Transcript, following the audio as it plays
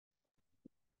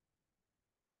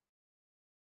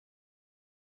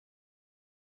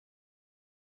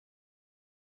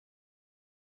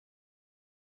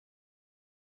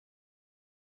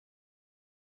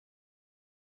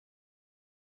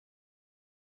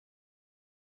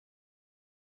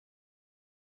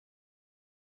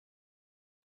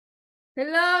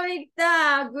Hello,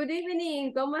 Icta. Good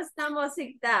evening. ¿Cómo estamos,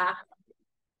 Icta?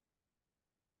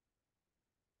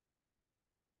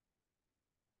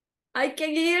 I can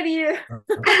hear you.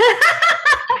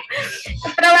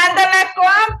 Probando la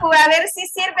compu, a ver si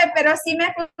sirve, pero sí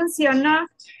me funcionó.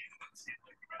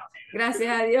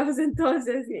 Gracias a Dios,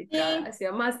 entonces, Icta. Sí, Así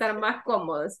vamos a estar más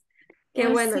cómodos. Qué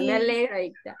pues bueno, me sí, alegra,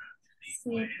 Icta. sí,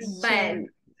 teacher. Bueno,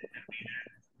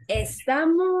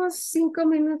 estamos 5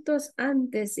 minutos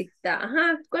antes, Icta.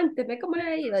 Ajá, cuénteme cómo le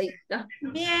ha ido, Icta.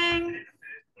 Bien,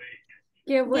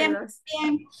 Qué bien, bueno.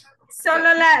 bien.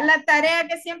 Solo la tarea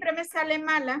que siempre me sale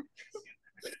mala.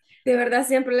 De verdad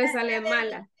siempre le sale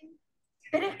mala.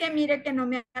 Pero es que mire que no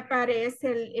me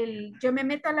aparece yo me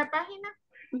meto a la página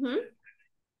Ujú.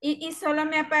 y solo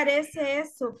me aparece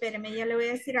eso. Espérame, ya le voy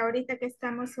a decir ahorita que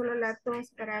estamos solo las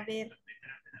dos para ver.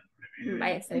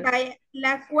 Vaya, está bien. Vaya,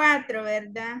 la cuatro,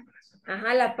 ¿verdad?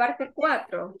 Ajá, la parte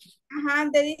 4. Ajá,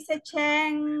 donde dice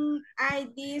change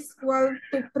IDs equal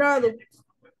to product.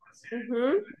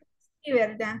 Sí,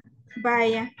 ¿verdad?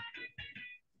 Vaya,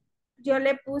 yo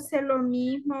le puse lo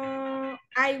mismo.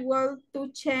 I want to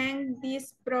change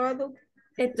this product.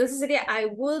 Entonces sería, I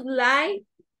would like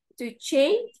to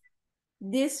change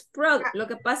this product. Ah, Lo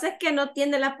que pasa es que no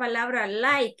tiene la palabra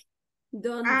like, ah,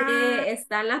 donde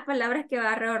están las palabras que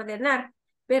va a reordenar,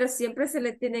 pero siempre se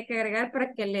le tiene que agregar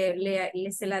para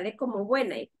que se la dé como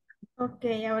buena. ok,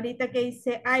 ahorita que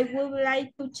dice I would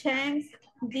like to change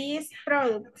this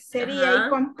product. Sería y Ajá,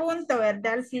 con punto,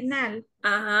 ¿verdad? Al final.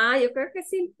 ajá, yo creo que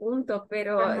sin punto,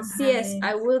 pero Vamos sí a es,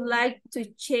 ver. I would like to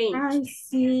change. Ay,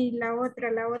 sí, la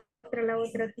otra,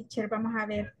 teacher. Vamos a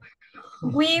ver.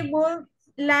 We would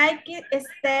like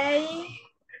stay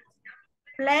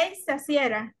place, así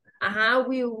era. Ajá,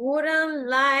 we wouldn't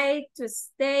like to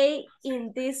stay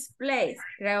in this place,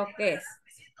 creo que es.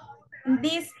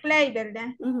 Display, ¿verdad?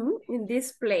 Ujú, in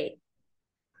this place.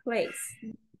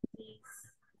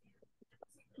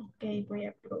 Ok, voy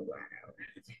a probar ahora.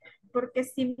 Porque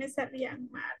sí me salían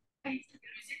mal.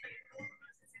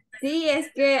 Sí,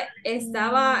 es que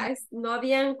Mm, no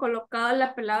habían colocado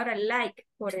la palabra like,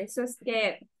 por eso es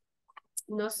que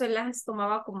no se las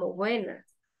tomaba como buenas.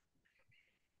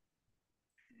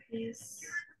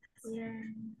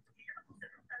 display.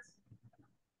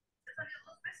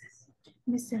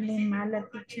 Me sale mal la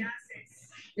teacher.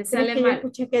 Le Pero es sale que yo mal.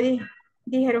 escuché que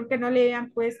dijeron que no le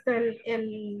habían puesto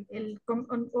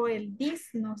o el dis,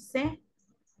 no sé.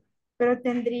 Pero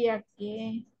tendría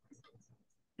que.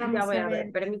 Ya Vamos voy a a ver,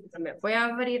 ver. permítame. Voy a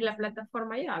abrir la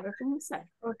plataforma ya, a ver cómo sale.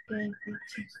 Ok,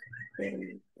 teacher.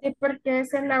 Permí- Sí, porque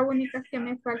esa es la única que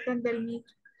me faltan del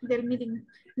meeting.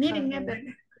 A Meeting, es ver.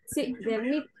 verdad. Sí, del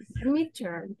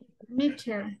midterm.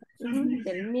 Midterm. Ujú,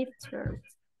 del midterm.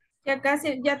 Ya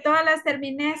casi, ya todas las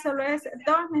terminé, solo es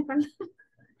dos me faltan.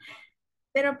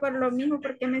 Pero por lo mismo,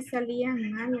 porque me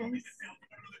salían malas.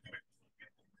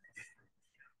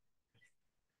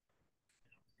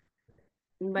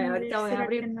 A Vaya, ver, ahorita voy a ¿será que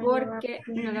abrir no lleva porque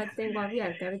no punto? la tengo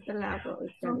abierta. Ahorita la abro.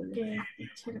 Ahorita Ok, mismo.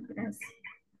 teacher, gracias.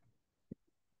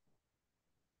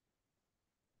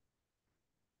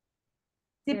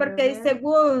 Sí, Quiero porque dice ver.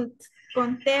 would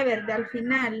con T verde al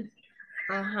final.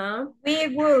 Ajá, We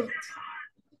would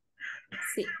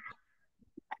sí.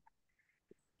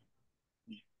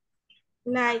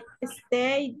 like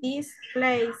stay this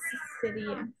place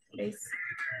sería. Place.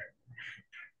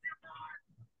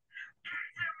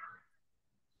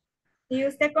 ¿Y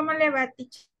usted cómo le va,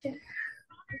 teacher?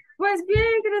 Pues bien,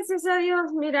 gracias a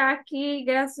Dios. Mira, aquí,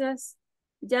 gracias.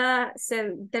 Ya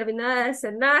terminada de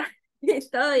cenar y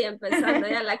todo, y empezando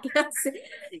ya la clase.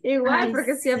 Igual, Ay,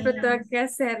 porque siempre sí. tengo que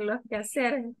hacer lo que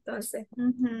hacer, entonces.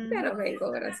 Ujú, Pero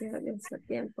vengo, gracias a Dios, a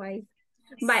tiempo ahí.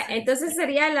 Vale, sí. entonces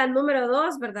sería la número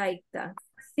 2, ¿verdad, Icta?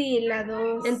 Sí, la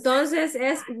dos. Entonces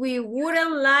es, we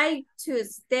wouldn't like to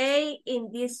stay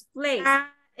in this place.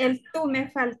 Ah, el tú me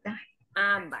falta.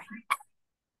 Ah, vale.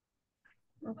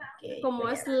 Ok, Como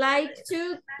voy es a like ver.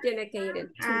 to, tiene que ir el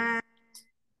to. Ah,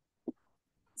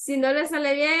 Si no le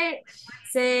sale bien,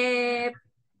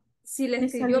 si le me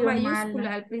escribió salió mayúscula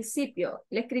mala. al principio,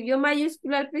 le escribió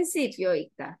mayúscula al principio,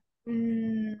 Icta.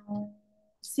 No.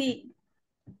 Sí,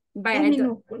 es Vaya, entonces,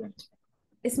 minúscula.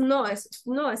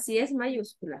 no, sí es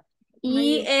mayúscula.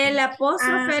 ¿Y el Mayúscula. Ah,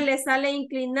 apóstrofe le sale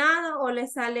inclinado o le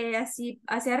sale así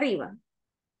hacia arriba?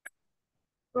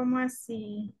 ¿cómo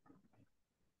así?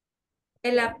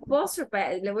 El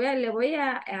apóstrofe,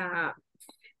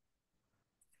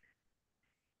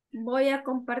 voy a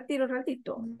compartir un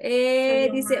ratito.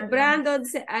 Salió Dice, mala. Brandon,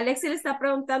 dice, Alexi le está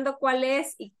preguntando cuál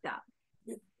es Icta.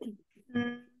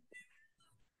 Mm,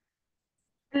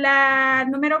 La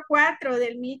número 4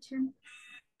 del Mitchell.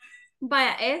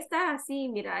 Vaya, esta sí,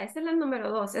 mira, esta es la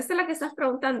número 2. Esta es la que estás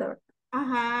preguntando.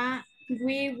 Ajá.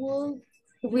 We would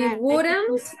We like to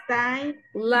wouldn't stay.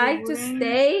 We like to wouldn't.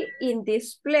 stay in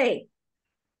this place.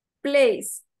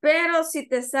 Pero si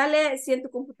te sale, si en tu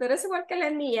computadora es igual que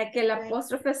la mía, que el Like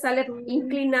apóstrofe sale to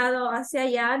inclinado hacia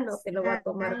allá, no te lo va a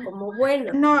tomar stay. como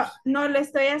bueno. No, no lo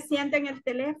estoy haciendo en el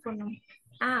teléfono.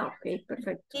 Ah, ok,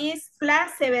 perfecto. Is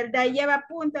place, ¿verdad? Lleva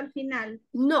punto al final.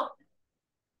 No,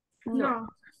 no. No.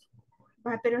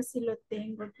 Va, pero sí lo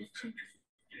tengo, teacher.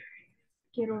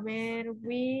 Quiero ver.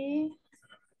 We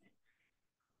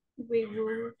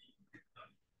would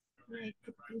like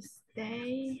to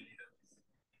stay.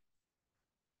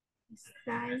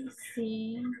 Stay,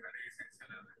 sí.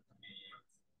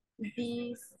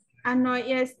 This. Ah, no,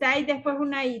 y está y después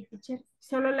una I, teacher.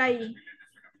 Solo la I.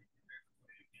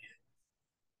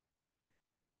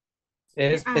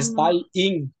 Ah, Está no.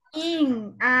 in.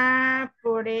 In. Ah,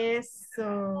 por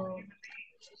eso.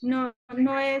 No,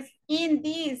 no es in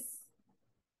this.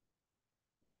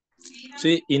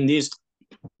 Sí, in this.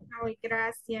 Ay,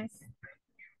 gracias.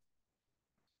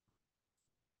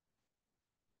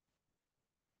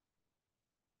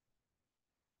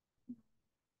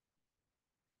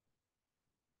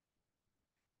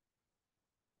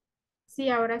 Sí,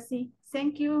 ahora sí.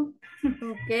 Thank you.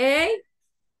 Ok.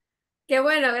 Qué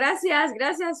bueno, gracias.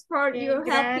 Gracias for your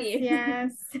helping.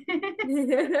 Gracias.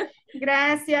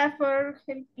 Gracias for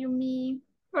helping me.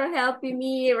 For helping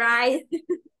me, right?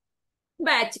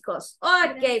 Vaya, chicos.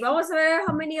 Ok, Gracias. vamos a ver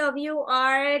how many of you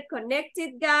are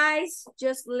connected, guys.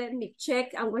 Just let me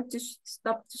check. I'm going to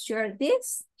stop to share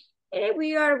this. And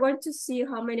we are going to see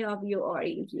how many of you are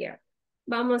in here.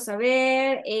 Vamos a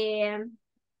ver.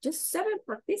 Just 7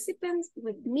 participants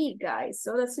with me, guys.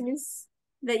 So that means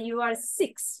that you are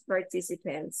 6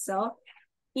 participants. So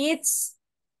it's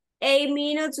 8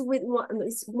 minutes with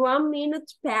it's 1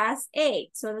 minute past 8.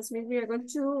 So that means we are going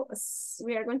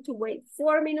to wait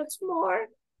 4 minutes more,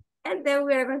 and then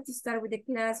we are going to start with the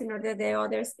class in order the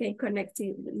others can connect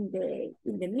in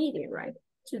the meeting, right?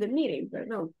 To the meeting,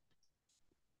 perdón.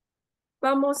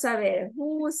 Vamos a ver,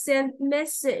 who sent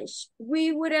message?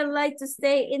 We wouldn't like to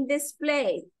stay in this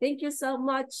place. Thank you so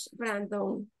much,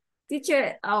 Brandon.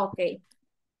 Teacher, okay.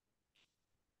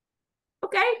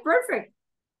 Okay, perfect.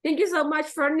 Thank you so much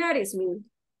for noticing me.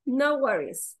 No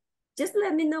worries. Just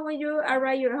let me know when you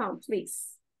arrive your home, please.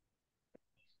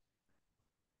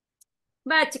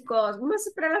 Va, chicos, vamos a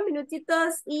esperar los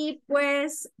minutitos y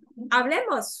pues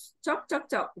hablemos. Choc, choc,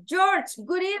 choc. George,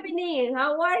 good evening.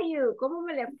 How are you? ¿Cómo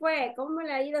me le fue? ¿Cómo me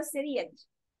le ha ido ese día?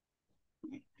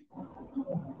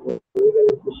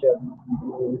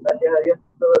 Gracias a Dios,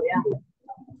 todo bien.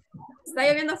 ¿Está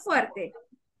lloviendo fuerte?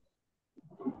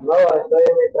 No, estoy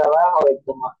en mi trabajo y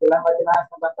como aquí las máquinas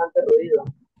hacen bastante ruido.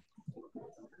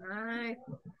 Ay,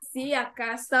 sí,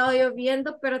 acá ha estado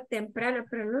lloviendo, pero temprano,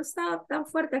 pero no ha estado tan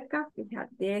fuerte acá,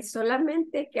 fíjate,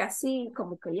 solamente que así,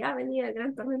 como que ya venía el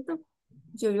gran tormento,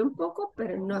 llovió un poco,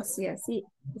 pero no así, así.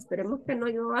 Esperemos que no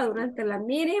llueva durante la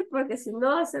meeting, porque si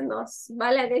no, se nos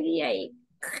va la energía y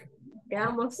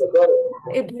quedamos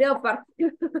en video partido.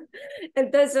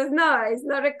 Entonces, no, es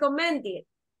no recommended.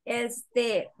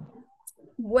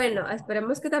 Bueno,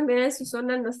 esperemos que también en su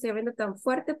zona no esté viendo tan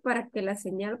fuerte para que la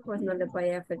señal pues no le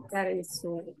vaya a afectar en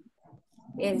su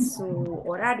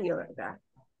horario, ¿verdad?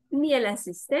 Ni en la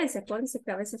asistencia. Acuérdense que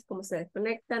a veces como se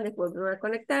desconectan, después vuelven a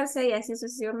conectarse y así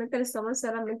sucesivamente les toman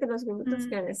solamente los minutos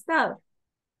que han estado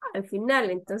al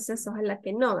final. Entonces, ojalá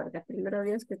que no, ¿verdad? Primero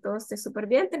Dios que todo esté súper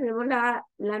bien. Terminemos la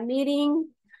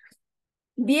meeting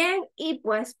bien y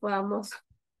pues podamos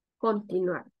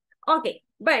continuar. Ok,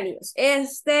 vamos.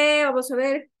 Vamos a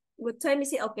ver. What time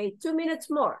is it? Okay, 2 minutes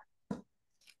more.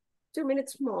 2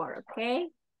 minutes more,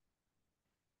 okay?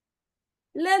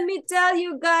 Let me tell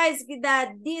you guys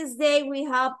that this day we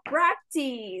have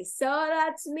practice. So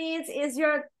that means it's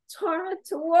your turn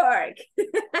to work.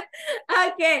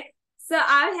 Okay, so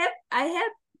I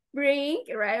have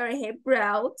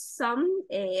brought some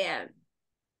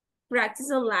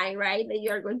practice online, right? That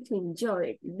you are going to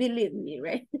enjoy, believe me,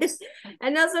 right?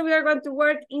 And also we are going to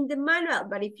work in the manual,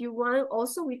 but if you want,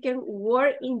 also we can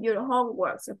work in your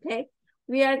homeworks, okay?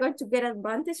 We are going to get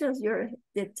advantage of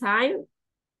the time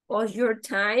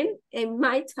and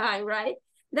my time, right?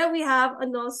 That we have,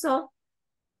 and also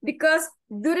because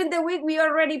during the week we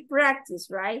already practice,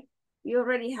 right? You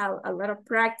already have a lot of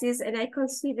practice, and I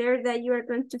consider that you are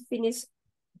going to finish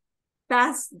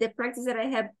past the practice that I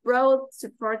have brought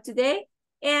for today,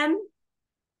 and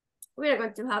we are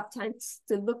going to have time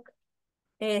to look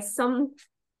some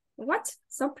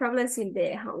problems in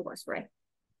the homeworks, right?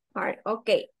 All right,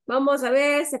 okay. Vamos a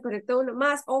ver, se conectó uno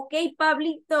más. Okay,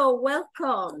 Pablito,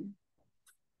 welcome.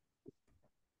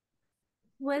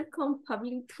 Welcome,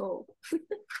 Pablito.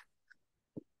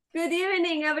 Good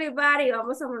evening, everybody.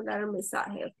 Vamos a mandar un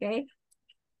mensaje, ¿ok?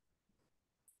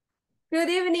 Good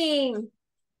evening.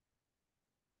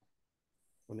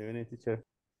 Good evening, teacher.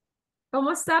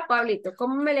 ¿Cómo está, Pablito?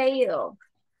 ¿Cómo me le ha ido?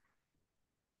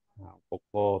 Un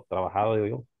poco trabajado, digo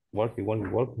yo. Working,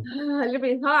 working, working. A little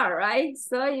bit hard, right?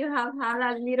 So you have had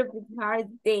a little bit hard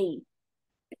day.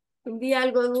 Un día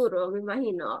algo duro, me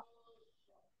imagino.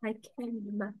 I can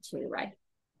imagine, right?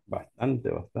 Bastante,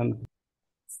 bastante.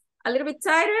 A little bit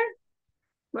tighter?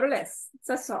 More or less.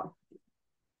 So.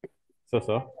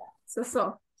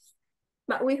 So.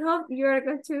 But we hope you're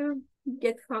going to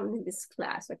get fun in this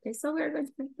class, okay? So we're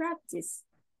going to practice.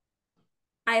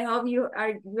 I hope you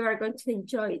are going to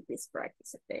enjoy this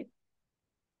practice, okay?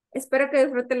 Espero que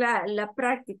disfrute la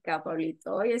práctica,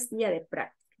 Pablito. Hoy es día de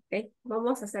práctica, ¿ok?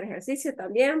 Vamos a hacer ejercicio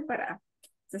también para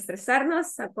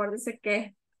desestresarnos. Acuérdense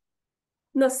que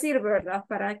nos sirve, ¿verdad?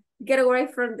 Para get away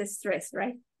from the stress,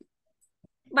 right?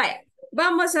 Vaya,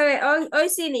 vamos a ver. Hoy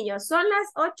sí, niños. Son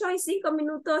las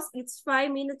 8:05. It's 5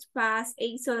 minutes past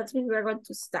 8, so that means we're going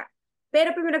to start.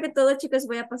 Pero primero que todo, chicos,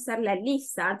 voy a pasar la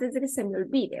lista antes de que se me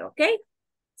olvide, ¿ok?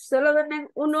 Solo denme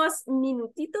unos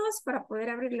minutitos para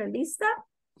poder abrir la lista.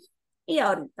 Y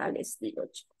ahorita les digo,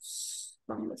 chicos.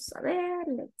 Vamos a ver.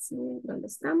 Let's see. ¿Dónde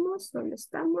estamos? ¿Dónde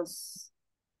estamos?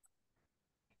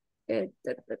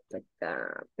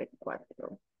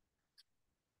 P4.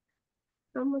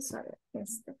 Vamos a ver.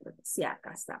 Sí,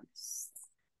 acá estamos.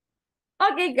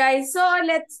 Okay, guys. So,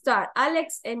 let's start.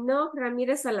 Alex Enoch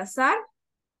Ramírez Salazar.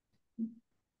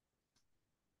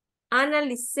 Ana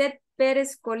Lisette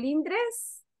Pérez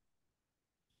Colindres.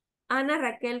 Ana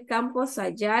Raquel Campos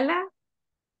Ayala.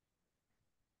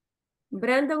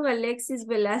 Brandon Alexis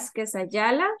Velázquez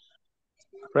Ayala.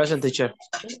 Present, teacher.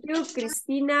 Thank you.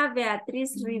 Cristina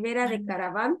Beatriz Rivera de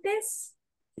Caravantes.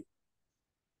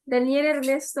 Daniel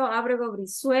Ernesto Ábrego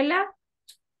Brizuela.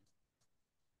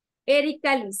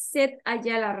 Erika Lisette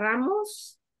Ayala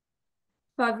Ramos.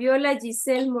 Fabiola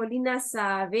Giselle Molina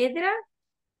Saavedra.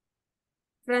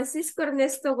 Francisco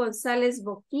Ernesto González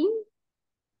Boquín.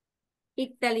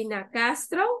 Ictalina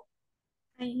Castro.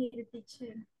 I hear the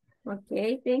teacher.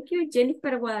 Okay, thank you.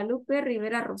 Jennifer Guadalupe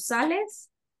Rivera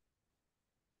Rosales.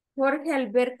 Jorge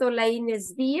Alberto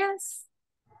Laínez Díaz.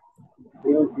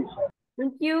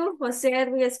 Thank you. José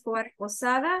Edwin Escobar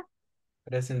Posada.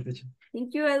 Present, teacher.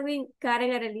 Thank you, Edwin.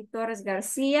 Karen Arely Torres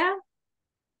García.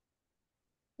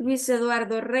 Luis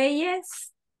Eduardo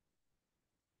Reyes.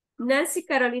 Nancy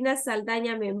Carolina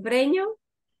Saldaña Membreño.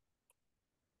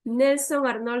 Nelson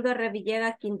Arnoldo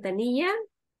Revilleda Quintanilla.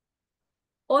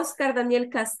 Oscar Daniel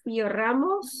Castillo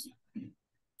Ramos.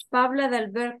 Pablo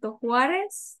Adalberto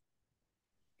Juárez.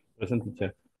 Present,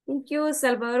 teacher. Thank you,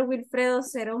 Salvador Wilfredo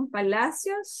Cerón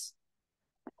Palacios.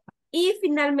 Y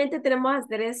finalmente tenemos a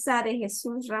Teresa de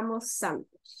Jesús Ramos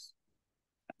Santos.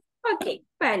 Ok,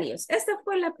 Panios, esta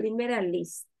fue la primera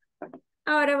lista.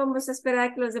 Ahora vamos a esperar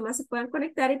a que los demás se puedan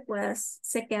conectar y pues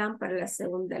se quedan para la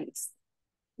segunda lista.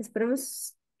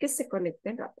 Esperemos que se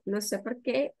conecten rápido. No sé por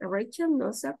qué Rachel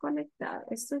no se ha conectado.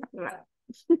 Esto es raro.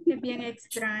 Es bien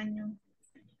extraño.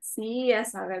 Sí, a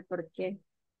saber por qué.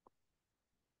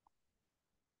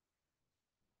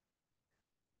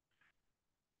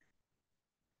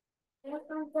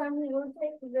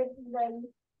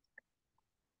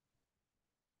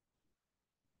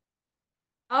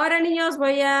 Ahora, niños,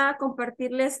 voy a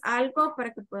compartirles algo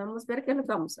para que podamos ver qué es lo que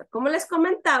vamos a hacer. Como les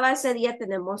comentaba, ese día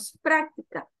tenemos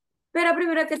práctica. Pero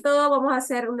primero que todo vamos a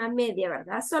hacer una media,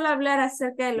 ¿verdad? Solo hablar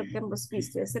acerca de lo que hemos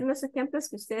visto y hacer unos ejemplos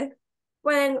que ustedes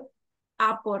pueden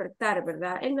aportar,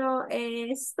 ¿verdad?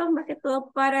 Esto es más que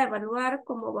todo para evaluar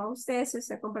cómo va usted, si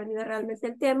se ha comprendido realmente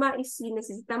el tema y si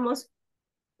necesitamos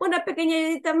una pequeña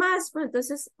ayudita más, pues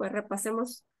entonces pues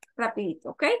repasemos rapidito,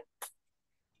 ¿ok?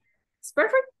 It's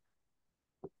perfect.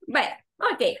 But,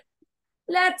 okay,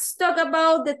 let's talk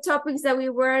about the topics that we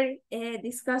were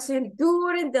discussing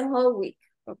during the whole week,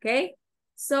 okay?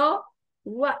 So,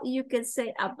 what you can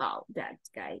say about that,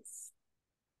 guys?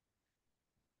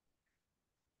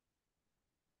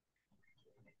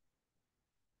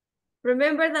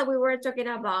 Remember that we were talking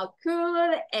about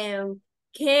could and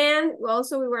can.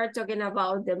 Also, we were talking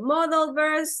about the modal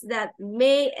verbs that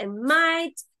may and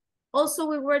might. Also,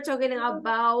 we were talking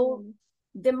about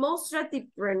demonstrative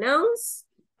pronouns.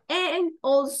 And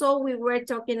also, we were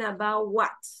talking about what?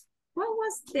 What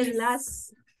was the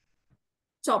last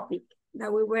topic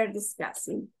that we were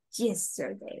discussing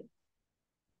yesterday?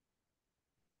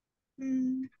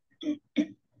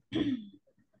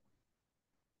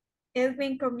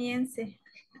 Edwin, comience.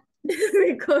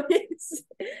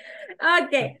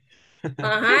 Okay.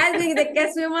 Ajá, de qué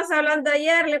estuvimos hablando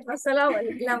ayer, le pasó la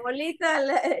bolita a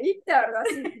la Víctor,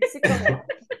 así, así como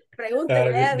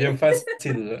pregúntele, Ah, bien, bien fácil.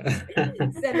 se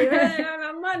le iba a dar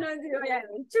la mano, y digo, ya,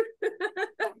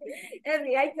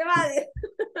 Edwin, ahí te va.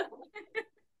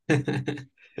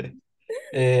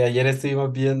 Ayer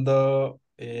estuvimos viendo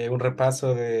un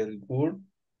repaso del would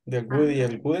y Ajá,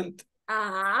 el wouldn't.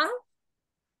 ajá,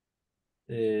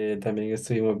 También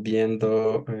estuvimos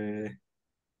viendo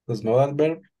los modal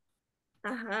verbs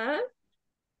ajá,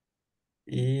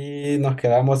 y nos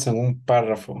quedamos en un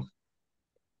párrafo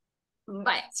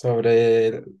vaya,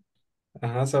 sobre,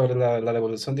 sobre la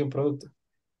devolución de un producto.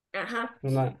 ajá.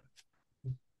 Una,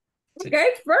 Ok, sí.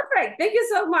 perfect, thank you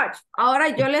so much. Ahora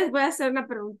yo les voy a hacer una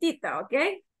preguntita, ¿ok?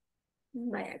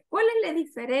 Vaya, ¿cuál es la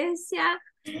diferencia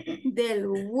del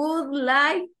would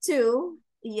like to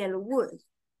y el would?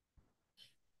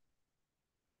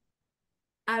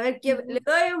 A ver, le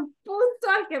doy un punto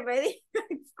al que me diga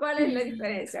cuál es la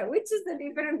diferencia. Which is the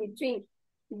difference between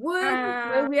would, when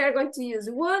Ah, we are going to use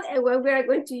would, and when we are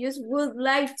going to use would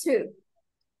like to?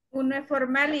 uno es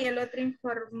formal y el otro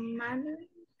informal.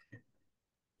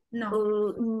 No.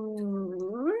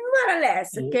 More or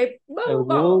less, okay? A Vamos,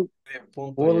 vamos. would,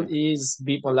 Punto would ya. is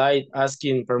be polite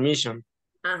asking permission.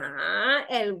 Ajá,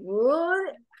 el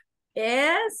would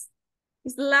is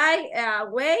it's like a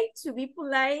way to be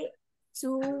polite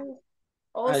to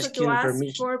also to Asking ask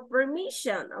permission. for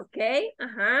permission, okay?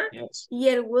 Ajá. Yes. Y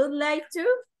el would like to.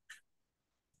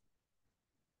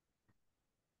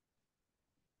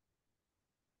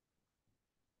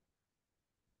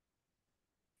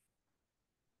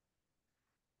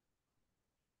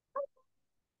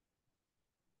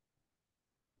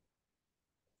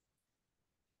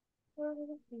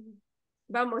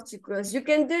 Vamos, chicos, you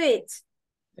can do it.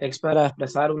 Es para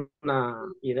expresar una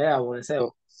idea o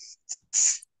deseo.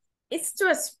 It's to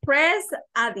express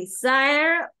a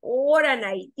desire or an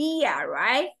idea,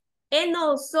 right? And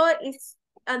also it's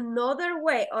another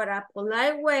way or a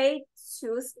polite way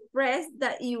to express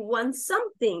that you want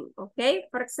something, okay?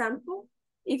 For example,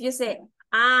 if you say,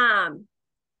 I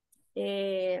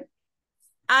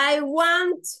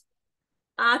want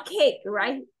a cake,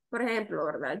 right? Por ejemplo,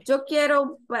 ¿verdad? Yo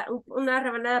quiero una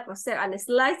rebanada de pastel, a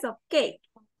slice of cake.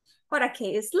 Para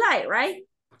cake slide, right?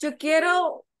 Yo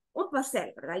quiero un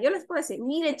pastel, ¿verdad? Yo les puedo decir,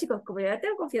 miren chicos, como yo ya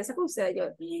tengo confianza con ustedes, yo,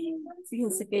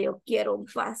 fíjense que yo quiero un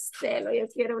pastel o yo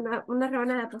quiero una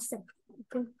rebanada de pastel.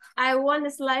 Okay. I want a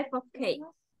slice of cake.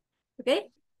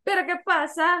 ¿Ok? Pero ¿qué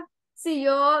pasa si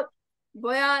yo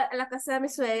voy a la casa de mi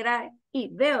suegra y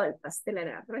veo el pastel en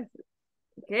el refri?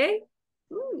 ¿Ok?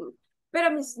 Pero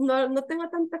no tengo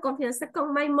tanta confianza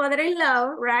con my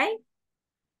mother-in-law, right?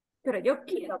 Pero yo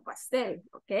quiero pastel,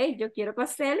 ¿ok? Yo quiero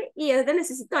pastel y es de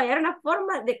necesito hallar una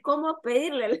forma de cómo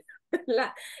pedirle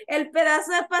el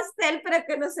pedazo de pastel para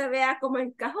que no se vea como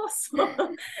encajoso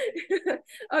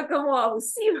o como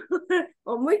abusivo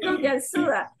o muy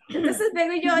confianzuda. Entonces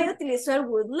vengo yo y utilizo el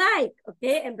would like, ¿ok?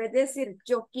 En vez de decir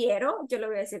yo quiero, yo le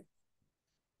voy a decir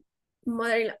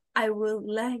mother, I would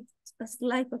like a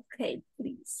slice of cake,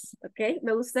 please. ¿Ok?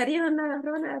 Me gustaría una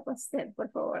rona de pastel,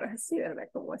 por favor. Así, ¿verdad?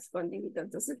 Como escondidito.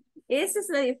 Entonces, esa es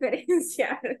la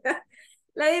diferencia, ¿verdad?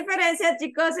 La diferencia,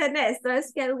 chicos, en esto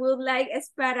es que el would like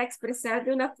es para expresar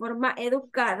de una forma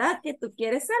educada que tú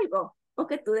quieres algo o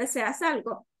que tú deseas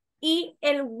algo. Y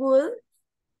el would,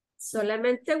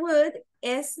 solamente would,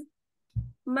 es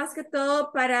más que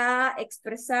todo para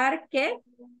expresar que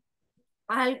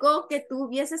algo que tú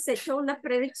hubieses hecho una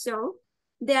predicción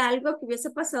de algo que hubiese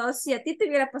pasado si a ti te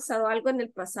hubiera pasado algo en el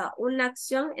pasado, una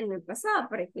acción en el pasado,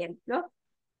 por ejemplo.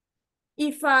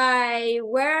 If I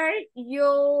were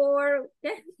your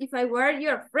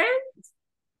friend,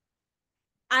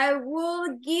 I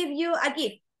would give you a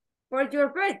gift for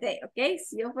your birthday, ¿ok?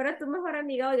 Si yo fuera tu mejor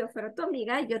amiga o yo fuera tu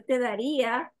amiga, yo te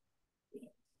daría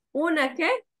 ¿qué?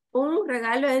 Un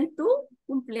regalo en tu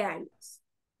cumpleaños,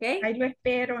 ¿ok? Ahí lo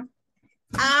espero.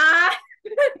 Ah,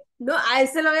 no, a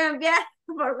ese lo voy a enviar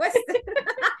por Western.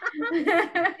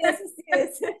 Eso sí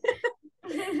es.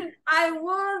 I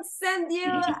will send you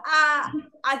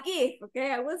a gift,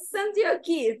 okay? I will send you a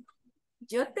gift.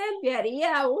 Yo te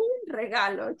enviaría un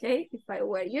regalo, okay? If I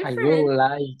were your I friend. would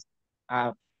like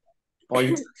a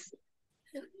point.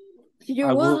 You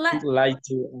I would would like, like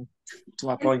to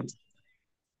appoint.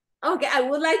 okay, I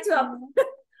would like to,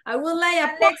 I would like a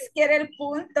point. Alex quiere el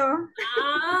punto.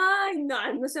 Ay,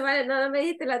 no, no se vale, no me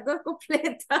dijiste las dos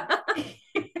completas.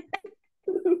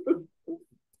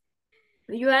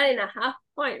 You are in a half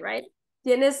point, right?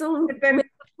 Tienes un medio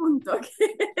punto.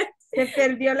 Se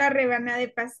perdió la rebanada de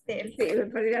pastel. Sí, me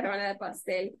perdí la rebanada de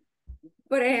pastel.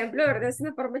 Por ejemplo, ¿verdad? Es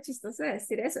una forma chistosa de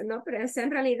decir eso, ¿no? Pero es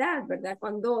en realidad, ¿verdad?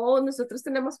 Cuando nosotros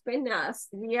tenemos penas,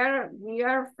 we are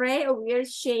afraid or we are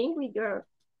ashamed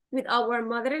with our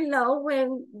mother-in-law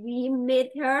when we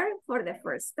meet her for the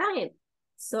first time.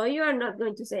 So you are not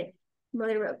going to say,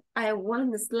 mother, I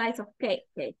want a slice of cake.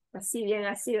 Okay. Así bien,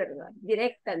 así, ¿verdad?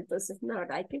 Directa, entonces, no,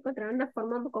 ¿verdad? Hay que encontrar una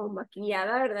forma como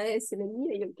maquillada, ¿verdad? De decirle,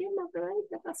 mire, yo quiero una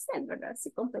probadita pastel, ¿verdad?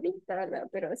 Así con pelita, ¿verdad?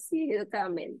 Pero así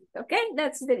educadamente, ¿ok?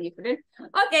 That's the difference.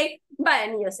 Ok,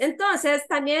 vaya, niños. Entonces,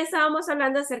 también estábamos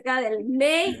hablando acerca del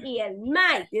may y el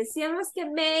might. Decíamos que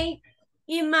may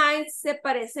y might se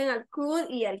parecen al could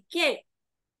y al can.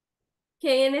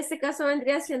 Que en este caso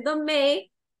vendría siendo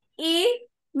may y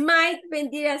might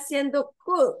vendría siendo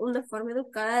could, una forma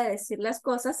educada de decir las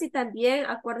cosas. Y también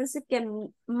acuérdense que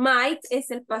might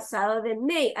es el pasado de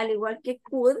may, al igual que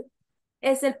could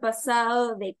es el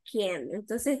pasado de can.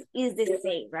 Entonces, is the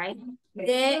same, right?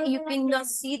 Then you cannot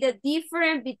see the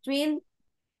difference between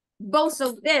both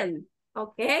of them,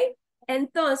 okay?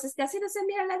 Entonces, casi no se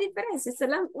mira la diferencia,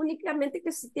 solo únicamente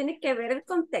que se tiene que ver el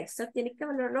contexto, tiene que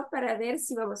verlo para ver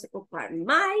si vamos a ocupar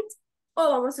might o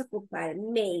vamos a ocupar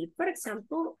may. For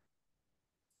example,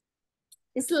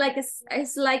 it's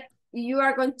like you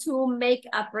are going to make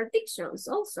a predictions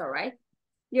also, right?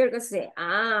 You're going to say,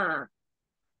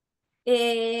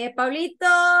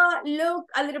 Pablito look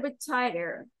a little bit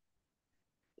tighter.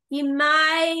 He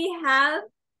might have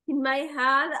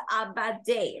a bad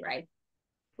day, right?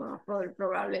 Well,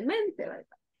 probablemente, ¿verdad?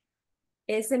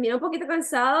 Se mira un poquito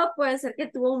cansado, puede ser que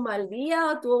tuvo un mal día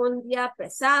o tuvo un día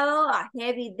pesado, a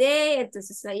heavy day,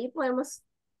 entonces ahí podemos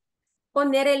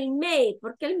poner el may,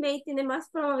 porque el may tiene más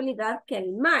probabilidad que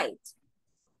el might,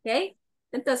 ¿ok?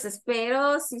 Entonces,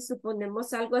 pero si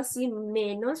suponemos algo así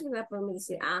menos, ¿verdad? Podemos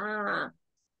decir,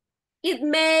 it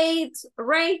may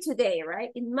rain today,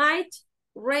 right? It might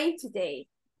rain today.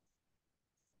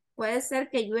 Puede ser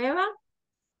que llueva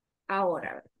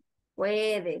ahora, ¿verdad?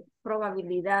 Puede,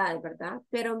 probabilidad, ¿verdad?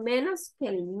 Pero menos que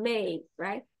el may,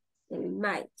 right? El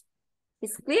might.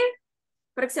 ¿Es clear?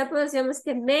 Por ejemplo, decíamos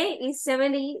que may is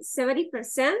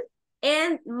 70%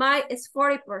 and might is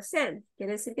 40%.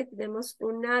 Quiere decir que tenemos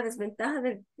una desventaja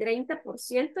del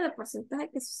 30% de porcentaje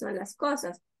que son las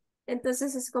cosas.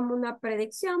 Entonces es como una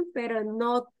predicción, pero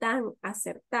no tan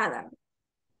acertada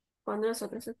cuando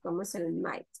nosotros ocupamos el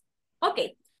might. Ok,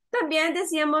 también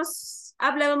decíamos,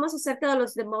 hablábamos acerca de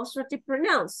los demonstrative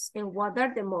pronouns. And what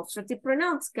are demonstrative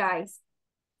pronouns, guys?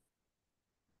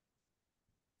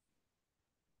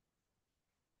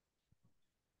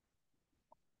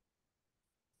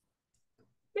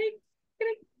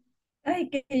 Ay,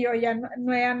 que yo ya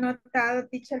no he anotado,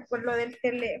 teacher, por lo del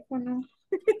teléfono.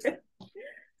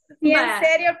 Y en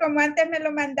serio, como antes me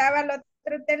lo mandaba al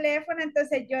otro teléfono,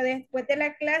 entonces yo después de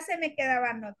la clase me quedaba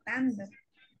anotando.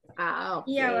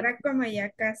 Okay. Y ahora como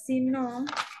ya casi no.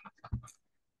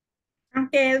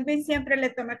 Aunque Edwin siempre le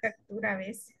toma captura a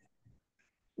veces.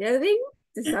 Edwin,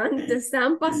 te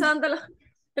están pasando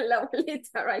la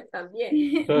bolita, right,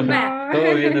 también.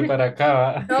 Todo viene para acá,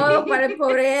 ¿va? Todo para el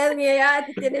pobre Edwin,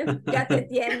 ya te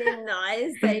tienen, no,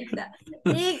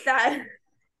 está.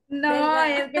 No,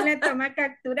 Edwin le toma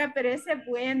captura, pero ese es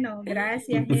bueno.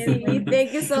 Gracias, Edwin.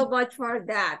 Thank you so much for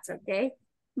that, okay.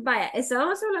 Vaya,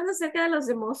 estábamos hablando acerca de los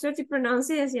demonstrative pronouns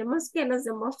y decíamos que los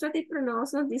demonstrative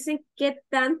pronouns nos dicen qué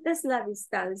tanta es la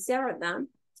distancia, ¿verdad?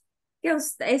 Que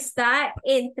está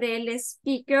entre el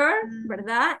speaker,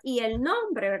 ¿verdad? Y el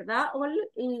nombre, ¿verdad? O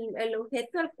el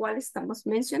objeto al cual estamos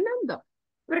mencionando.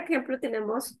 Por ejemplo,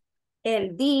 tenemos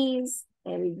el this,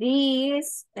 el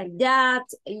that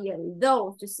y el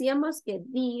those. Decíamos que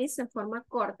this en forma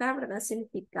corta, ¿verdad?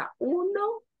 Significa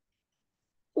uno,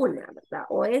 una, ¿verdad?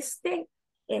 O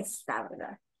esta,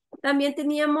 ¿verdad? También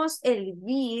teníamos el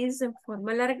these en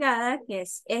forma alargada, que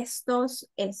es estos,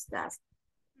 estas.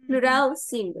 Plural,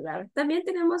 singular. También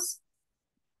tenemos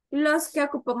los que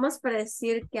ocupamos para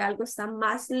decir que algo está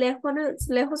más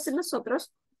lejos de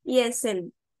nosotros, y es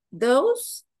el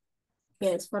those,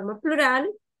 que es forma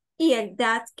plural, y el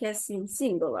that, que es in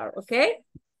singular, ¿ok?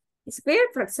 It's clear?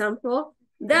 For example,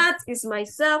 that is my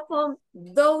cell phone,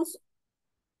 those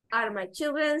are my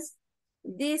children's,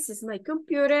 this is my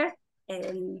computer,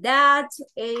 and that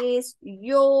is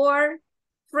your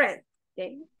friend,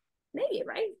 okay? Maybe,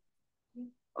 right?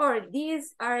 Or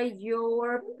these are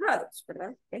your products,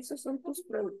 ¿verdad? Esos son tus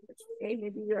productos, okay?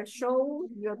 Maybe your show,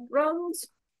 your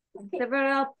products,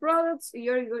 several products.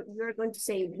 You're going to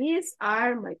say, these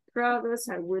are my products.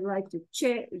 I would like to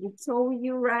show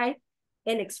you, right?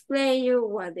 And explain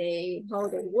you how they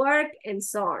work and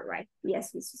so on, right?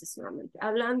 Yes, sucesivamente.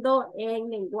 Hablando en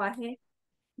lenguaje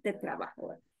de trabajo,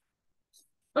 ¿verdad?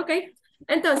 Ok,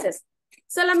 entonces,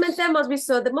 Solamente hemos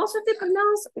visto the most of the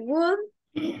pronouns would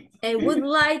and would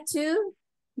like to,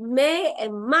 may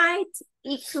and might,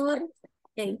 it could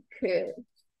and could.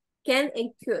 Can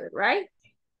and could, right?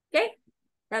 Okay,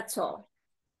 that's all.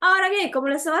 Ahora bien, como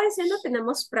les estaba diciendo,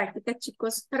 tenemos práctica,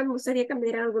 chicos, pero me gustaría que me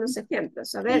dieran algunos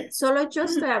ejemplos. A ver, solo yo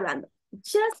estoy hablando.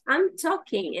 Just I'm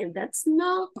talking, and that's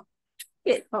not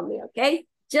it for me, okay?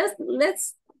 Just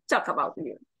let's talk about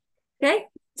you, okay?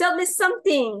 Tell me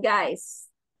something, guys.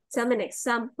 Tell me an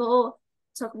example.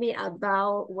 Talk me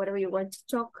about whatever you want to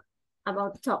talk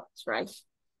about topics, right?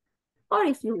 Or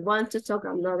if you want to talk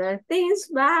on other things,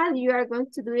 but you are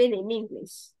going to do it in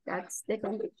English. That's the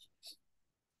condition.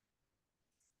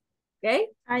 Okay?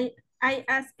 I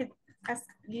ask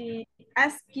you.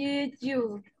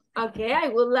 Okay, I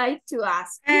would like to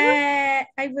ask you.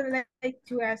 I would like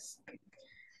to ask.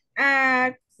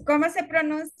 ¿Cómo se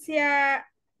pronuncia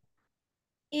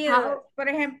il? Por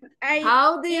ejemplo,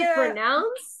 how do you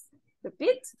pronounce?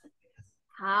 Repeat.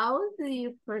 How do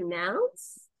you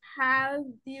pronounce? How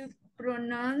do you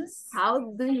pronounce? How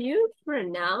do you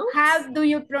pronounce? How do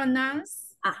you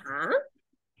pronounce?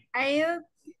 I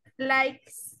like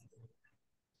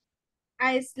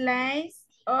a slice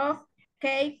of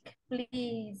cake,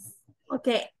 please.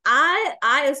 Okay,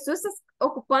 tú estás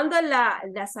ocupando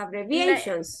las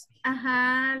abbreviations.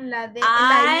 La de,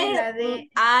 I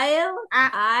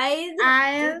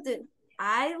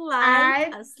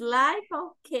like a slice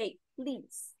of cake,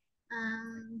 please.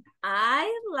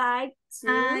 I like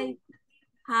to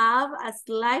have a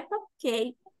slice of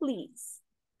cake, please.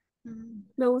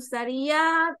 Me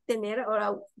gustaría tener,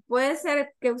 o puede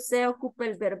ser que usted ocupe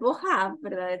el verbo have,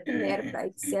 ¿verdad? De tener,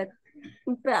 like, ser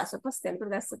un pedazo de pastel,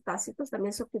 ¿verdad? Este tácito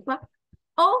también se ocupa.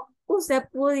 O usted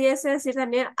pudiese decir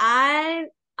también,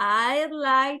 I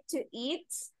like to eat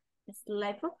a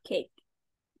slice of cake.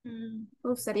 Me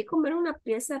gustaría comer una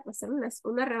pieza de pastel,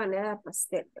 una rebanada de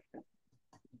pastel, ¿verdad?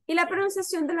 Y la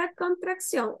pronunciación de la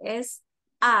contracción es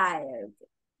I'd.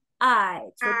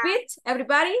 Repeat,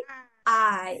 everybody.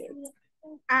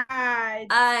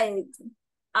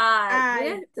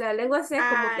 Miren, la lengua se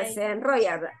como que se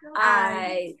enrolla, ¿verdad?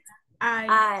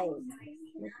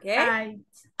 Okay.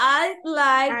 I'd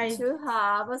like to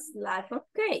have a slice of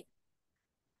cake.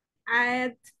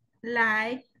 I'd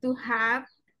like to have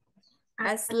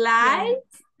a slice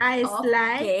of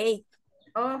cake.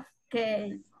 Of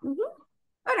cake.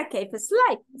 Ahora, cake es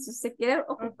slice. Si usted quiere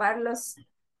ocupar los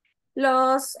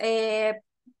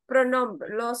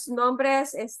pronombres, los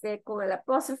nombres con el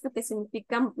apóstrofe que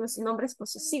significan los nombres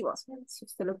posesivos. Si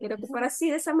usted lo quiere ocupar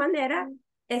así, de esa manera,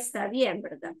 está bien,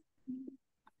 ¿verdad?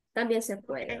 También se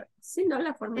puede. Si no,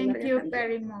 la forma Thank you también.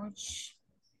 very much.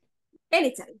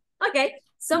 Anytime. Okay.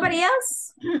 Somebody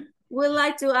else would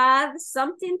like to add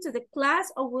something to the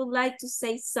class or would like to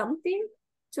say something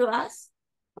to us?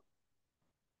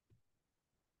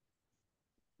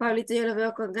 Pablito, yo lo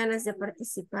veo con ganas de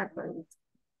participar, Pablito.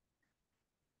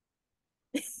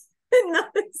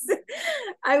 No,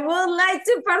 I would like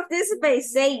to participate.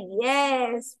 Say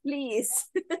yes, please.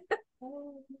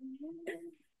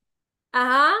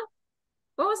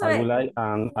 Vamos a ver. I would like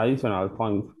an additional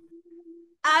point.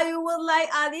 I would like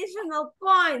additional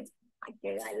point.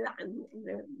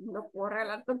 No puedo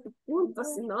regalar tantos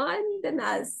puntos, si no, de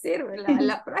nada sirve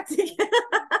la práctica.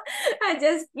 I'm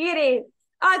just kidding.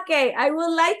 Okay, I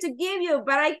would like to give you,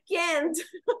 but I can't.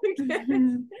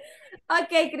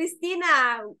 Okay,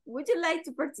 Christina, would you like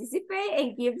to participate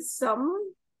and give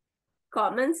some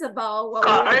comments about what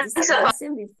we were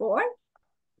discussing before?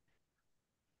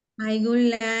 I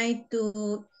would like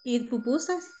to eat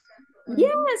pupusas.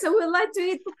 Yes, I would like to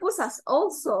eat pupusas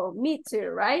also. Me too,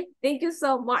 right? Thank you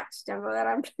so much.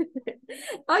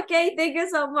 Okay, thank you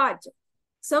so much.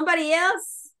 Somebody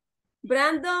else?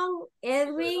 Brandon,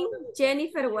 Edwin,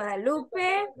 Jennifer,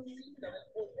 Guadalupe.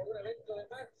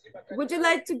 Would you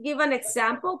like to give an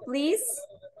example, please?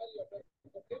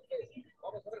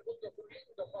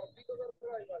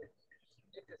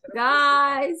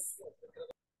 Guys.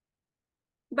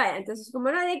 Vaya, entonces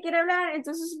como nadie quiere hablar,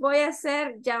 entonces voy a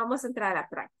hacer, ya vamos a entrar a la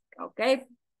práctica, ¿ok?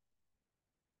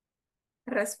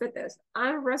 Respect eso.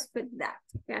 I respect that.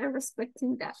 Okay, I'm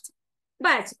respecting that.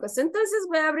 Vale, chicos, entonces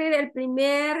voy a abrir el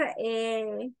primer,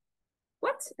 el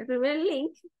primer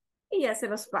link y ya se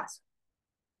los paso.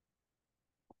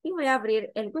 Y voy a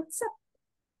abrir el WhatsApp.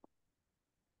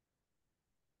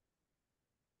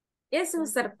 Eso va a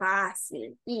ser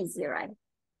fácil, easy, right?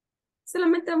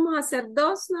 Solamente vamos a hacer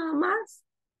 2 nada más.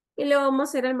 Y luego vamos a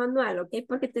hacer el manual, ¿ok?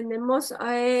 Porque tenemos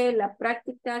la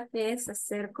práctica que es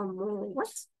hacer como,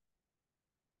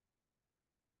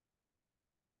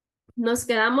 Nos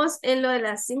quedamos en lo de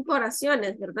las 5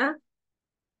 oraciones, ¿verdad?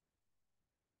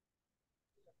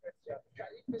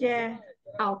 Yeah.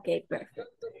 Ah, ok,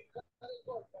 perfecto.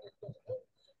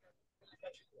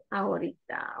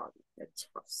 Ahorita,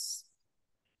 chicos.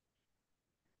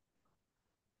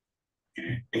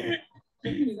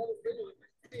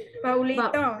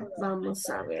 Paulito. Vamos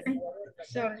a ver.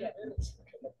 Sorry.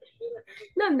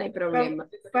 No, no hay problema.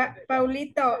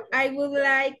 Paulito, I would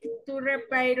like to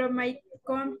repair my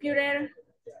computer.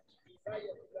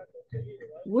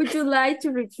 Would you like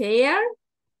to repair?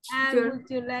 Would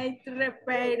you like to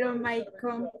repair my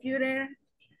computer?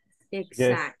 Yes.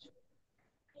 Exacto.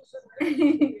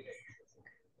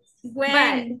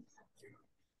 When?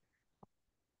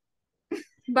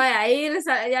 Vaya, ahí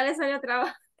ya le salió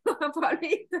trabajo a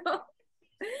Pablito.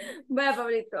 Vaya,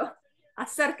 Pablito,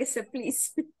 acérquese,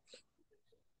 please.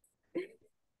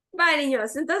 Vale,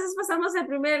 niños, entonces pasamos al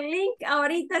primer link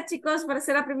ahorita, chicos, para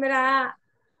hacer la primera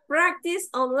practice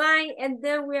online, and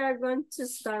then we are going to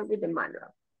start with the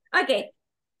manual. Okay,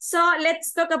 so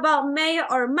let's talk about may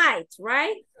or might,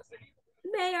 right?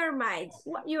 May or might.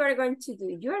 What you are going to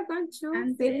do? You are going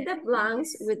to fill the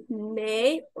blanks with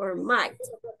may or might.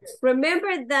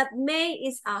 Remember that may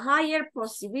is a higher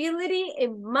possibility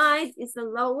and might is a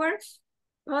lower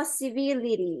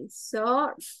possibility.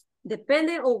 So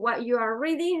depending on what you are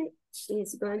reading,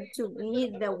 is going to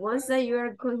be the ones that you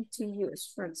are going to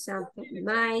use. For example,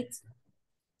 might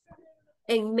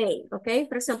and may, okay?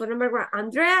 For example, number one,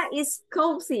 Andrea is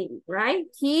coughing, right?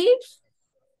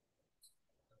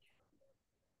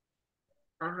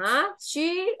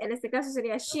 She, en este caso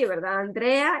sería she, ¿verdad?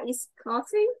 Andrea is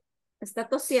coughing, está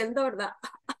tosiendo, ¿verdad?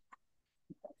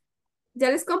 Ya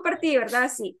les compartí, ¿verdad?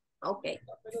 Sí, ok.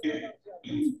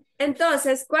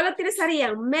 Entonces, ¿cuál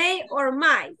utilizarían? May or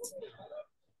might?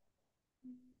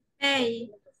 May.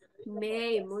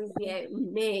 May, muy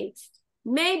bien, may.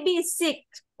 May be sick,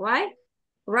 right?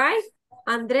 Right?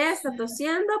 Andrea está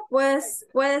tosiendo, pues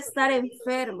puede estar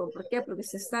enfermo. ¿Por qué? Porque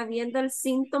se está viendo el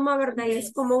síntoma, ¿verdad? Y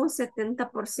es como un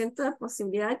 70% de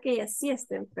posibilidad que ella sí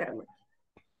esté enferma.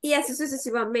 Y así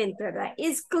sucesivamente, ¿verdad?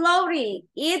 It's cloudy.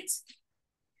 It's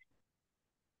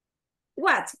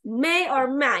what? May or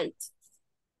might?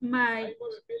 Might.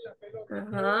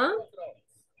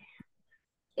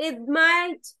 It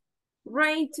might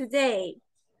rain today.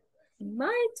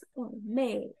 Might or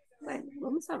may? Bueno,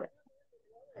 vamos a ver.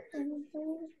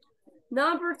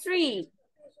 Number 3.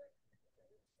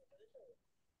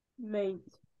 May.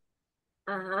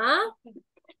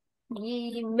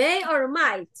 May or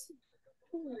might?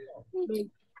 May.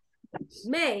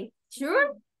 May.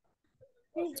 Sure?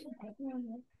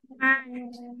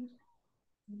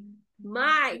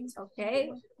 Might. Ok.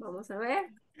 Vamos a ver.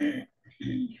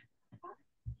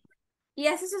 Y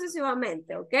así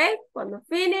sucesivamente, ¿ok? Cuando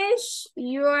finish,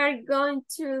 you are going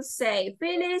to say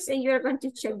finish and you are going to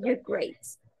check your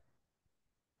grades.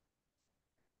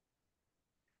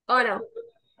 ¿O no?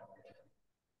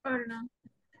 Or no.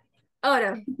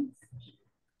 Ahora,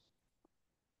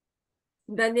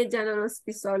 Daniel ya no nos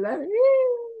quiso hablar.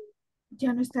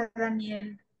 Ya no está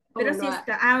Daniel. Oh, Pero no. sí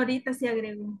está. Ah, ahorita sí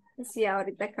agregó. Sí,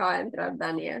 ahorita acaba de entrar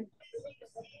Daniel.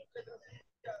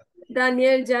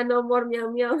 Daniel ya no more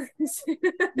miau miau.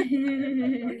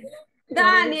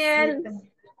 Daniel.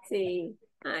 Pobrecito. Sí,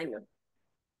 ay no.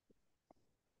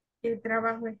 El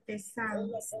trabajo es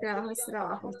pesado. Es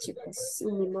trabajo, chicos.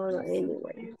 Ni modo,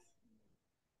 anyway.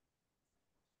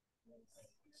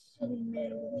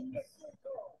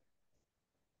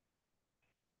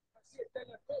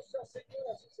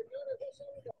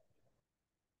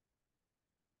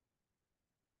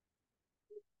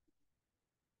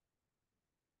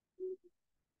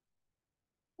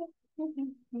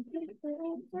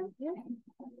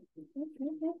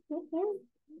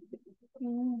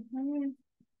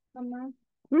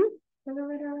 ¿Mm? Quiero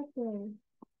ver a ver qué.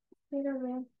 Quiero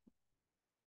ver.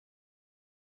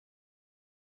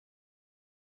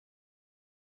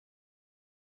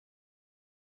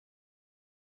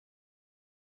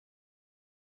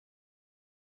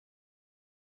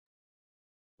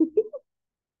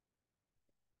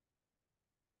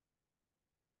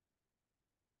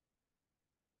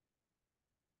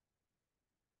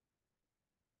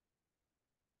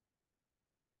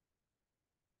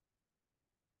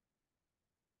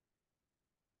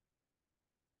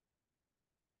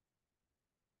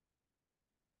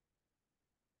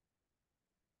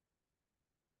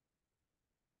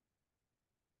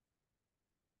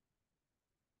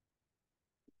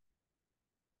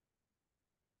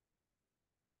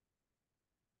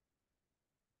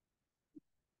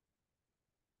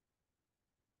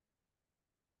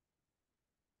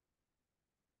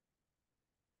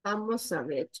 Vamos a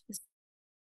ver, chicos.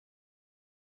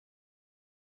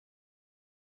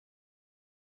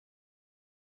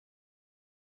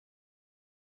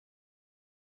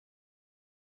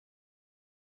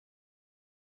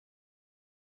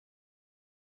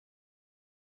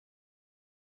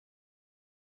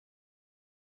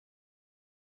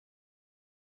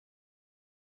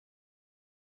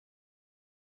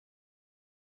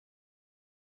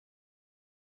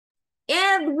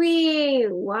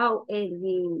 Edwin. Wow,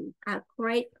 Edwin. A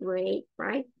great, great,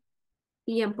 right?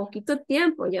 Y en poquito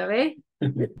tiempo, ya ve.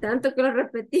 De tanto que lo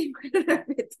repetimos, que lo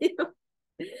repetimos.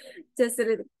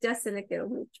 Ya se le quedó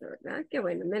mucho, ¿verdad? Qué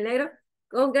bueno, me alegro.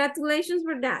 Congratulations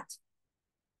for that.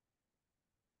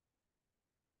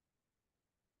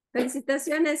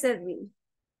 Felicitaciones, Edwin.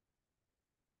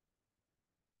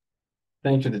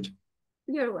 Thank you, teacher.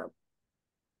 You're welcome.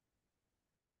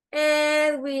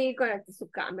 Edwin, conecte su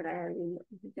cámara, Edwin.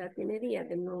 Ya tiene días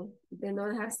de no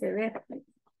dejarse ver.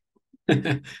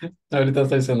 Ahorita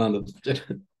estoy cenando,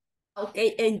 teacher. Ok,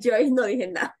 enjoy, no dije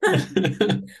nada.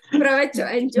 Provecho,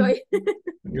 enjoy.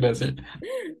 Gracias.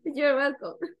 You're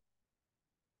welcome.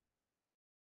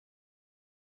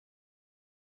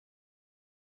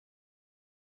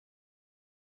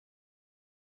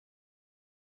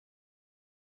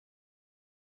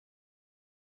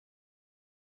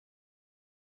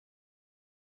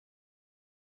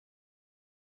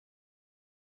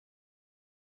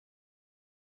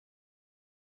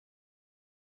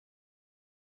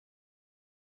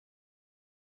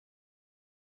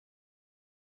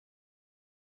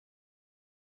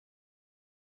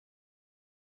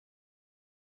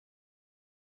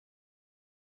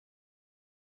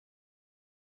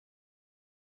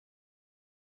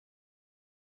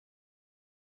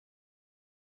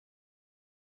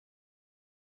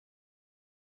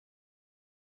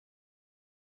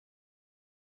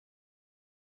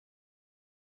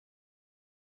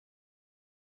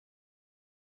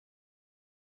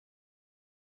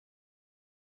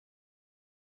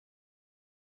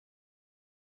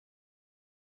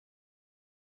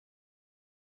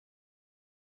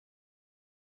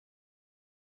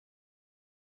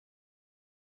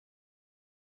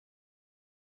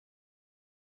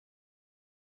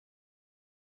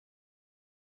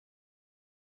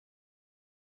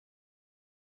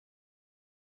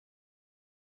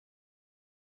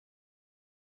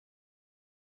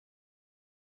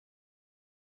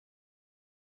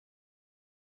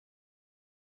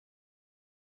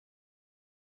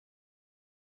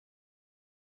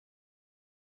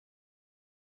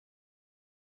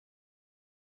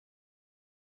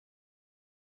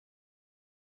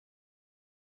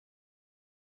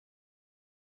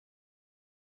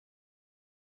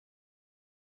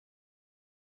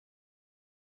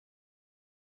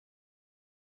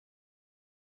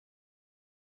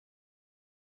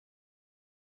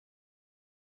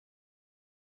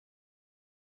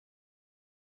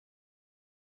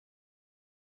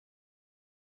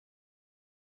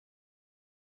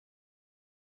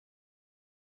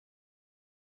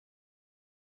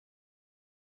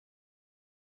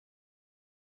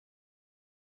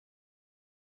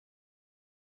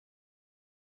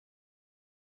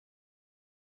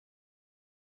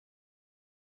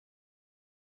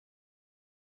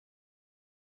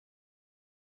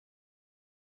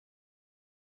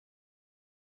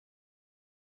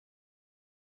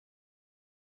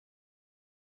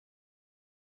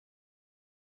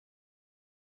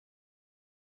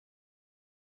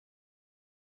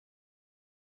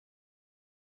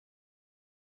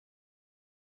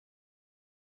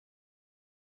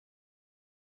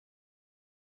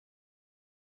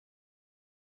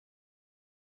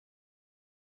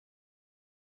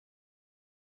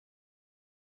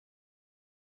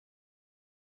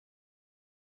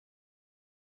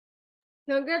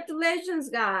 Congratulations,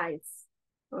 guys.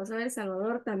 Vamos a ver,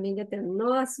 Salvador también ya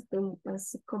terminó, así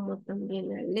como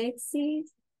también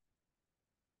Alexis.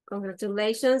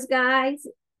 Congratulations, guys.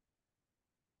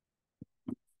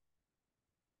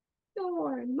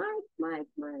 Sure, Mike.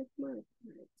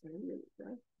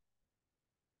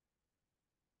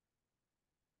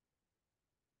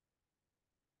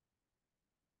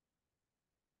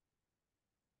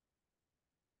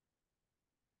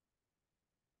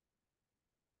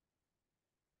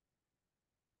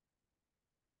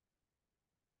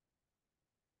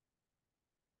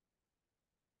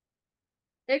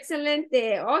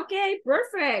 Excelente. Ok,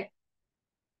 perfect.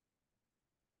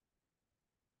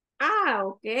 Ah,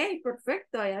 ok,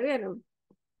 perfecto, ya vieron.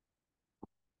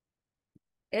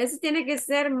 Ese tiene que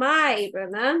ser my,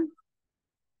 ¿verdad?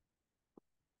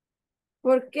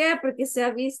 ¿Por qué? Porque se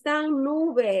avistan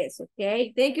nubes,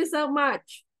 ok. Thank you so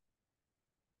much.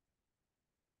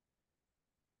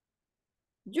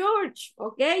 George,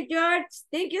 ok, George,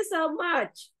 thank you so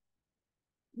much.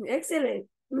 Excelente.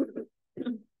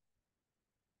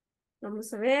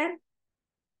 Vamos a ver.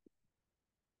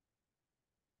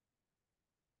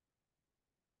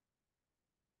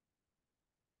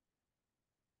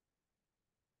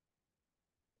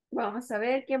 Vamos a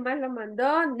ver quién más lo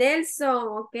mandó. Nelson,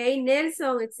 ok,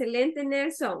 Nelson, excelente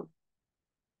Nelson.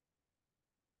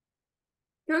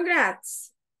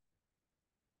 Congrats.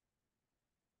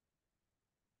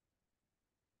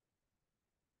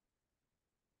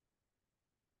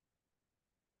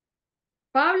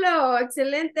 Pablo,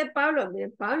 excelente, Pablo.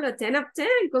 Bien, Pablo, 10 of 10.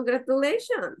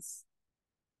 Congratulations.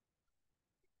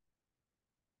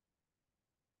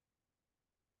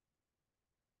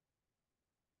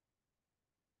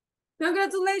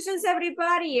 Congratulations,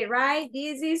 everybody, right?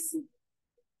 This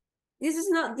is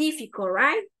not difficult,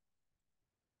 right?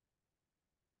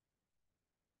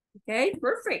 Okay,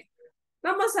 perfect.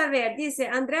 Vamos a ver, dice,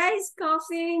 Andrea is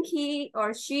coughing, he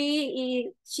or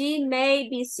she may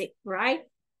be sick, right?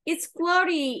 It's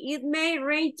cloudy, it may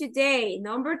rain today.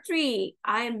 Number 3,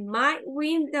 I might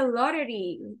win the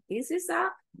lottery. This is a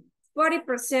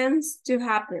 40% to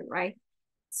happen, right?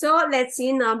 So let's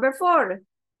see number 4.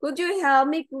 Could you help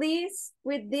me, please,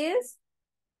 with this?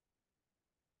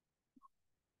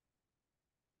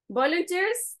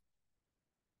 Volunteers?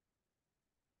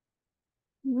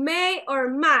 May or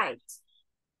might?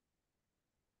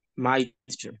 Might,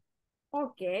 teacher.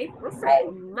 Okay,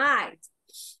 perfect. Might.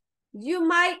 You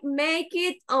might make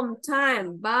it on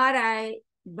time, but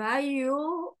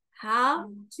you have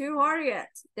to hurry it.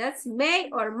 That's may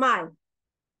or might.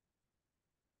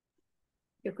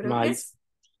 Yo creo que es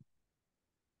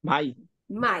Might.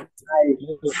 might. Might.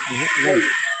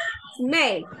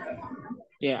 May.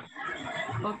 Yeah.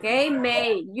 Okay,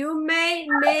 may. You may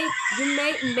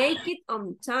make it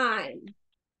on time,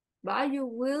 but you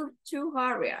will to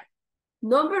hurry it.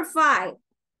 Number 5,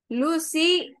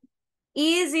 Lucy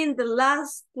is in the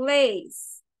last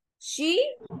place.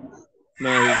 She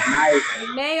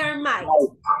may or might.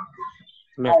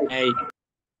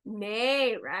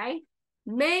 May, right?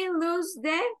 May lose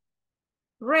the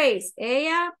race.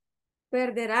 Ella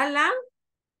perderá la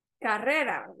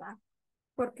carrera, ¿verdad?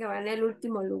 Porque va en el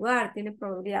último lugar, tiene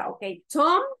probabilidad. Ok,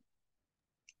 Tom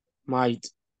Might.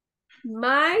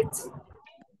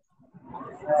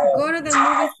 go to the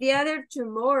movie theater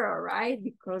tomorrow, right?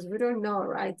 Because we don't know,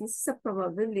 right? This is a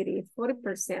probability,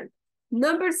 40%.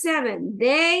 Number 7,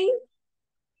 they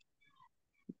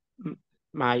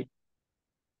Might.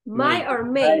 or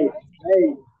may.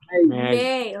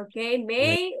 May. Okay,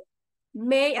 may,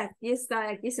 aquí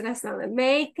se la sabe.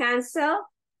 May cancel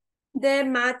the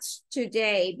match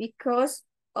today because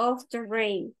of the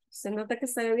rain. Se nota que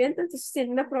está lloviendo, entonces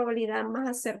tiene una probabilidad más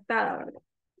acertada, ¿verdad?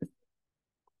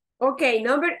 Okay,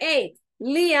 number 8.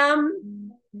 Liam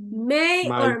may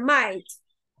or might.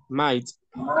 Might.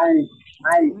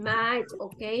 Might,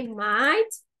 okay, might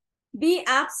be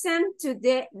absent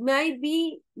today. Might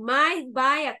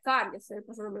buy a car.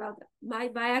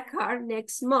 Might buy a car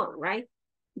next month, right?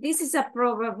 This is a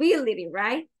probability,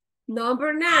 right?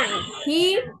 Number 9.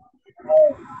 He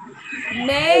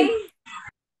may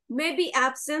be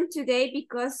absent today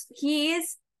because he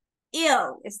is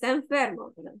ill. Está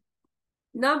enfermo, ¿verdad?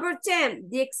 Number 10,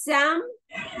 the exam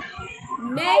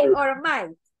may or might.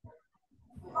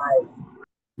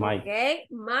 Okay,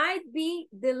 might be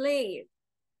delayed.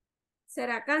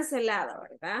 Será cancelado,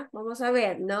 ¿verdad? Vamos a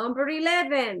ver. Number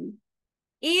 11,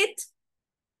 it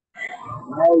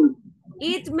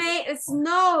may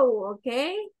snow,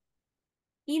 okay?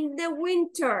 In the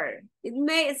winter. It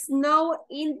may snow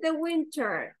in the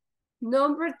winter.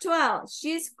 Number 12,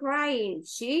 she's crying.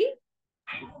 She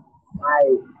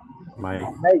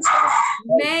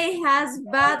may has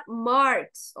bad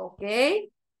marks, okay?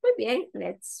 Muy bien,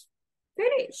 let's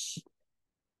finish.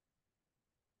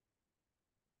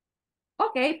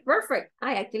 Okay, perfect.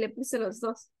 Ay, aquí le puse los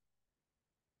dos.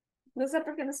 No sé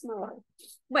por qué no se me borró.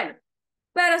 Bueno,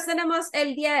 pero tenemos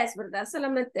el 10, ¿verdad?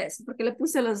 Solamente eso, porque le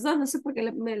puse los dos, no sé por qué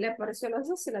le apareció los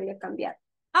dos, se lo había cambiado.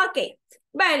 Ok,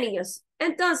 vale, niños.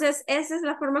 Entonces, esa es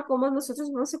la forma como nosotros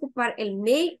vamos a ocupar el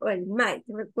may o el might.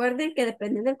 Recuerden que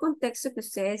dependiendo del contexto que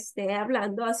usted esté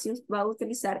hablando, así va a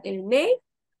utilizar el may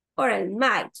o el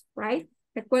might, right?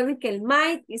 Recuerden que el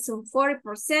might is un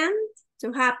 40%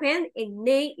 to happen and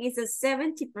may is a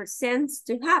 70%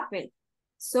 to happen.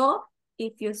 So,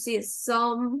 if you see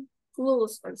some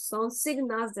clues or some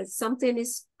signals that something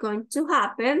is going to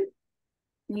happen,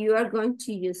 you are going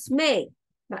to use may.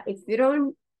 But if you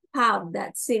don't have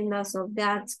that signals of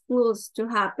that clues to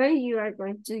happen, you are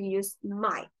going to use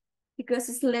might because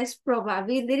it's less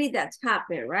probability that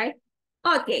happen, right?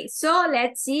 Okay, so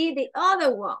let's see the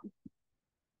other one.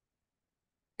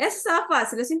 Eso estaba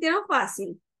fácil, ¿lo sintieron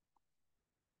fácil?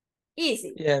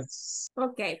 Easy. Yes.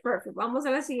 Okay, perfect. Vamos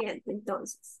a la siguiente,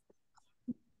 entonces.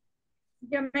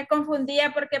 Yo me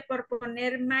confundía porque por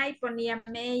poner my ponía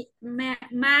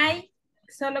my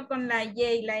solo con la Y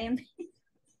y la M.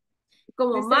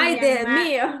 Como my de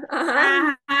mío.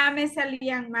 Ajá, me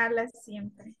salían malas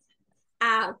siempre.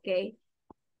 Ah, ok.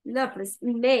 No, pero es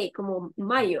May, como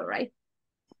mayo, right?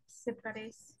 Se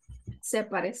parece. Se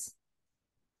parece.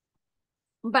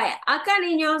 Vaya, acá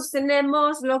niños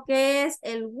tenemos lo que es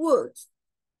el would.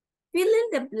 Fill in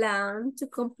the blank to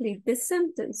complete the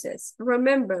sentences.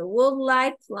 Remember, would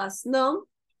like plus no,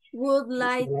 would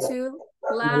like to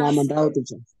Me la ha plus mandado,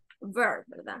 teacher. verb,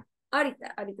 ¿verdad?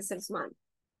 Ahorita se los mando.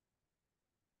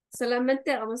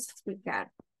 Solamente vamos a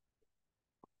explicar.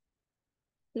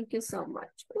 Thank you so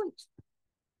much. Uy.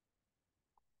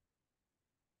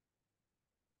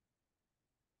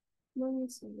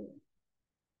 Vamos a ver.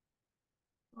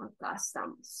 Acá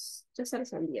estamos. Ya se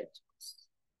los envié, chicos.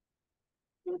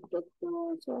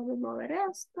 Vamos a mover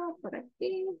esto por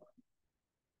aquí.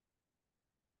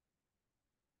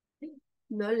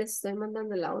 No les estoy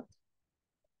mandando la otra.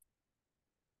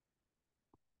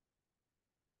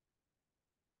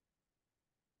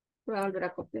 Voy a volver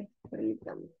a copiar.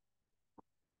 Permítanme.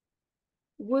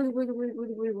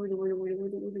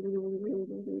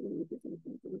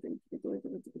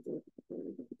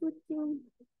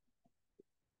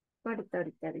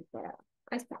 Ahorita.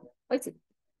 Ahí está. Hoy sí.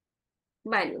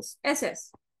 Values. Ese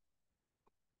es.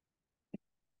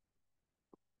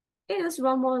 Y nos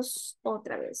vamos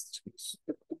otra vez, chicos.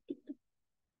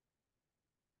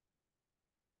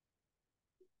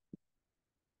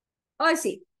 Hoy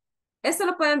sí. Esto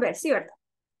lo pueden ver, ¿sí, verdad?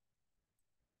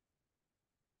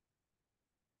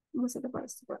 Vamos a tapar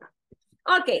esto por acá.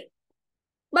 Ok.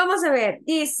 Vamos a ver.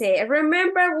 Dice,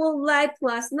 remember would like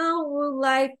plus no, would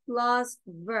like plus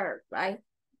verb, right?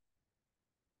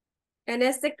 En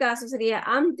este caso sería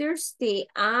I'm thirsty.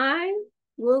 I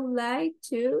would like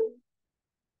to,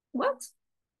 what?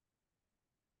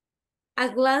 A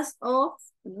glass of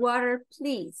water,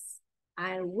 please.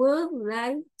 I would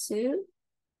like to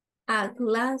a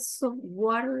glass of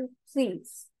water,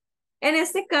 please. En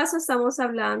este caso estamos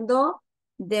hablando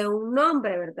de un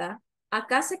nombre, ¿verdad?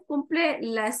 Acá se cumple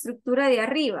la estructura de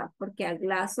arriba, porque a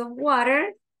glass of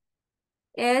water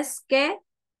es que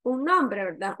un nombre,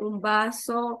 ¿verdad? Un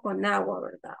vaso con agua,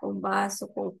 ¿verdad? Un vaso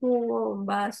con jugo, un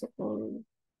vaso con,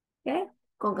 ¿qué?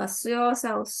 Con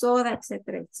gaseosa o soda,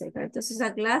 etcétera, etcétera. Entonces,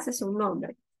 a glass es un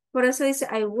nombre. Por eso dice,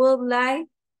 I would like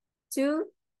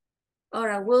to, or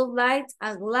I would like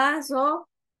a glass of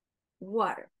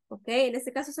water. ¿Ok? En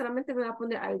este caso solamente me voy a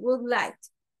poner I would like.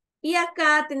 Y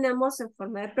acá tenemos en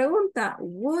forma de pregunta,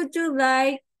 would you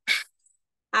like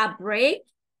a break?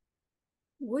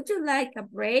 Would you like a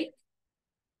break?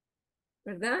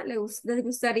 ¿Verdad? ¿Les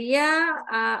gustaría,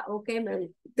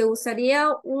 ¿te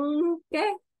gustaría un,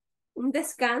 qué? ¿Un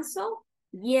descanso?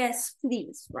 Yes,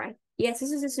 please, right? Y así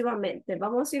sucesivamente.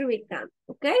 Vamos a ir ubicando,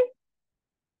 ¿ok?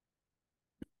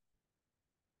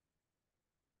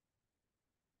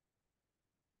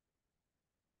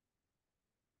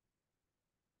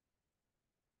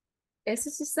 Eso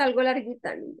sí es algo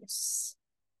larguita, niños.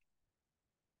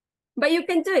 But you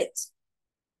can do it.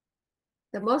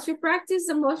 The most you practice,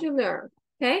 the most you learn,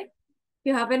 okay? If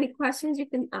you have any questions, you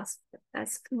can ask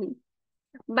me.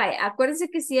 Vaya, acuérdense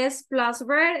que si es plus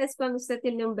verb, es cuando usted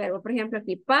tiene un verbo. Por ejemplo,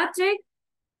 aquí, Patrick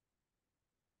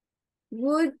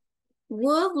would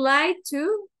like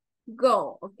to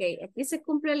go. Ok, aquí se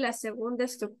cumple la segunda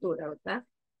estructura, ¿verdad?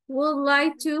 Would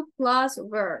like to plus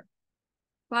verb.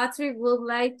 Patrick would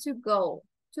like to go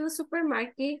to the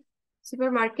supermarket.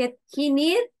 He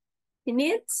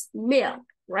needs milk,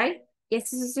 right? Y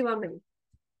así sucesivamente.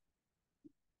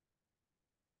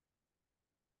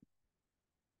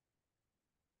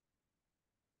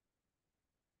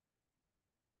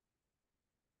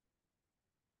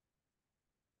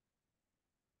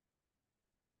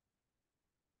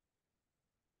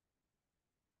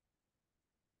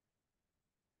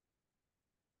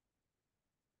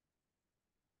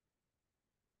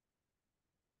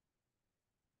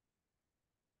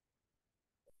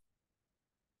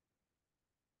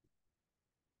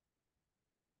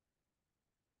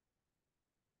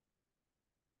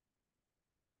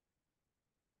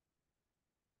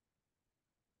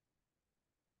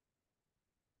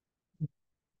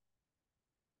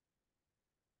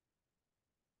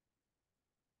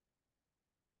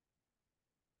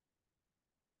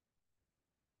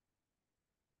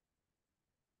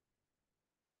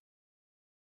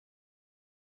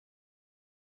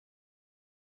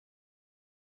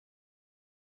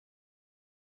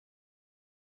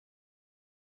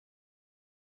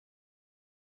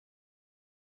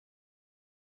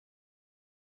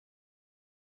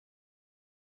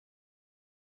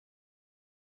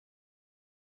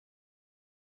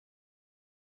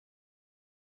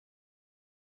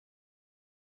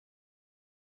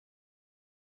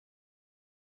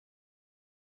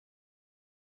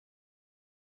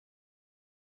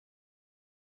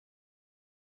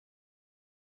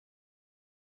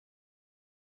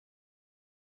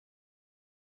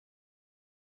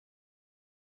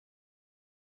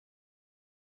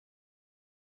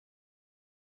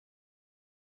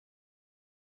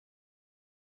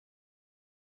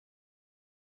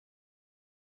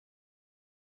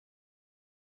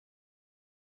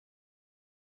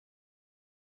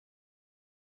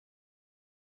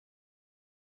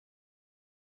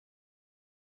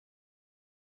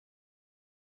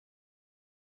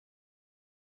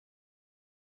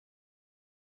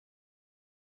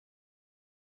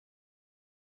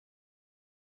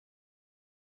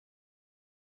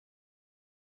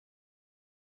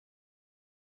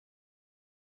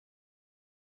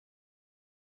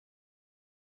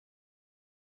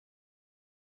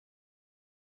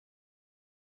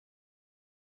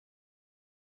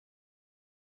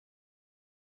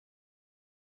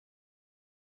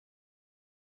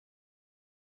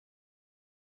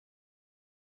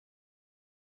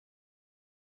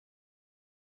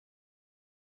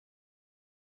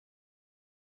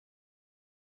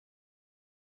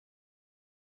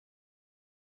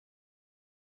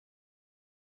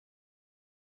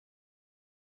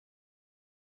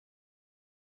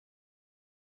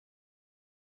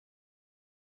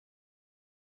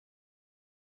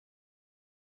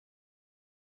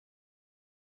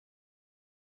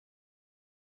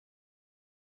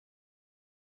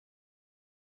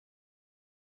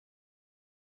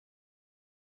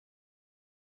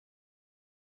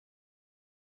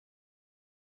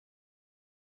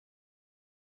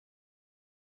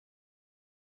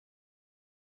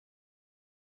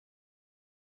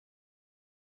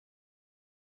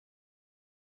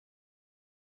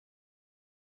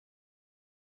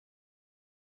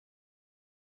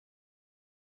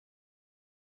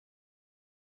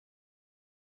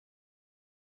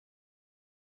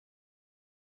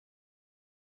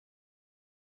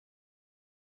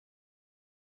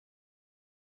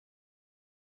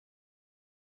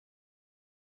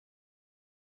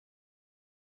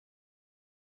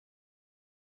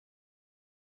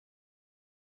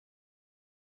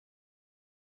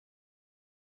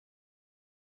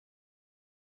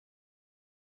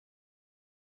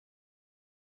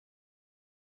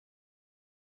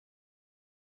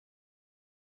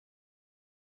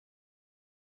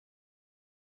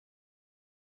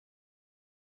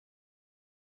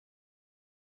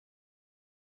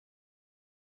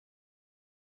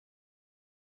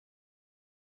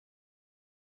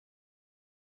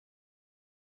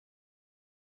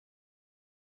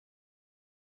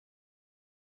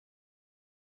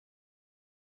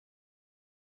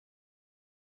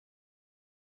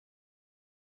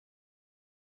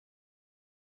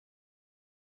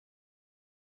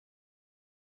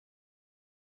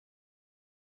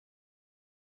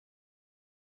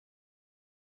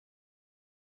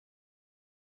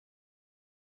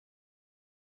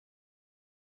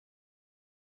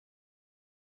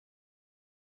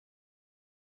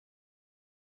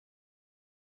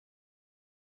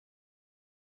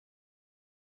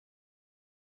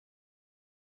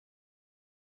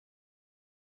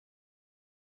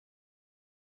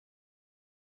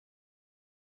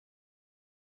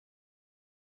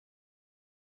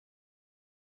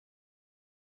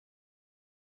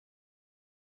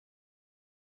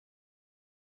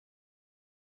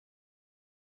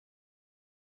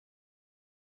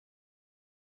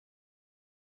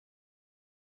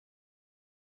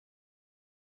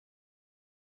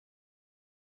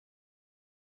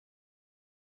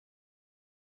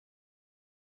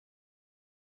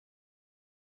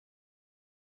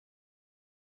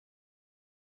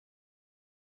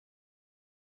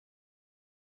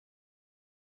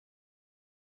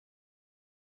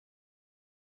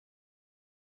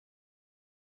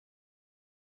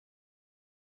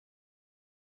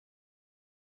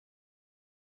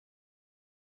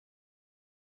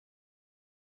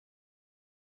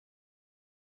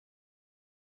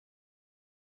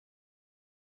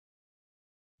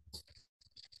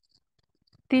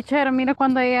 Teacher, mira,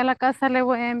 cuando llegue a la casa le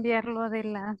voy a enviar lo de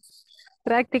la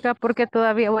práctica porque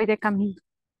todavía voy de camino.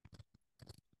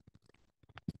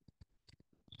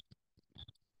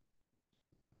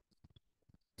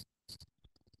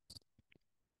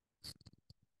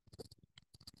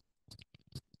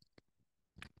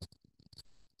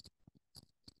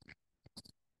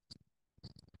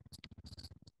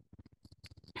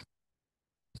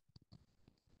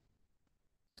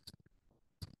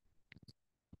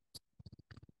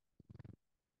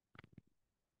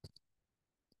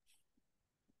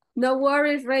 No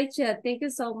worries, Rachel. Thank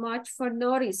you so much for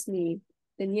noticing me.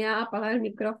 Tenía apagado el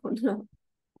micrófono.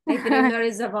 I didn't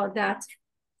notice about that,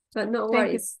 but no Thank you.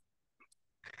 worries.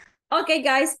 Okay,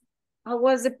 guys, how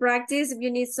was the practice? If you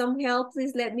need some help,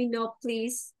 please let me know,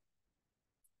 please.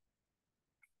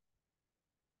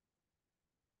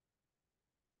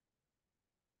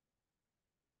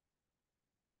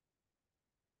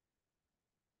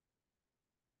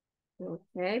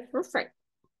 Okay, perfect.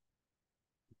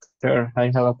 Sure, I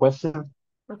have a question.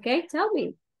 Okay, tell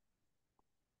me.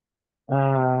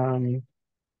 I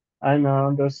don't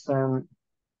understand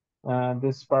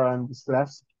this part in this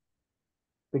class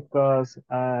because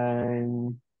I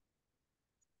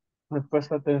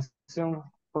prest attention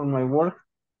for my work.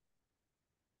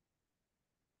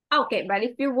 Okay, but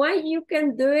if you want, you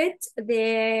can do it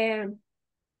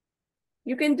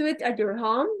you can do it at your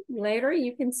home. Later,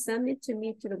 you can send it to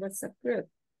me to the WhatsApp group.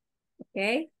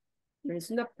 Okay?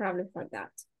 There's no problem for that.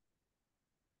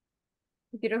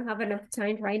 If you don't have enough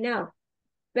time right now.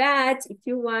 But if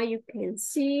you want, you can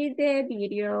see the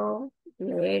video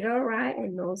later, right?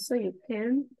 And also you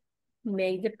can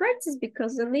make the practice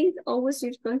because the link always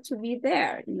is going to be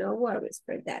there. No worries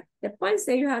for that. The point is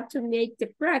that you have to make the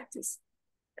practice,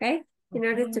 okay? In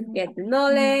order to get the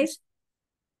knowledge,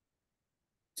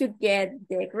 to get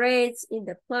the grades in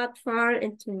the platform,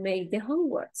 and to make the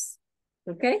homeworks,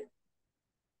 okay?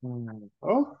 Okay.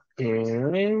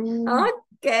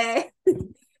 Okay.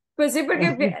 Pues sí,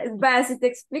 porque va, si te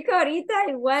explico ahorita,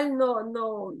 igual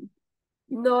no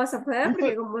vas a poder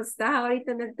porque como estás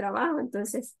ahorita en el trabajo,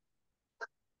 entonces.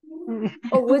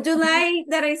 Or would you like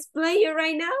that I explain you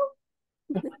right now?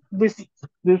 This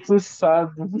is sad.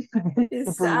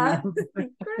 It's For me. sad.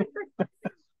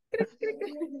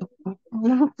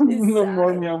 No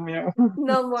more sad. meow meow.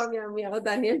 No more meow meow,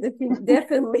 Daniel,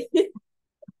 definitely.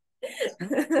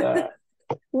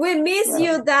 We miss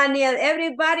you, Daniel.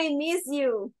 Everybody miss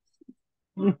you.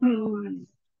 I'm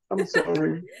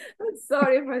sorry. I'm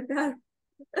sorry for that.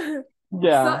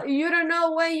 Yeah. So you don't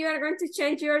know when you are going to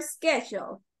change your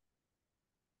schedule.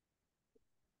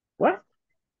 What?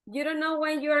 You don't know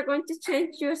when you are going to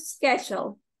change your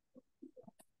schedule.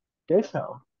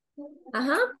 Schedule.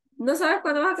 Ajá. ¿No sabes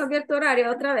cuándo vas a cambiar tu horario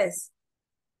otra vez?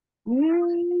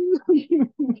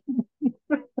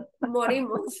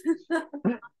 Morimos.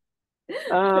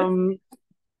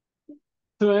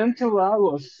 22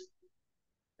 August.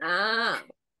 Ah.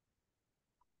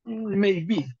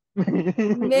 Maybe.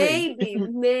 Maybe.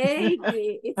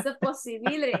 It's a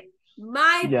possibility.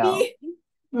 Might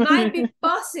be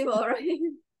possible, right?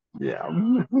 Yeah.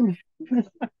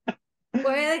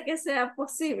 Puede que sea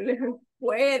posible.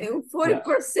 Puede, un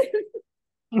 40%.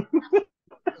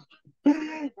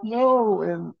 No,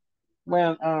 and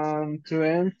when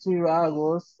 20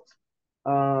 August,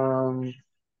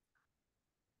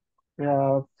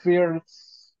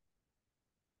 first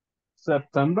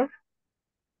September,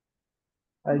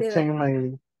 I change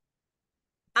my.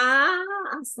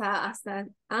 Hasta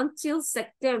until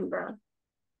September.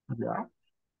 Yeah.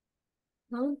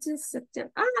 Until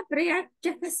September. Pero ya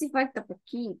casi falta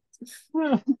poquito.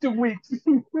 2 weeks.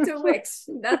 2 weeks.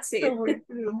 That's it. 2 weeks.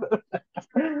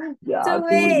 Yeah, 2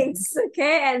 weeks.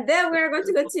 Okay, and then we're going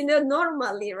to continue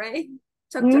normally, right?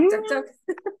 Talk.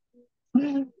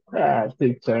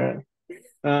 Teacher.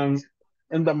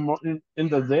 In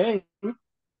the day,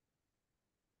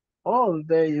 all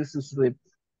day is sleep.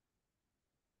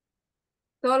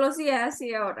 Todos los días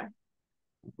así ahora.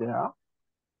 Yeah.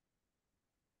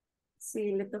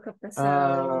 Sí, le toca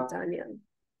pesado, Daniel.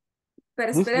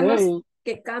 Pero esperemos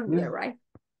que cambie, right?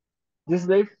 This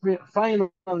day,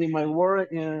 finally, my work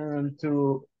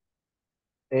to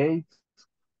 8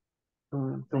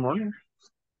 tomorrow.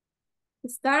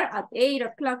 Start at 8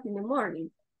 o'clock in the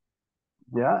morning.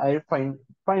 Yeah, I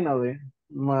finally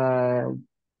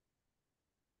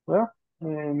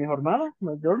mi jornada,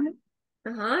 my journey.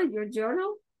 Your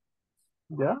journal.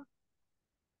 Yeah.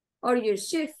 Or your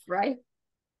shift, right?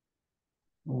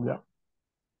 Yeah.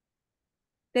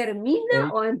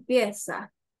 ¿Termina o empieza?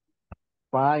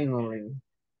 Finally.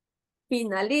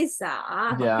 Finaliza.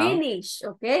 Yeah. Finish,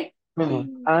 okay? Finish.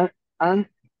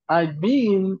 I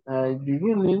beginning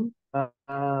 5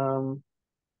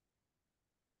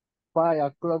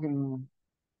 o'clock in.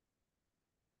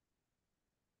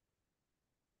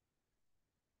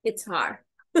 It's hard.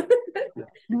 Yeah.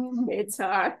 It's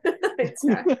hard. It's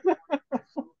hard.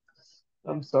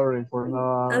 I'm sorry for I'm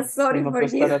no, sorry for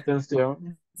prestar you.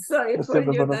 atención. Sorry for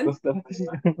Siempre you por no then. prestar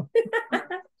atención.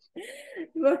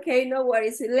 Okay, no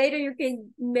worries. Later you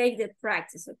can make the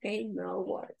practice, okay? No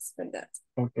worries for that.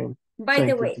 Okay. By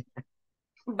the Thank you.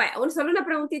 way, solo una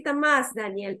preguntita más,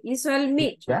 Daniel. ¿Hizo el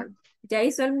midterm? ¿Ya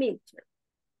hizo el midterm?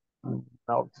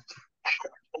 No.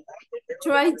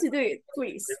 Try to do it,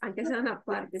 please. Aunque sea una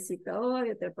partecita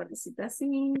hoy, otra partecita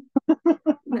así.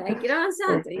 Hay que ir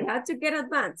avanzando. You have to get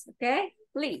advanced, okay?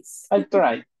 Please. I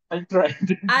tried. I'll try.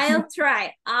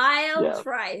 Yeah.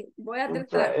 Try. Voy a I'll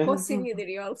tratar. try.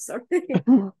 Possibility also.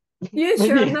 You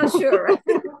sure? Not sure.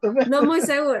 No muy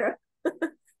seguro.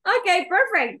 Okay,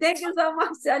 perfect. Thank you so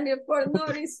much, Daniel, for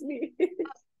noticing me.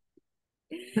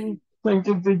 Thank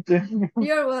you, teacher.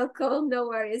 You're welcome. No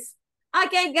worries.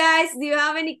 Okay, guys, do you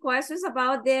have any questions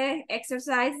about the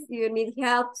exercise? Do you need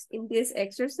help in this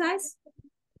exercise?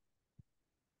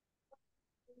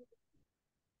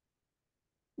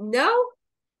 No?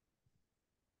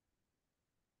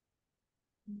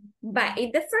 But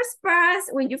in the first part,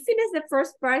 when you finish the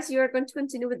first part, you are going to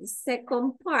continue with the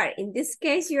second part. In this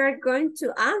case, you are going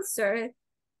to answer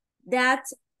that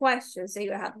questions that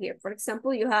you have here. For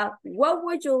example, you have, what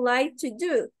would you like to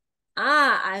do?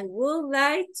 I would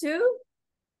like to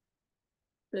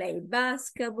play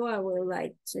basketball. I would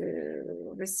like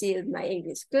to receive my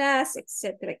English class,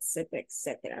 etc., etc.,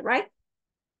 etc., right?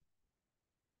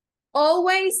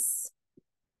 Always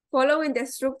following the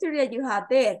structure that you have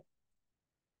there.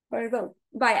 Perdón.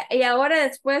 Vaya, y ahora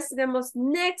después tenemos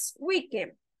next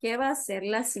weekend. ¿Qué va a ser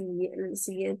el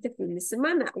siguiente fin de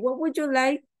semana? What would you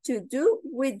like to do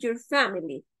with your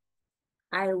family?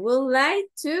 I would like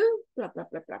to, blah, blah,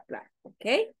 blah, blah, blah.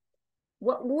 Okay.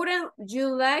 What wouldn't you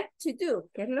like to do?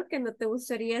 ¿Qué es lo que no te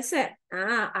gustaría hacer?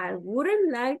 I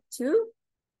wouldn't like to,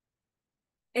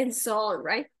 and so on,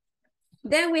 right?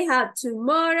 Then we have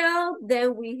tomorrow.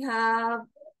 Then we have,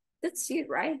 that's it,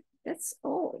 right? That's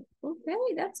all.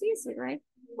 Okay, that's easy, right?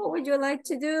 What would you like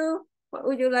to do? What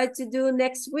would you like to do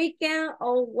next weekend?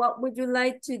 Or what would you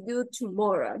like to do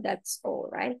tomorrow? That's all,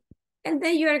 right? And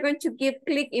then you are going to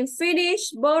click in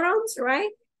finish buttons, right?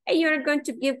 And you're going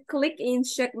to click in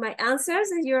check my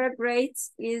answers, and your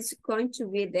grades is going to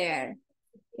be there.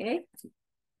 Okay.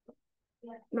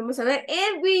 Vamos a ver,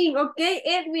 Edwin. Okay,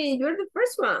 Edwin, you're the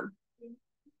first one.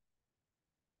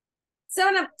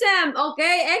 7 of 10.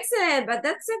 Okay, excellent. But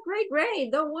that's a great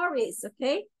grade. Don't worry,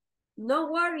 okay?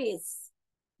 No worries.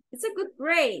 It's a good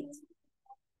grade.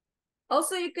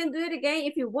 Also, you can do it again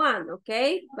if you want,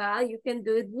 okay? But you can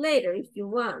do it later if you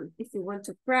want. If you want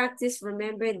to practice,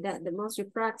 remember that the most you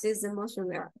practice, the most you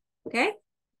learn, okay?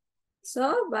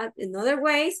 So, but in other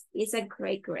ways, it's a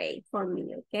great grade for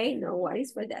me, okay? No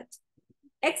worries for that.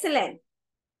 Excellent.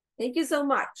 Thank you so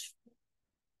much.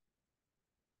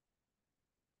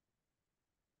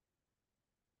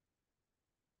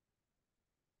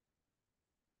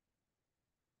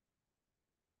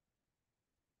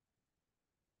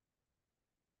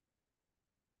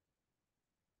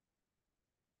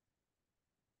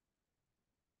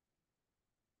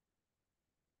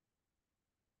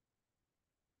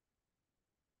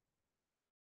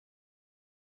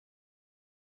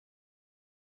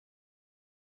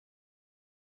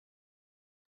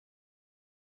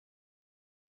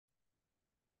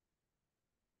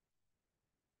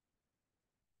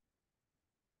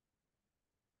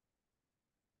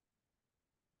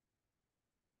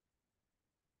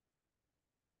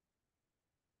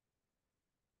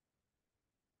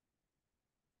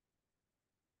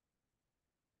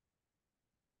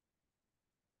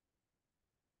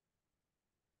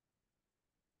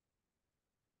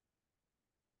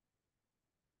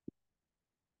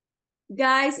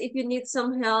 Guys, if you need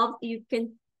some help, you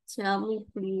can tell me,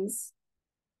 please.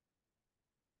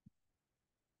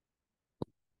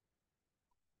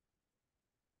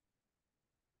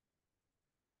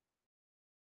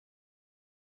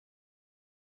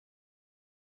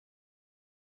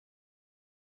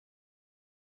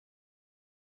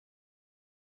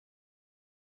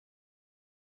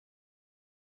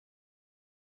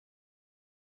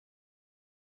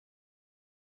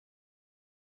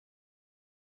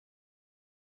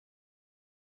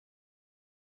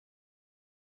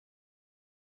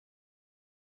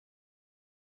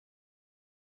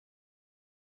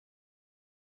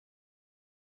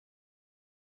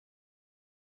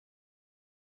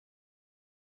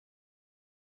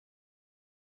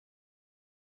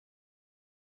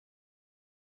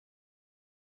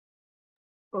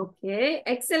 Okay,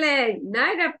 excellent.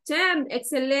 9 of 10.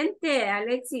 Excelente,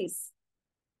 Alexis.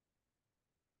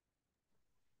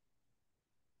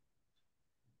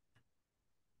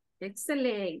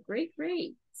 Excellent. Great,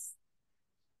 great.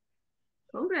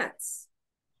 Congrats.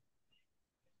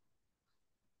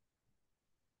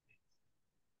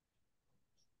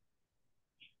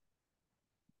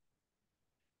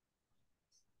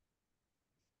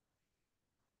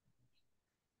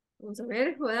 Vamos a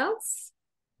ver, who else?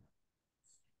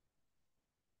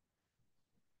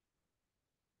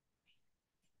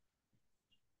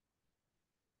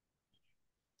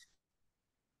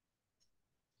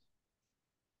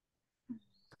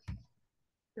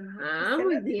 Ajá,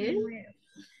 muy bien.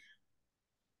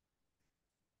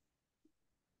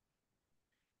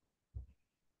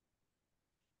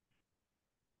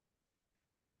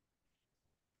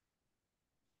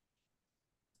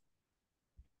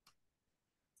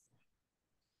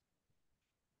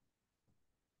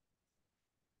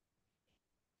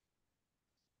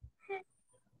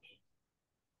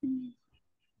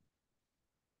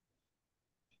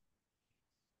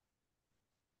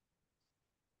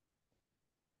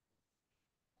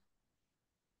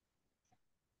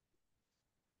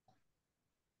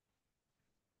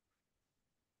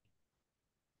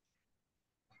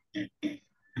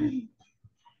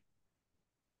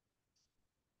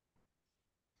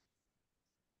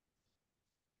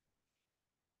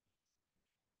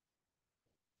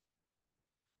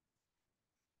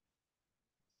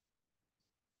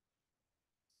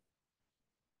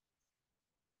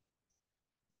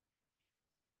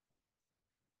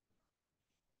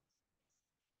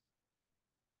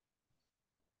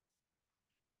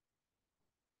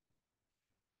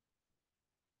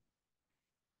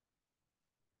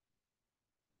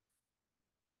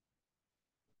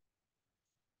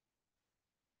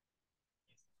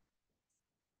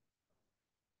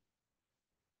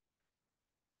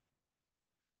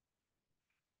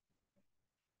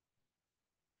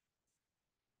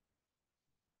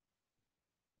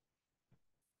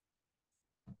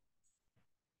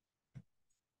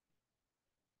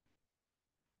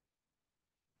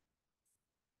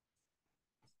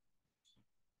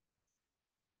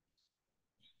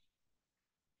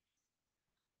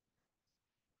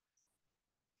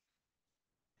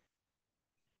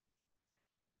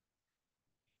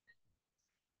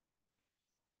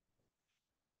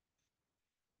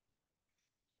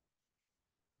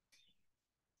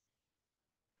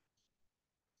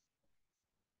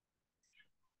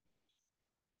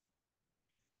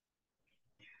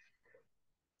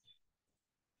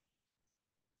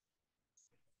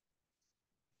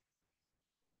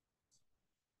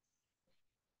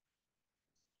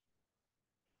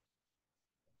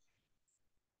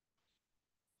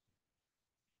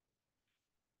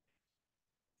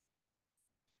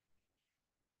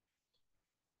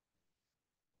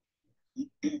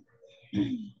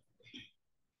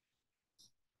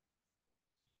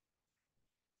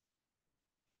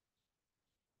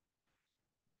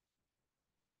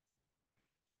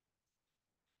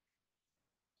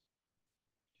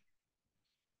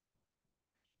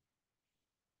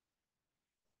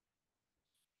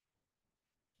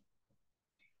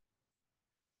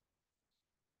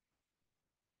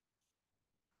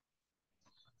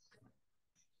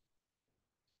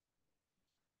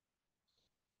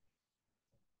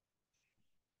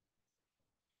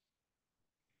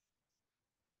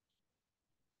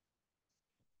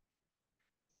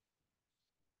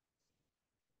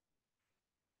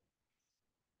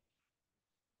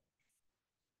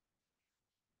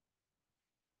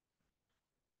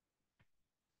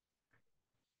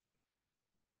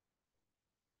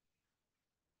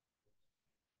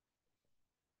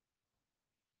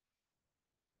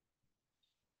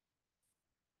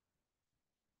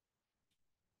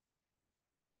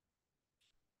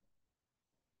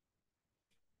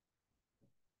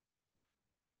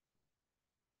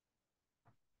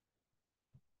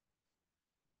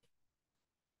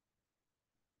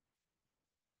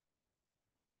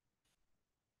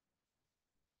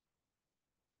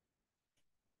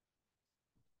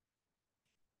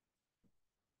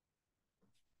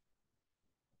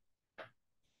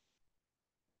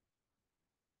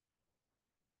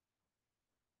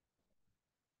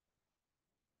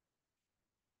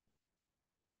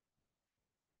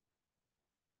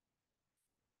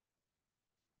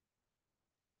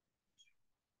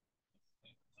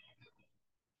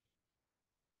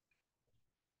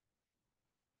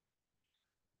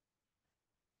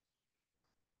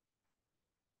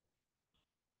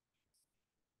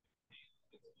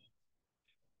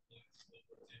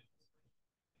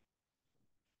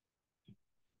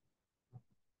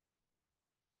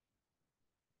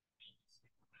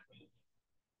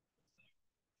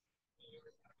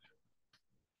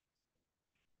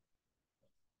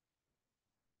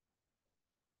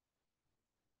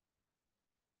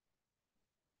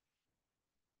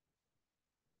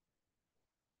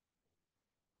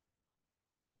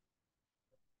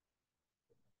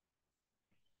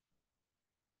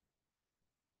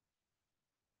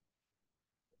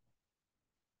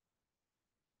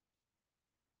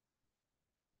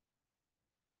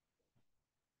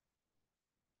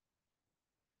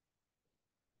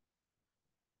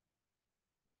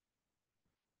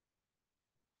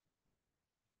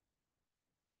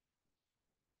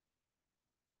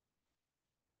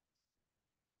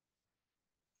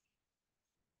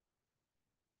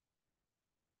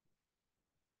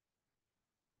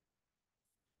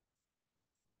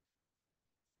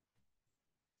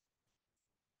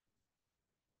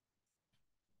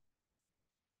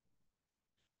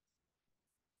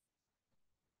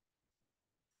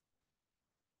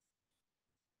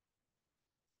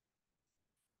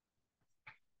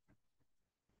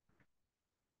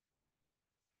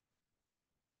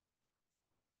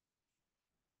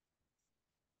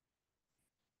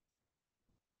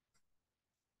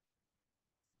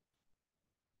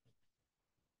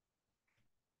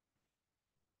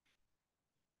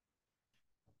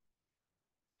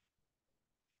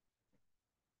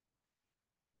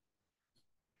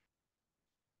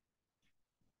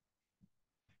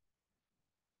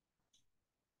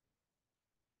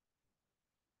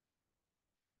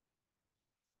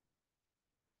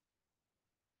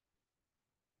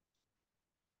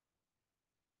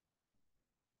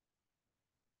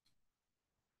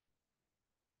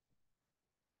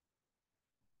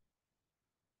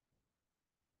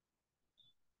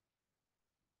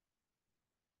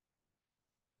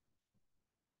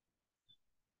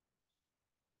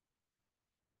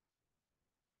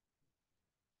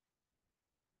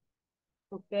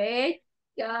 Okay,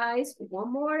 guys,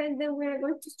 one more and then we're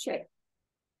going to check.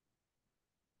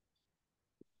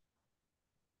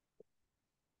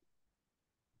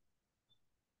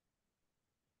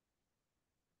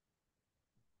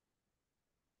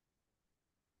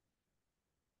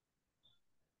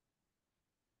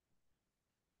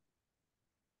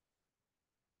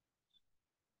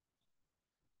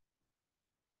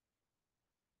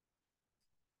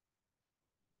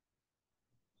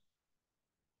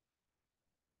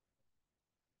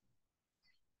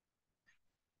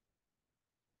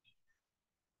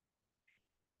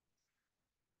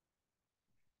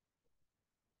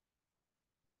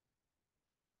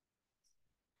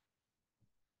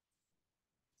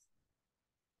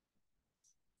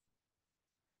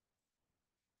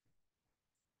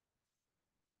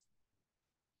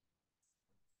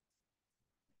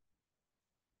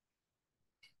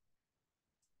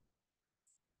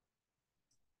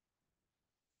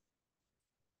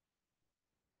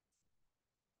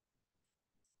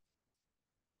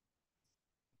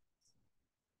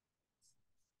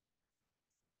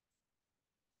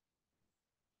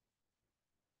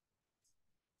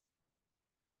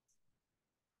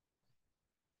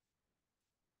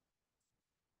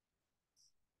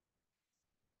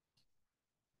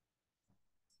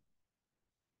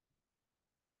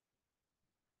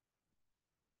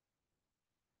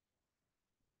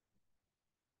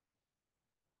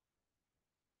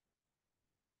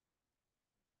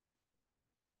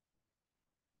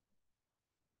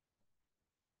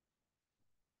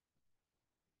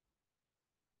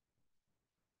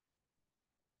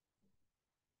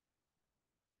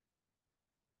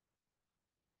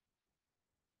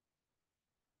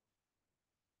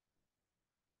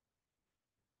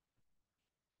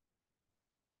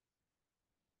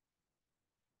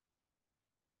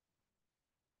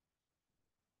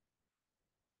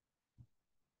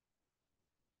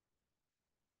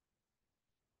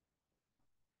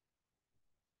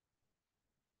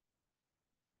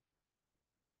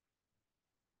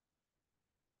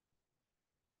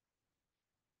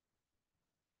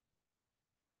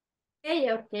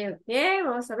 Okay.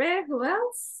 Vamos a ver, who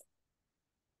else?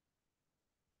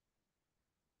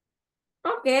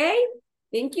 Okay,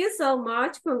 thank you so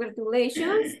much.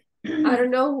 Congratulations. I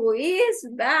don't know who is,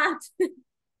 but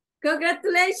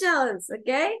congratulations,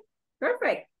 okay?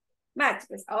 Perfect. Max,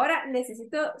 pues ahora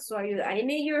necesito su ayuda. I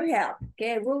need your help,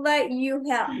 okay? I would like you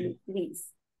help me, please.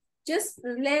 Just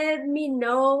let me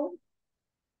know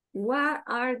what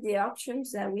are the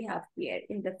options that we have here.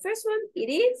 In the first one,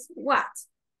 it is what?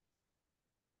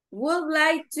 Would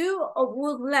like to or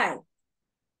would like?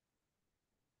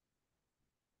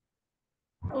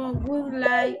 Oh, would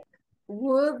like.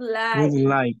 Would like. Would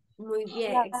like. Muy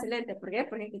bien, excelente. ¿Por qué?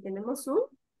 Porque aquí tenemos un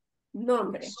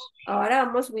nombre. Ahora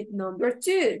vamos with number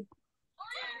 2.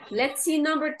 Let's see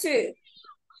number 2.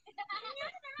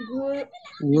 Would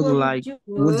like.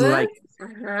 Would like.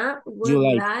 Ajá. You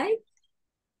Would like. like.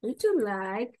 Would you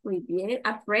like? Muy bien.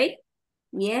 Afraid?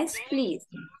 Yes, please.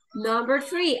 Number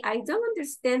 3. I don't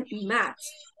understand math.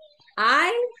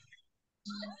 I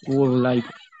Would like.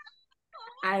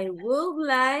 would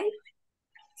like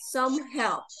some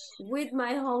help with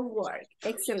my homework.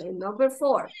 Excellent. Number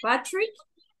 4. Patrick?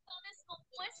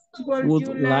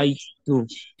 Would like to.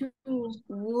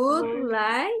 Would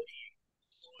like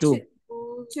To.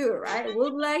 to, right?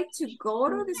 Would like to go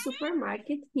to the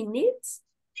supermarket. He needs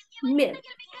milk.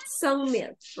 Some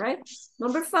milk, right?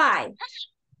 Number 5.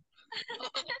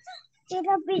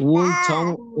 Would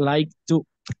Tom like to.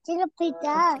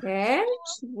 Okay.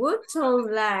 Would Tom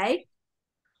like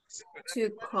to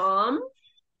come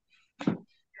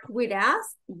with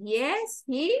us? Yes,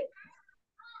 he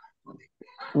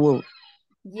Would.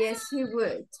 Yes, he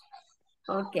would.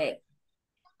 Okay.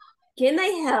 Can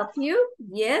I help you?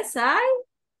 Yes, I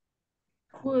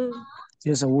Would.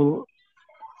 Yes, I would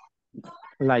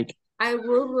like. I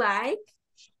would like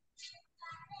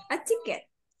a ticket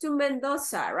to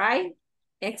Mendoza, right?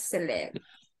 Excellent.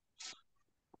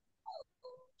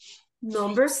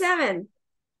 Number 7.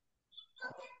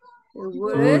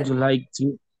 Would you like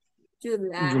to. you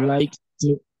Would you like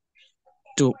to.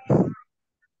 To.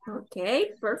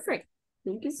 Okay, perfect.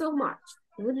 Thank you so much.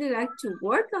 Would you like to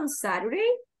work on Saturday?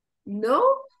 No?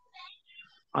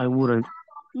 I wouldn't.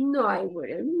 No, I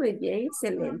wouldn't. Muy bien,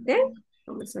 excelente.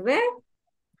 Vamos a ver.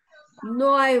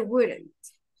 No, I wouldn't.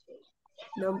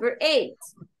 Number 8.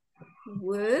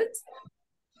 Would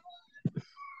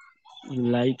You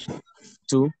like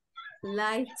to.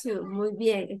 like to. Muy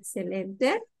bien,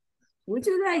 excelente. Would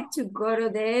you like to go to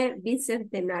the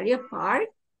Bicentenario Park?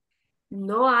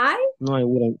 No, I No, I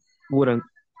wouldn't. Wouldn't.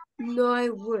 No, I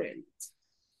wouldn't.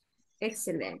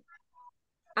 Excellent.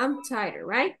 I'm tired,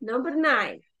 right? Number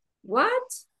 9.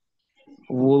 What?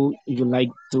 Would you like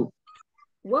to?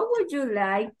 What would you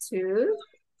like to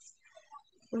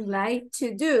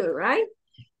do, right?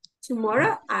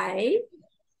 Tomorrow I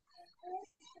would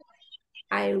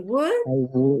I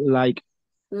would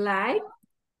like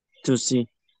to see.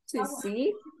 to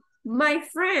see my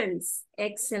friends.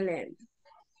 Excellent.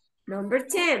 Number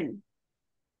 10.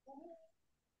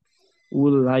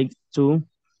 Would like to.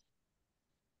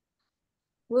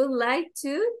 Would like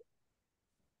to.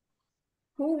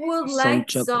 Who would Some like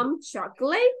chocolate. some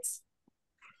chocolate?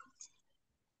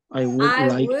 I would I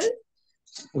like. would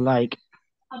Like.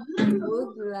 I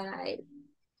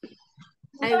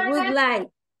would like.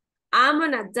 I'm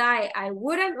gonna die. I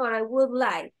wouldn't or I would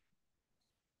like.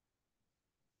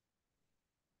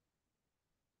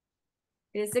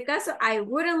 En este caso, I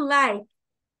wouldn't like.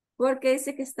 Porque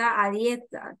dice que está a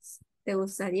dietas. ¿Te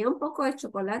gustaría un poco de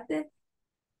chocolate?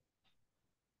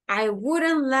 I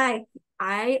wouldn't like.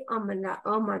 I am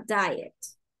on a diet.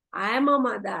 I'm on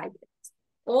a diet.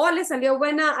 O le salió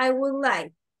buena, I would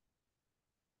like.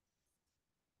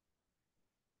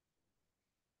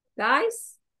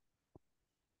 Guys,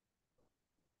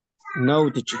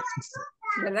 No, teacher.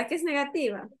 ¿verdad que es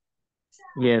negativa?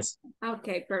 Yes.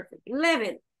 Okay, perfect.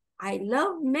 11. I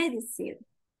love medicine.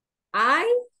 I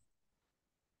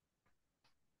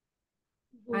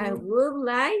would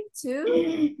like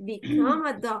to become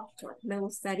a doctor. Me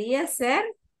gustaría ser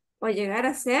o llegar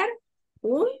a ser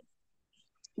un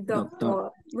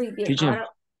doctor. Muy bien. Teacher. Ahora,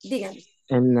 díganme.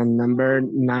 And the number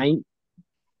 9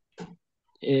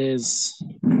 is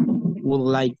would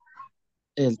like.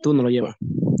 El tú no lo lleva.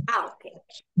 Ah, ok.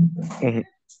 Ujú.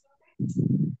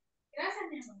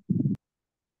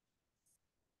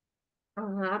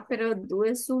 Ajá, pero do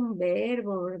es un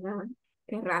verbo, ¿verdad?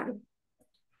 Qué raro.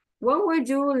 What would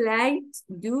you like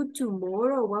to do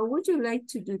tomorrow? What would you like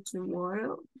to do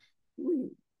tomorrow?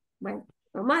 Bueno,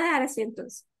 vamos a dejar así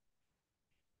entonces.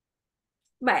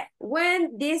 But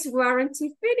when this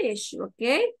warranty finish,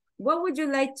 okay? What would you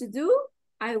like to do?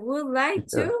 I would like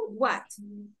to what?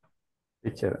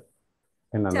 Teacher,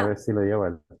 en la Tell 9 sí lo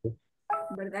lleva.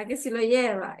 ¿Verdad que sí lo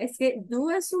lleva? Es que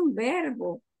do es un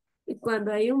verbo. Y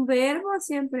cuando hay un verbo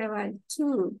siempre va el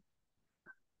to.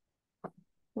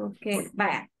 Ok,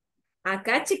 vaya.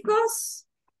 Acá, chicos.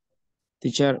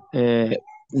 Teacher, le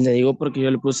digo porque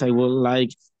yo le puse I would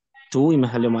like to y me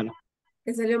salió malo.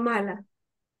 ¿Te salió mala?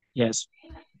 Yes.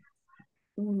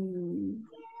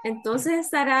 Entonces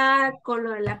estará con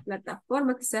lo de la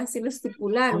plataforma, quizás así lo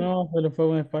estipularon. No, pero fue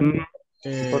un español.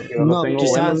 Porque yo no tengo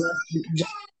quizás bueno.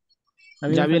 A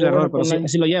mí ya me vi el salió error, bueno pero con sí, la...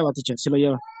 sí lo lleva, teacher, sí lo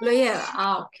lleva. Lo lleva.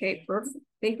 Ah, ok, perfect.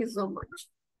 Thank you so much.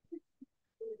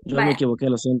 Yo me Vaya. equivoqué,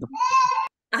 lo siento.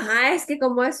 Ajá, es que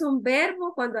como es un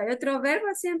verbo, cuando hay otro verbo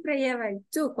siempre lleva el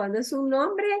to. Cuando es un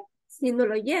nombre, sí no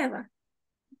lo lleva.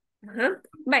 Ajá.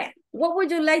 Vaya. What would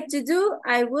you like to do?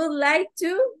 I would like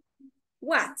to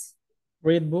what?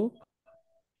 Read book.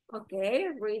 Okay,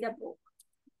 read a book.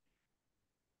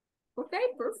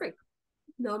 Okay, perfect.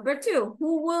 Number 2,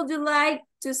 who would you like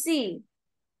to see?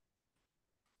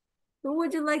 Who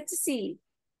would you like to see?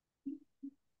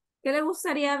 ¿Qué le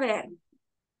gustaría ver?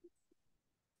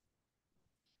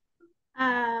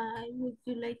 Would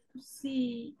you like to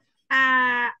see?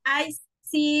 I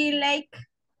see like.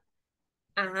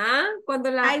 Ajá, cuando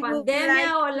la I would pandemia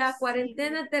like o to la see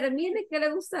cuarentena termine, ¿qué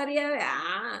le gustaría ver?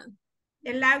 Ah,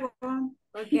 el lago.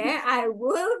 okay, I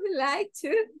would like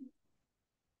to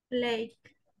Lake.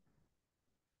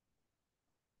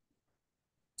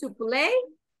 play.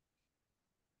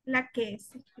 La que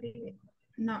se escribe.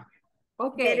 No. Ver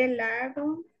Okay. el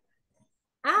lago.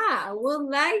 I would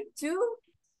like to.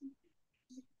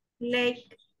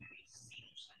 Lake.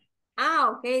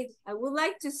 Okay. I would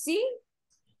like to see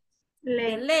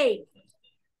Lake. the lake.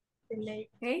 The lake.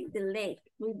 Okay, the lake.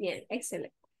 Muy bien,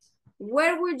 excellent.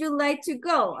 Where would you like to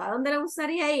go? ¿A dónde le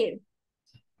gustaría ir?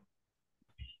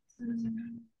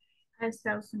 A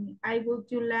Estados Unidos. I would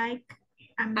you like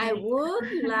America. I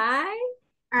would like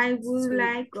I would to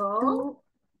like go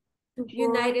to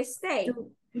United States.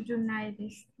 to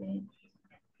United States.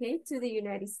 Okay, to the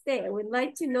United States. I would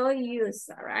like to know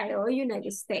USA, right? Or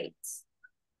United States.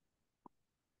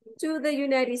 To the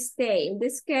United States. In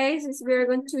this case, we're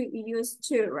going to use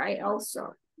to, right?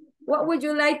 Also. What would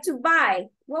you like to buy?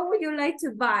 What would you like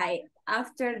to buy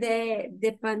after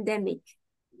the pandemic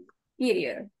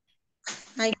period?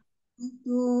 I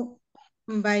to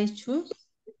buy shoes.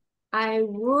 I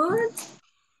would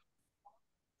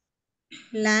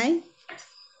Like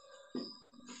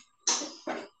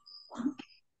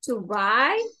to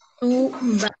buy to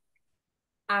buy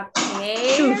a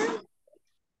pair shoes.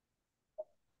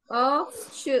 of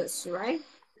shoes, right?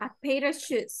 A pair of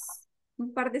shoes.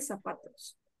 Un par de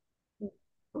zapatos.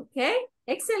 Okay,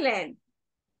 excellent.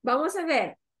 Vamos a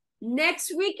ver.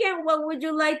 Next weekend, what would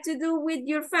you like to do with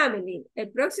your family?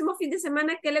 El próximo fin de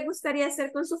semana, ¿qué le gustaría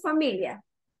hacer con su familia?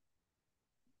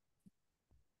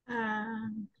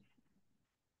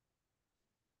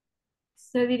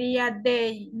 Se diría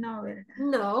day, no, ¿verdad?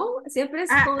 No, siempre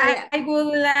es I, con I, I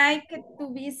would like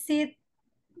to visit.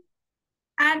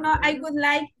 No, I would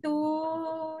like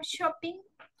to shopping.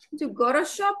 To go to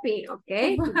shopping,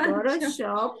 okay? To go to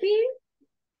shopping.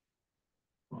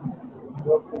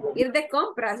 Ir de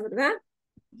compras, ¿verdad?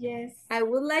 Yes. I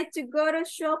would like to go to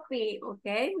shopping,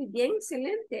 okay? Muy bien,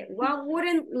 excelente. What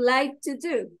wouldn't like to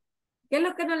do? ¿Qué es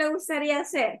lo que no le gustaría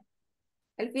hacer?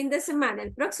 El fin de semana,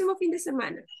 el próximo fin de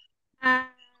semana.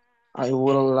 I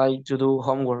would like to do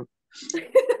homework.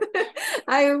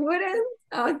 I wouldn't,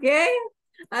 okay?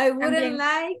 I wouldn't También.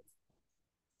 like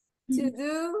to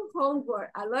do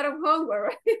homework, a lot of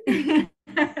homework,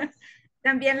 right?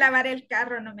 También lavar el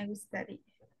carro no me gustaría.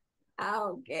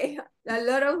 Okay. A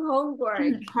lot of homework.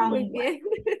 Muy bien.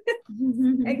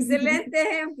 Excelente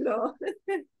ejemplo.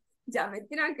 Ya me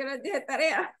tiran que no dije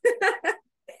tarea.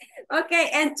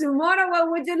 Okay, and tomorrow what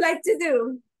would you like to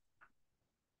do?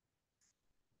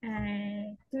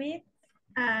 To eat,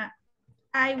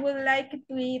 I would like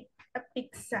to eat a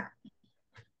pizza.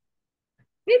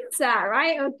 Pizza,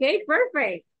 right? Okay,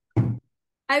 perfect.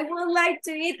 I would like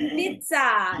to eat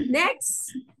pizza.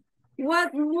 Next,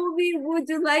 what movie would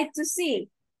you like to see?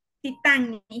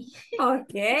 Titanic.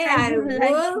 Okay, I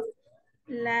would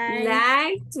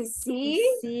like to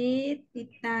see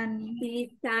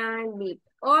Titanic. Titanic.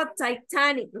 Oh,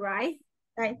 Titanic, right?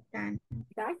 Titanic.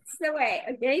 That's the way.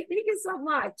 Okay, thank you so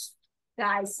much,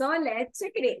 guys. So let's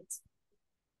check it.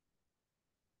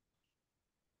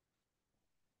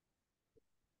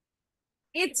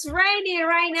 It's raining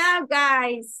right now,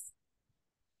 guys.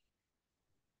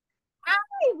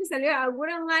 Ay, me salió, I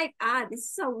wouldn't like,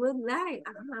 this is a would like.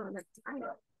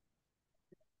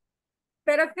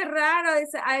 Pero qué raro,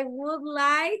 dice, I would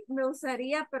like, me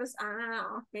gustaría, pero,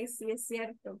 ok, sí, es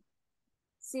cierto.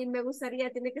 Sí, me gustaría,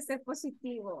 tiene que ser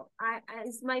positivo.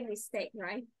 It's my mistake,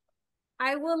 right?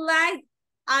 I would like,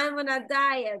 I'm on a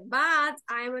diet, but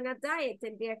I'm on a diet.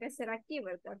 Tendría que ser aquí,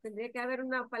 ¿verdad? Tendría que haber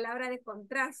una palabra de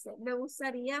contraste. Me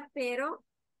gustaría, pero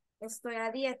estoy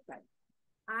a dieta.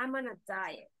 I'm on a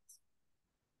diet.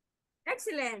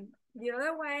 Excellent. The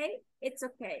other way, it's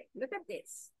okay. Look at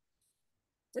this.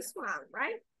 Just one,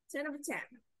 right? 10 over 10.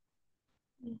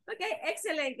 Okay,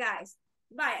 excellent, guys.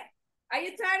 Vaya. Are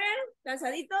you tired?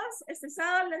 ¿Cansaditos?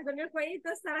 ¿Estresados? ¿Les dolió el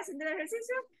cuellito estar haciendo el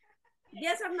ejercicio?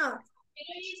 Yes or no?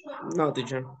 No,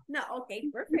 teacher. No, okay,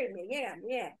 perfect. Me llega,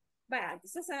 bien. Vaya,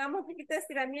 entonces hagamos un poquito de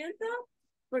estiramiento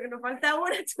porque nos falta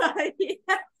una todavía.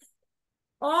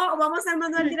 O vamos al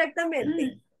manual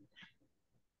directamente.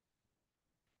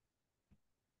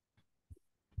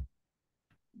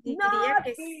 Diría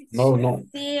que sí. No.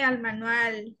 Sí, al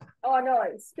manual. Oh, no.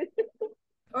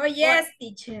 Oh, yes,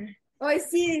 teacher. Hoy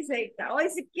sí, dice esta. Hoy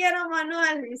sí quiero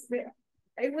manual, dice.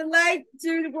 I would like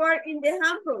to work in the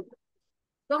handbook.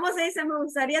 ¿Cómo se dice? Me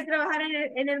gustaría trabajar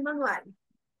en el manual.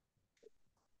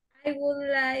 I would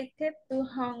like to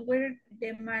homework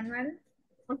the manual.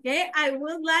 Okay, I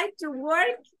would like to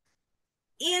work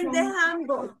in the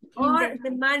handbook or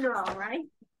the manual, right?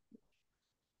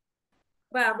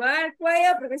 Va el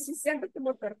cuello porque si siento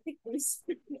como tortícolis.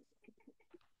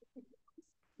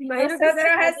 Nosotros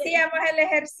hacíamos el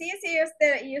ejercicio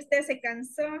y usted se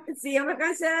cansó. Sí, yo me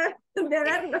cansé de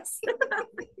verlos.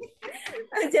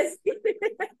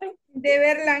 De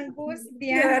ver la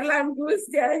angustia. De ver la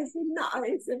angustia. No,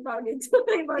 dice Pablito.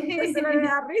 Pablito se le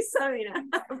da risa, mira.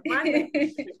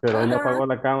 Pero hoy no apagó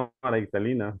la cámara,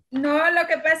 Ixelina. No, lo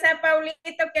que pasa,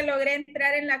 Paulito, que logré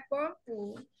entrar en la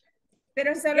compu.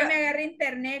 Pero solo me agarré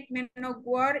internet, menos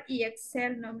Word y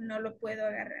Excel, no lo puedo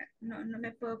agarrar. No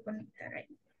me puedo conectar ahí.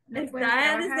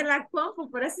 Está desde la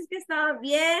compu, por eso es que estaba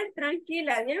bien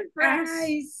tranquila, bien fresh.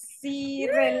 Ay, sí,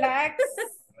 relax.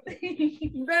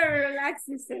 Very relax,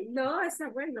 dice. No, está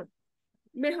bueno.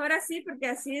 Mejor así, porque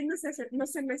así no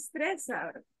se me estresa,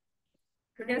 ¿verdad?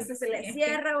 Porque hasta se le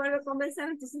cierra, vuelve a comenzar,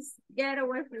 entonces get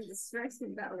away from the stress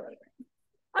in that way.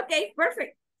 Ok,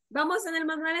 perfect. Vamos en el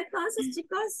manual entonces,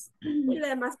 chicos. Y lo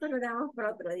demás pues lo damos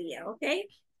para otro día, ¿ok?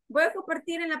 Voy a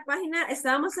compartir en la página.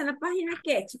 Estábamos en la página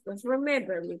 ¿qué, chicos?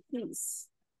 Remember me, please.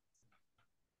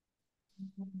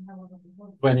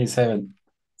 27.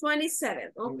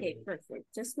 27. Okay, perfect.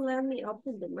 Just let me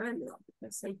open the manual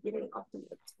because I didn't open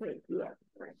the screen yet.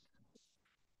 Right.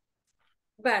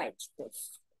 Vale,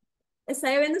 chicos.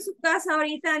 ¿Está lloviendo en su casa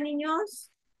ahorita,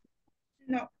 niños?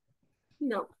 No.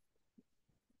 No.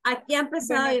 Aquí ha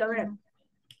empezado a llover. No.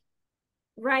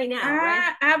 Right now,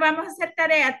 right? Vamos a hacer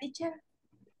tarea, teacher.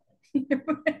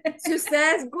 Si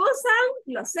ustedes gustan,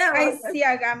 lo hacemos. Ay, sí,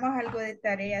 hagamos algo de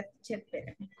tarea, teacher,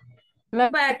 espérame. La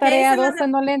Vaya, ¿qué tarea dicen los 12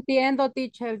 no le entiendo,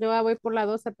 teacher. Yo voy por la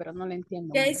 12, pero no le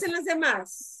entiendo. ¿Qué dicen los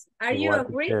demás? Are you Igual,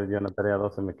 agree? teacher, yo en la tarea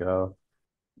 12 me he quedado.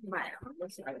 Vaya,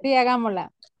 vamos a ver. Sí,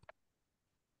 hagámosla.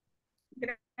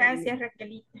 Gracias,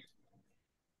 Raquelita.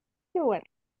 Qué bueno.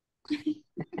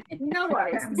 No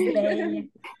worries. Tan bella.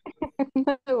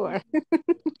 Qué bueno.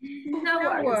 No No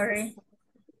worries. worry.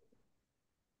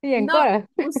 Sí, en No, Cora.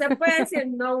 usted puede decir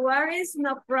no worries,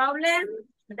 no problem,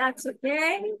 that's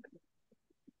okay.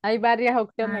 Hay varias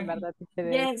opciones, Ay. ¿verdad,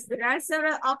 teacher? Yes, there are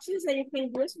several options that you can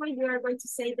use when you are going to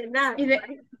say the noun. Y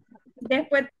right?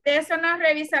 después de eso nos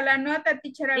revisa la nota,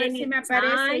 teacher, a ver si me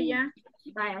aparece Anytime. ya.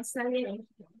 Vaya, está bien.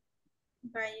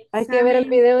 By Hay que ver el examen.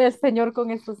 video del señor con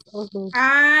esos ojos.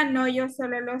 No, yo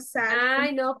solo lo salto.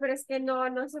 Ay, no, pero es que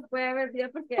no se puede ver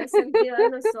video porque es el video de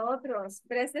nosotros.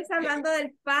 Pero este es hablando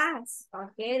del past,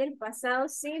 ok, del pasado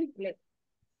simple.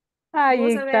 Ay,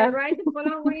 Vamos a ver, está. write the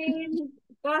following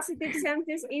positive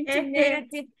sentence into Es que-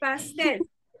 negative past tense.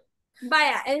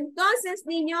 Vaya, entonces,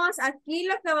 niños, aquí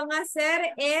lo que van a hacer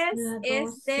es La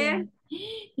 12.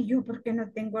 ¿Y yo por qué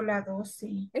no tengo la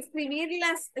 12? escribir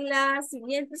las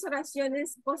siguientes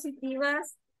oraciones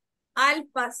positivas al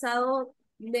pasado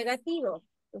negativo.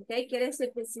 ¿Ok? Quiere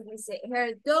decir que si dice,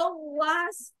 her dog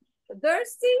was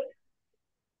thirsty,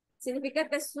 significa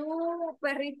que su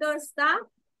perrito está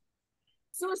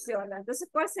sucio, ¿verdad? Entonces,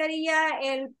 ¿cuál sería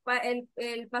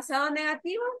el pasado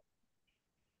negativo?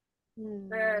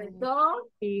 Her dog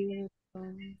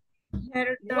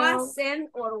Her dog wasn't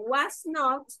or was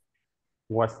not,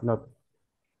 Was not.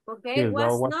 okay, Yes,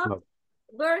 was was not not.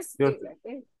 thirsty. Thirsty.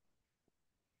 Okay?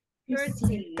 Es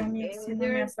cierto, mi si no me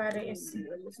Thirsty. aparece.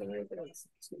 Vamos a ver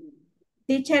thirsty.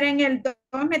 Teacher, en el 2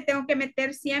 me tengo que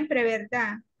meter siempre,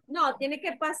 ¿verdad? No, tiene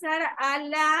que pasar a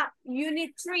la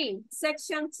Unit 3,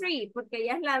 Section 3, porque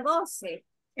ya es la 12.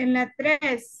 En la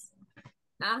 3.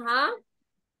 Ajá.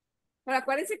 Pero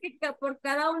acuérdense que por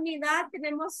cada unidad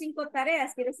tenemos 5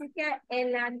 tareas. Quiere decir que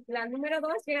en la número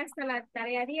 2 llega hasta la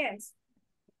tarea 10.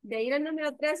 De ahí la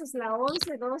número 3 es la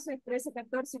 11, 12, 13,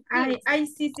 14, 15. Ay,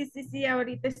 sí,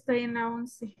 ahorita estoy en la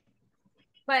 11.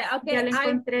 Vaya, ok, Ya la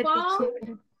encontré, I found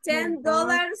teacher.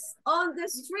 $10 on the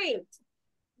street.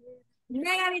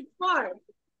 Negative form.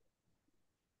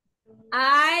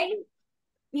 I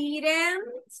didn't,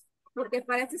 porque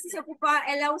parece que se ocupa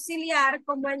el auxiliar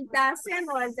como el doesn't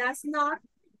o el does not.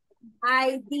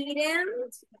 I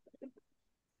didn't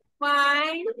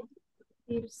find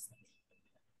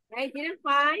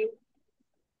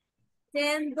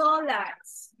 $10.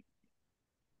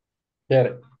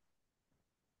 Teacher,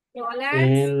 ¿Dólares?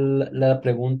 en la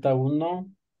pregunta 1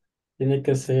 tiene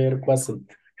que ser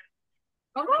wasn't.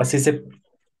 ¿Cómo? Así se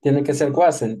tiene que ser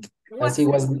wasn't. Así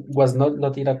Wasn't. was not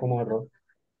lo tira como error.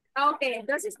 Ok,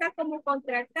 entonces está como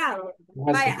contractado.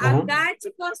 Wasn't, Vaya, ajá. acá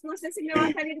chicos, no sé si me va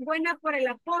a salir buena por el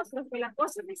apóstrofe. El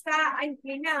apóstrofe está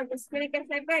inclinado, entonces tiene que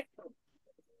ser recto.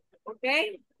 ¿Ok?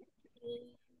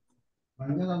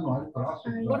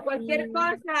 Por cualquier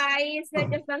cosa, ahí se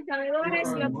están sabedores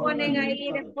y lo ponen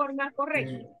ahí de forma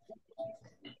correcta.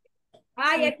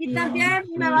 Ay, aquí también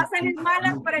me va a salir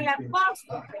mala por el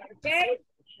apóstrofe, ¿ok?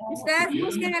 Ustedes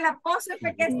busquen el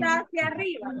apóstrofe que está hacia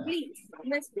arriba, please.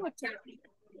 ¿Me escuchan?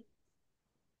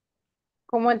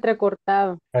 Como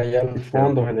entrecortado. Allá al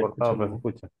fondo se le escucha. Cortado, pero se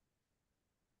escucha.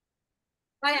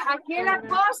 Vaya, aquí el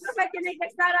apóstrofe tiene que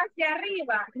estar hacia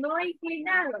arriba, no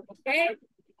inclinado, ¿ok?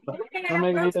 Busquen el No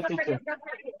me grite, apóstrofe que teacher. está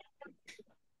hacia arriba.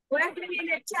 Voy a escribir en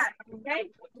el chat, ¿ok?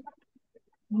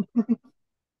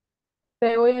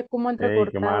 Se oye como Ey, qué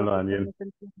entrecortado. malo, Daniel.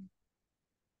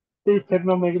 Teacher,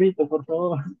 no me grite, por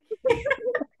favor.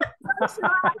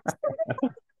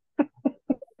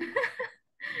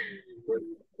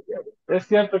 Es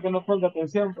cierto que no ponga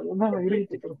atención, pero no me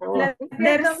grite, por favor. La Siento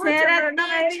mucho, tercera, pero no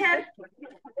me teacher.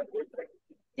 grites.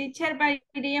 Teacher,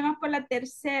 iríamos por la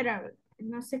tercera.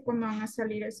 No sé cómo van a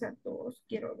salir esas dos.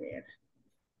 Quiero ver.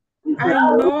 Ay,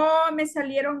 no, me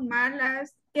salieron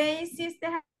malas. ¿Qué hiciste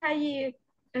allí,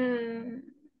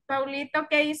 Paulito?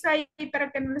 ¿Qué hizo ahí para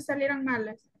que no le salieron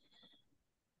malas?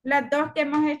 Las dos que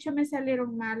hemos hecho me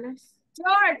salieron malas.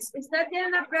 George, usted tiene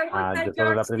una pregunta, Yo sobre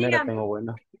la George, primera dígame. tengo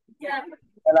buena. Ya.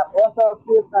 El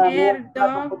apóstrofe también en la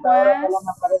Perdón, computadora solo pues.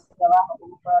 me aparece abajo.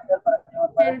 ¿Cómo puedo hacer para que no me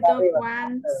aparezca Perdón, arriba?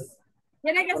 once.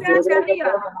 Tiene que Porque ser yo hacia creo que por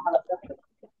arriba. eso no me la acepta.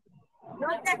 No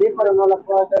te Sí, pero no la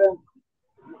puedo hacer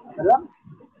en... ¿Perdón?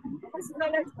 no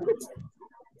la escucho.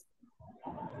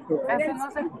 Casi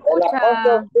no se El escucha.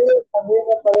 apóstrofe también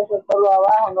me aparece solo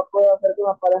abajo, no puedo hacer que me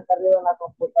aparezca arriba en la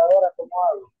computadora, ¿cómo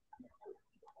hago?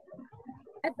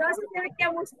 Entonces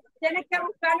tiene que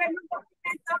buscarlo en un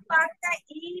documento aparte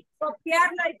y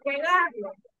copiarlo y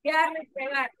pegarlo. Copiarlo y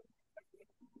pegarlo.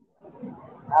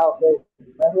 Ah, ok.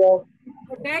 Gracias.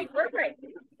 Ok, perfect.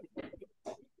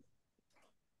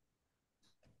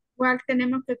 ¿Cuál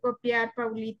tenemos que copiar,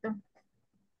 Paulito?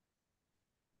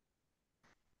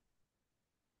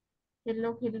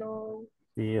 Hello, hello.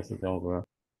 Sí, eso tengo que ver.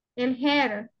 El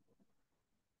hair.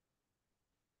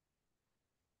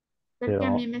 Porque a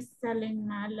Pero mí me salen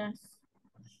malas.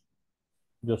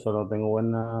 yo solo tengo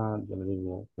buena, yo le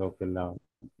digo, creo que la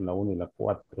 1 y la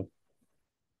 4.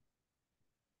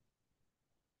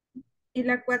 ¿Y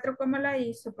la 4 cómo la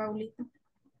hizo, Paulito?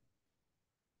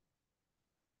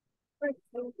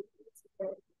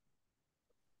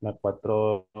 La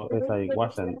 4 es I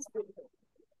wasn't.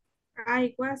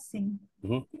 Ay, guasing.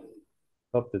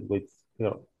 Stopped with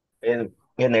zero. En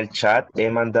el chat he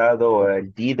mandado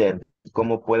el didn't.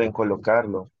 ¿Cómo pueden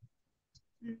colocarlo?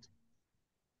 Thank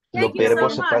Los you so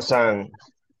verbos se much. pasan,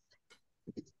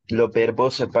 los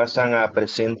verbos se pasan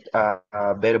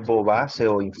a verbo base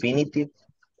o infinitive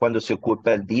cuando se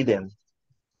ocupa el didn't.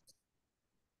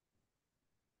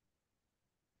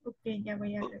 Ok, ya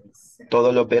voy a revisar.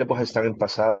 Todos los verbos están en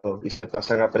pasado y se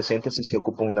pasan a presente si se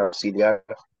ocupa un auxiliar.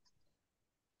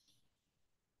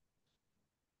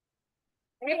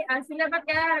 Así le va a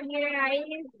quedar. Miren,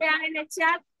 ahí vean en el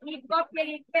chat y copien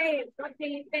y peguen,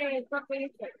 copien y peguen, copien y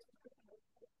peguen.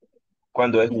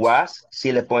 Cuando es was,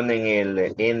 sí le ponen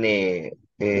el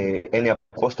N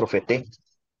apóstrofe T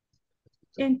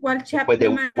 ¿En cuál chat después lo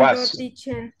de mandó, was.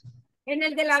 teacher? En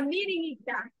el de la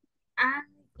mirinita. Ah,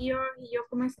 yo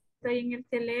como estoy en el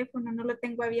teléfono, no lo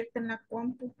tengo abierto en la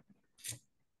compu.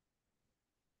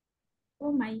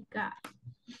 Oh my God.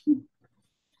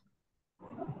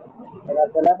 En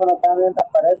el teléfono también te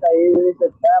aparece ahí, dice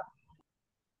chat.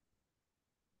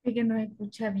 Es que no se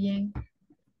escucha bien.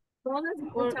 Todos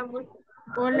escuchamos.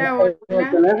 Hola, En el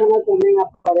hola. teléfono también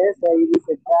aparece ahí,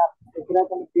 dice chat. Yo creo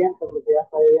que no siento porque ya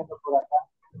está viviendo por acá.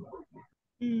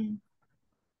 Mm.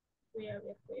 Voy a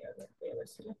ver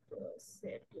si lo puedo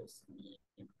hacer, Dios mío.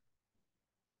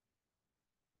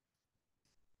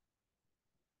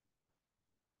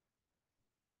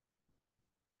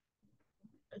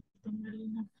 Tomarle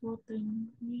una foto y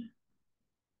mira.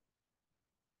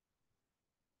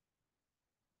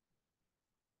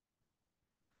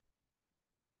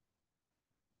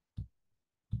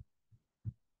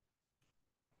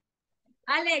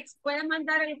 Alex, puede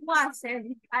mandar el WhatsApp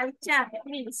al chat,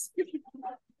 please.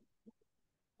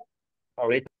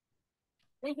 Ahorita.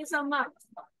 Thank you so much.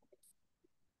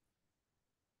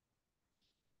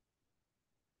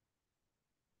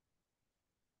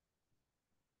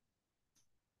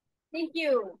 Thank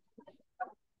you.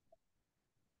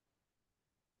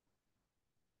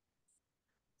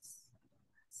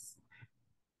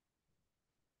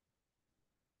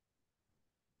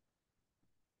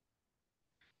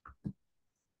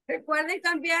 Recuerden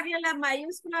cambiarle la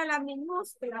mayúscula a la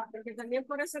minúscula, porque también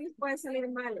por eso les puede salir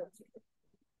malo.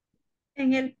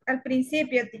 Al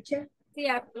principio, teacher. Sí,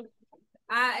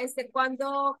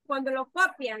 cuando lo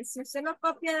copian, si usted lo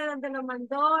copia de donde lo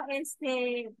mandó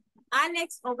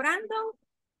Alex o Brandon,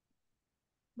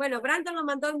 bueno, Brandon lo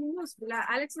mandó en minúscula,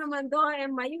 Alex lo mandó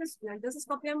en mayúscula, entonces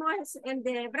copiamos el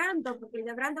de Brandon, porque el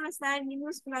de Brandon está en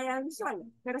minúscula ya de un solo,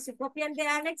 pero si copia el de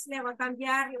Alex, le va a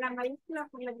cambiar la mayúscula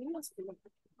por la minúscula.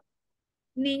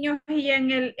 Niños, y en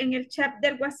el chat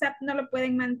del WhatsApp no lo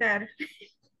pueden mandar.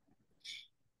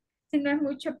 Si no es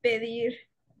mucho pedir.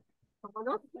 ¿Cómo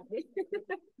no?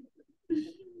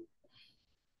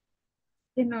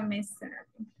 Que no me sale.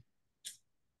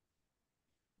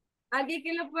 Alguien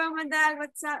que lo pueda mandar al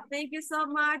WhatsApp. Thank you so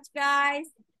much,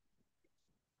 guys.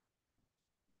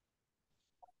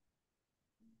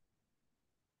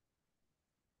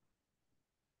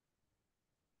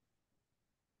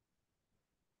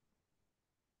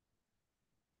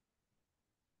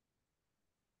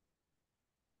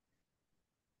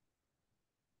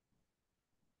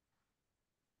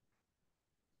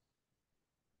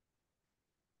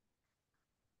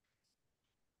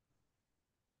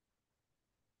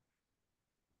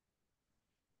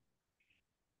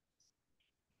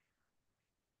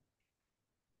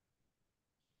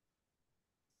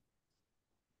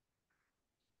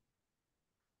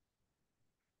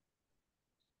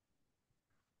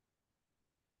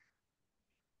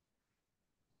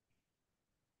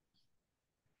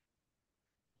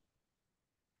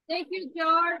 Thank you,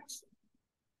 George.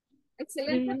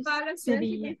 Excelente, Pablo.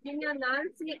 Sería. Virginia,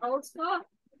 Nancy, also.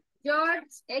 George,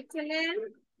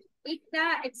 excellent.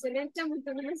 Está excelente,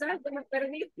 muchos mensajes que me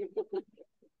perdí.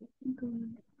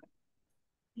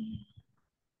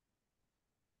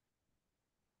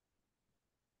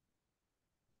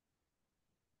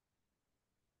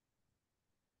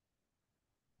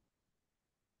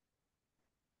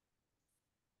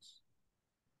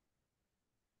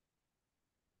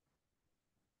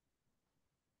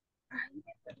 Ay,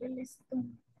 me duele el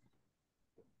estómago.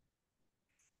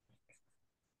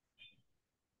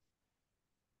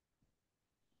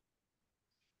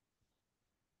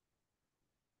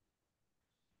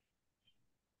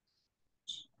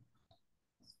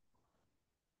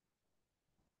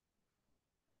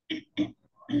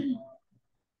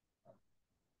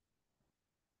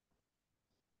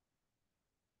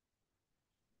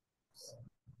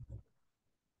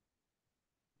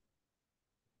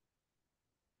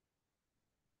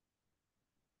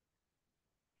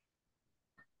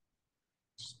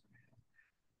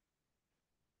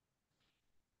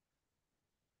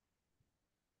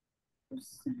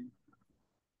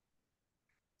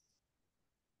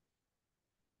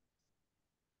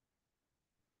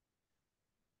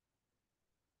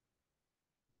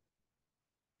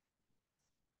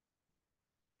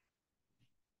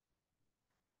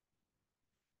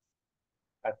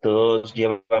 A todos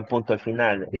llevan punto al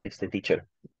final, este teacher.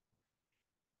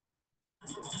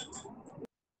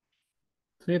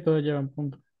 Sí, todos llevan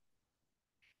punto.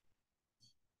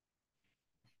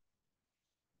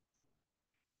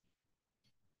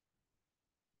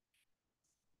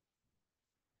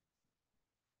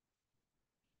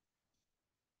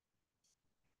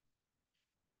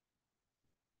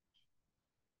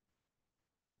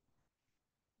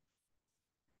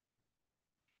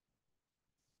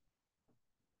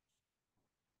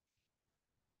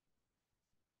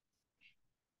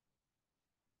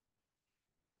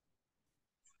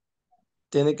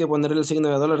 Tiene que poner el signo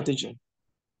de dólar, teacher.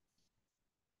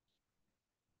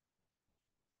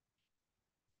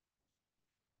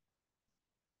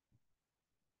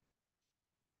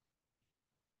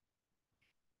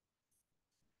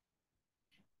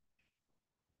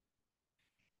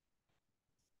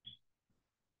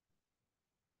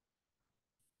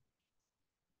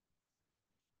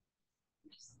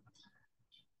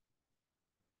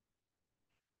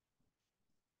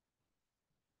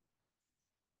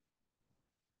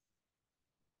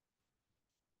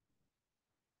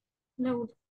 La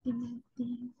última.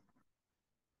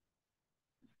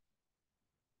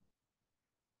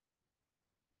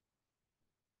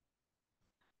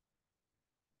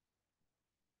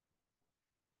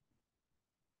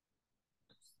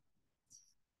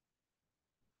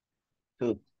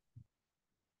 Tú.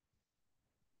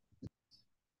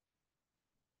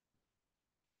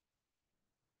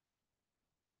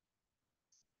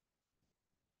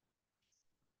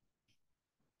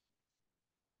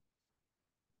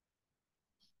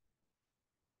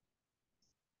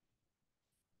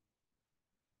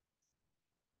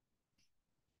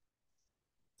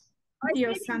 Ay, qué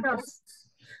Dios lindo. santo.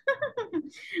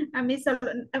 A mí solo,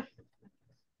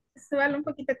 súbalo un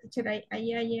poquito, teacher,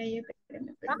 ahí,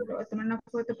 espérame, le voy a tomar una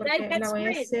foto Like porque that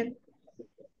screen.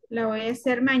 la voy a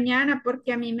hacer mañana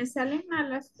porque a mí me salen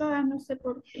malas todas, no sé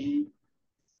por qué.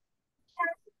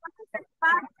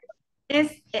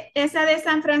 Esa de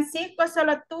San Francisco,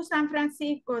 solo tú San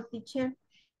Francisco, teacher.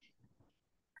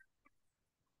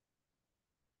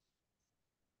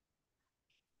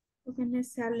 Porque me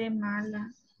sale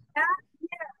mala. Ay, Dios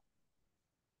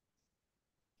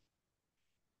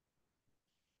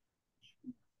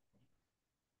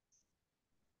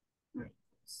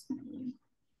mío.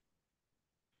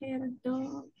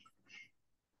 Perdón.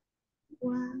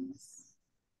 Was.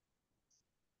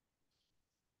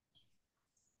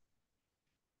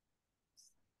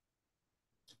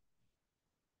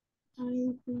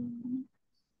 I been.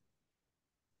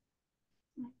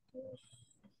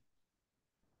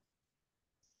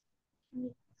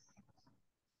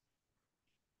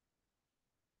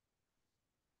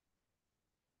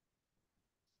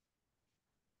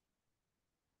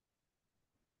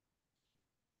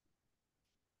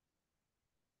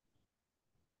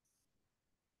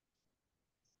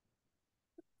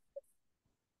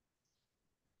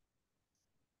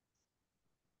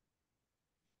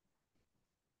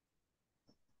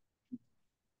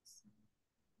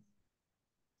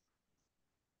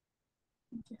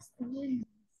 Ya está bien.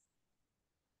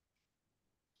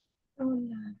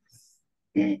 Hola.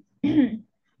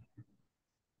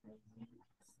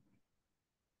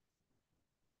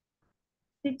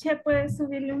 Teacher, puedes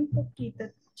subirle un poquito,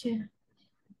 teacher.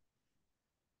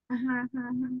 Ajá.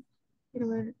 Quiero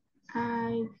ver.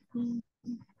 I think.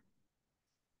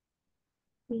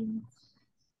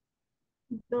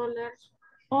 Dólares.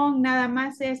 On, nada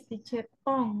más es, teacher.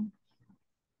 On.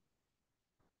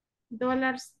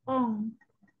 Dólares on.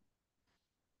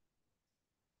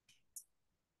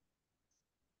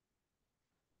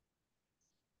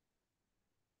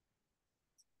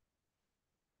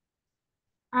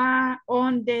 Ah,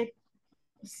 on the.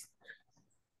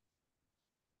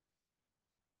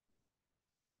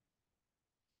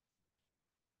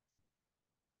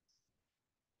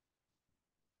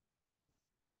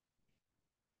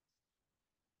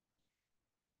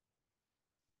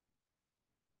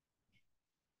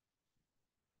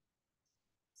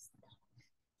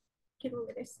 Quiero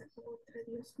ver esa otra,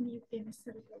 Dios mío, que me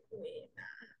salga buena.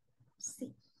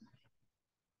 Sí.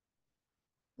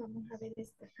 Vamos a ver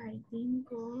esta. I didn't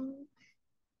go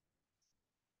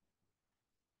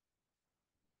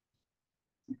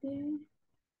the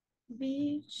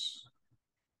beach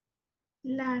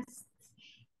last.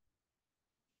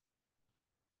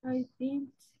 I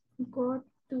didn't go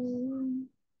to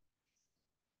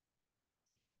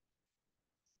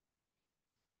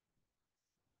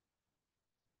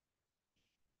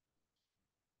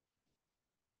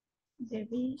the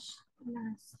beach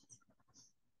last.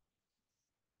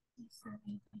 Esa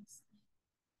vez.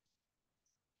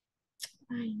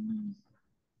 Ay, no.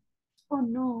 Oh,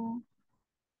 no.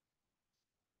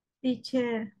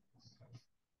 Teacher.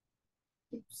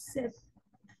 Upset.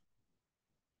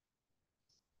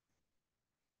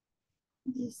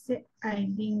 Dice, I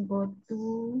didn't go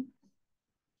to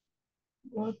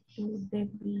the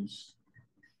beach.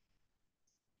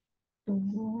 To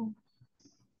go.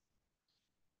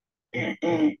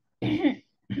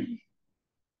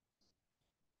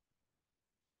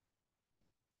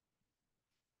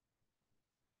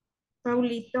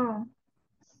 Paulito,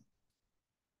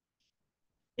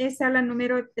 esa la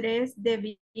número 3 de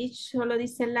beach, solo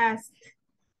dice last.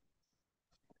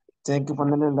 Tienen que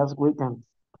ponerle last weekend.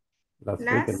 Las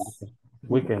weekend. Last,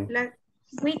 Weekend. last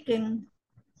weekend.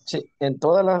 Sí, en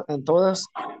todas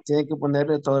tienen que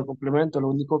ponerle todo el complemento. Lo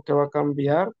único que va a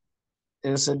cambiar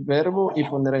es el verbo y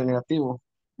poner el negativo.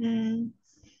 Mm,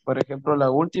 Por ejemplo,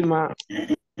 la última,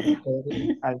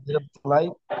 I did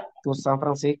fly to San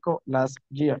Francisco last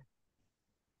year.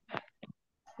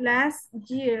 last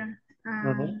year.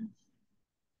 Ujú.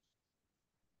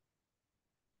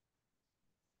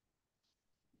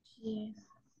 Year.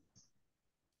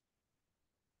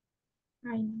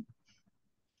 Ay, no.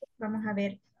 Vamos a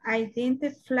ver. I didn't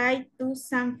fly to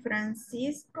San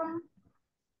Francisco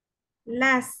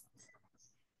last.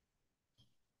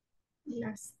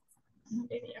 Last. No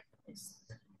debería poner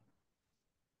esto.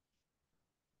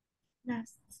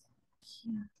 Last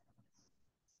year.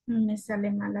 Me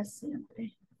sale mala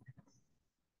siempre.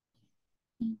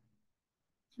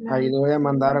 Ahí le voy a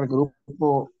mandar al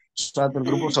grupo, chat del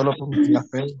grupo solo por la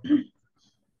fe.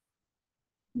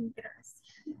 Gracias.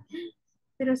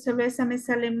 Pero solo esa me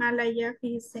sale mala ya,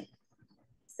 fíjese.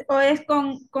 O es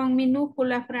con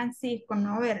minúscula Francisco,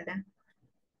 ¿no? ¿Verdad?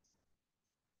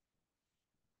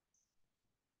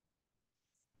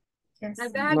 Ya, Tal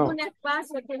sí. vez No, algún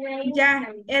espacio tiene ahí.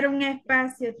 Ya, era un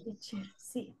espacio, teacher.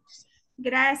 Sí.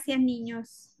 Gracias,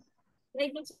 niños.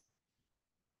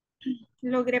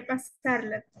 Logré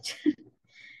pasarla, teacher.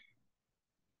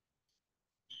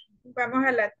 Vamos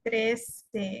a la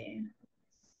 13.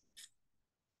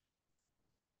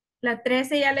 La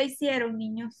 13 ya la hicieron,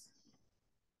 niños.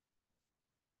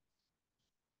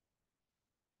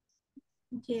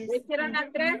 Yes, ¿Me hicieron yes.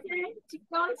 la 13,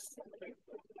 chicos?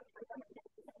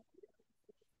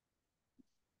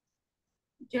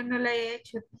 Yo no la he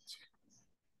hecho, teacher.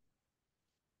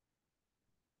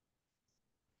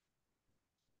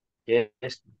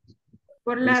 Yes,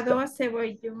 Por la lista. 12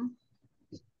 voy yo.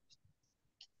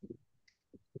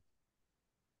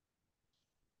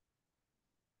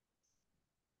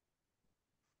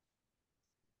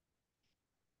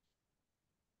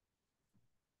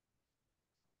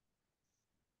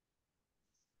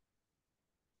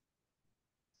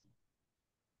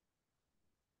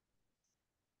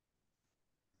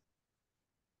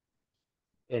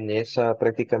 En esa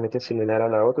prácticamente similar a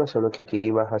la otra, solo que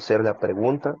ibas a hacer la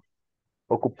pregunta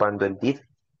ocupando el did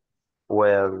o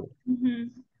el,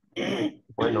 Ujú.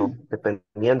 bueno,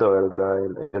 dependiendo, ¿verdad?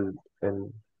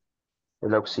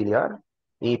 El auxiliar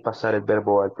y pasar el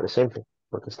verbo al presente,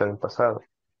 porque está en pasado.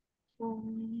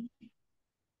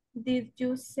 Did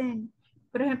you send?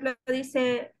 Por ejemplo,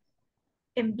 dice,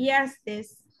 enviaste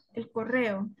el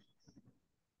correo.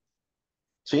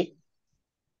 ¿Sí?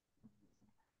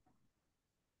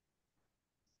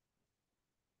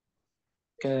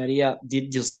 quedaría did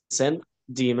you send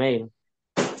the email?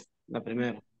 La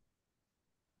primera.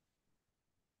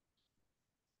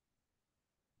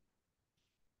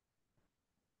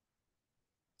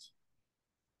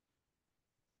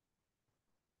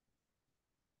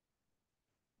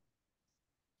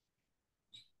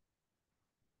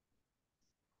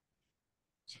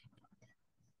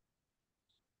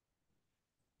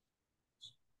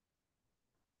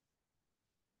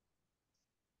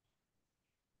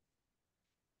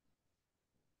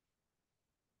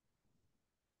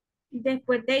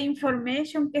 Después de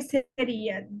information, ¿qué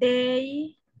sería?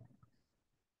 They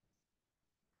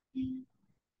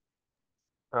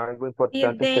Algo did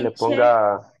importante es que le they check?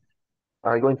 ponga,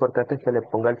 algo importante es que le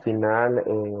ponga al final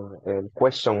el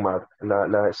question mark,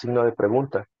 el signo de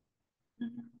pregunta.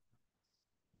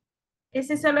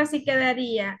 Ese solo así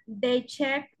quedaría. They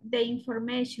check the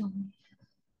information.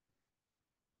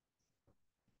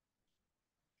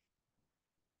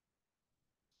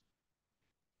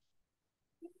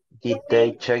 Did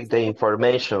they check the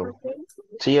information?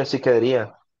 Sí, así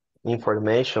quedaría.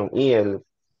 Information y el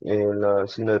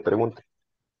signo de pregunta,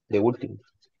 de último,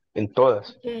 en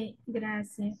todas. Ok,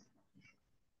 gracias.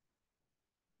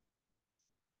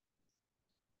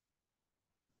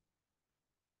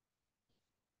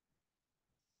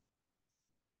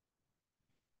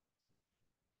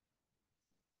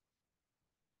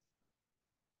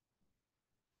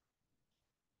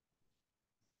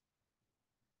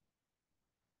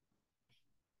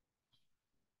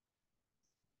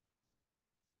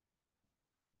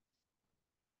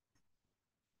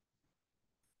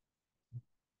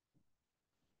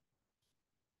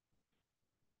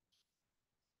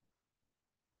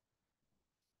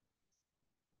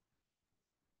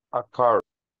 A car.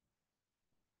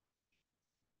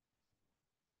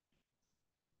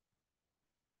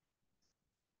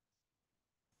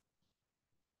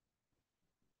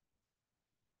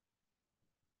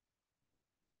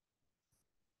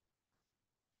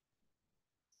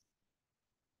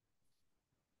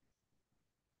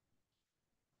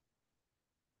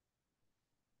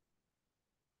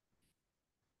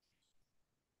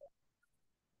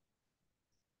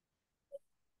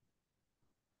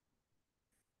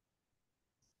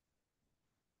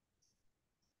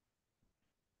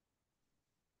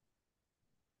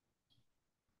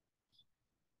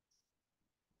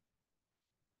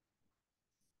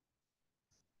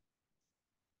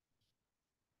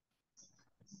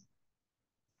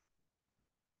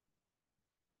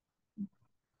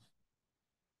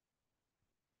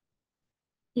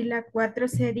 Y la 4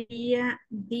 sería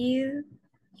did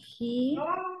he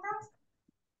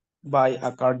Buy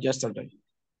a car yesterday.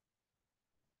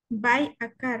 buy a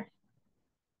car?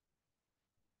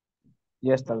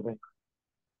 Yesterday.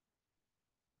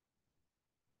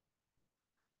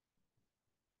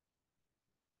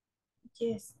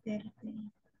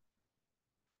 Yesterday.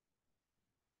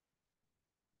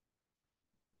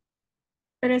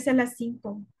 Pero esa es la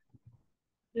 5.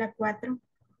 La 4.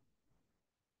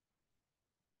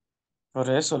 Por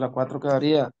eso la 4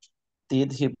 quedaría.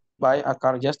 Did he buy a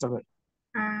car yesterday?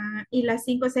 Ah, y la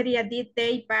 5 sería did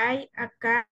they buy a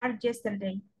car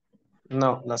yesterday?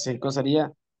 No, la 5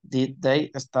 sería. Did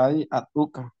they study at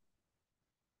UCA?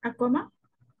 ¿A cómo?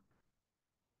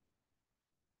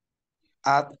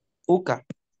 At UCA.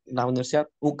 La Universidad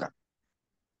UCA.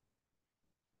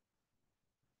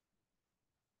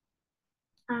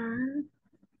 Ah,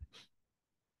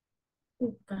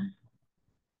 UCA.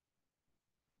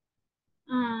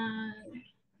 Ah,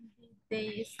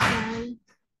 they study.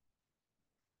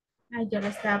 Ay, yo lo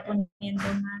estaba poniendo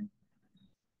mal.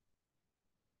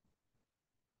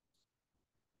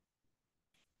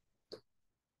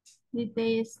 Did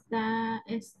they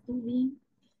study?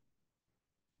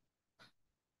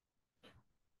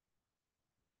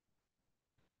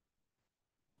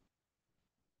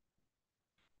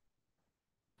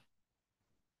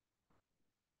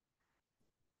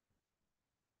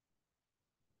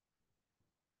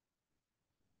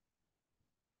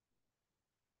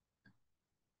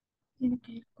 Tiene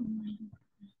que ver con mayor.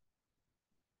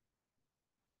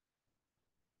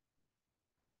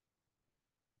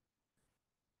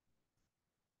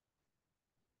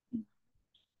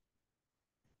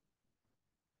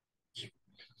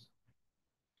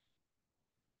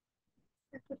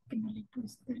 ¿Por qué no le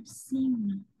puse el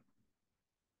signo?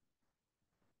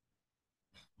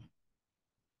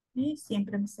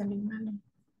 Siempre me sale mal.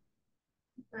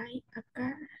 Buy a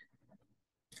car.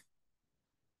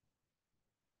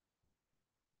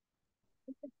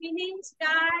 Finish,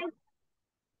 guys.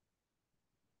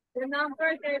 The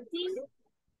number 13.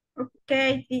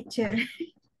 Ok, teacher.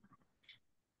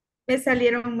 Me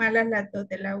salieron malas las dos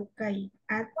de la UCA y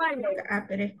 ¿Cuál ATUCA. es? Ah,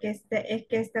 pero es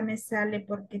que esta me sale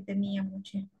porque tenía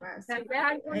mucho espacio. Tal vez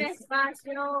algún Es-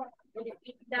 espacio.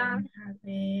 Verifica. Vamos a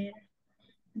ver.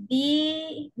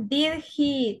 Did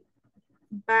he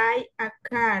buy a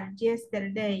car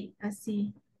yesterday?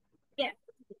 Así. Yes.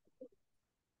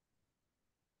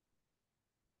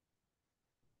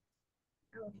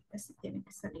 Ahorita sí tiene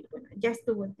que salir. Bueno, ya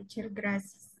estuvo, teacher.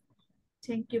 Gracias.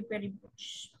 Thank you very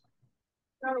much.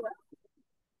 All right.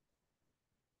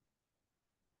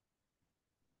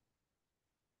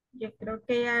 Yo creo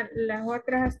que ya las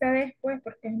otras hasta después,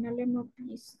 porque no le hemos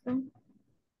visto.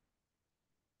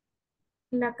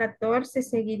 La 14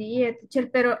 seguiría, teacher,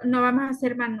 pero no vamos a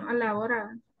hacer manual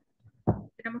ahora.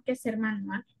 Tenemos que hacer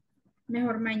manual.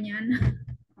 Mejor mañana.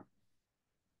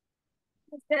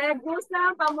 ¿Ustedes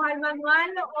gustan? ¿Vamos al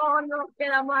manual o nos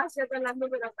quedamos haciendo la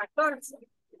número 14?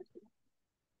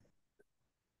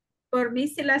 Por mí,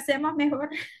 si lo hacemos mejor.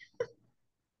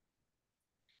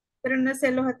 Pero no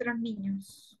sé los otros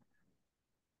niños.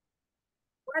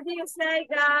 What do you say,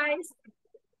 guys?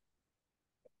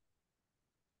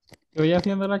 Yo ya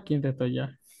haciendo la quinta estoy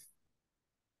ya.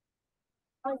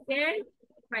 Okay.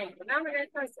 Right. Now we're going to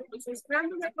start. So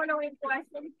scramble the following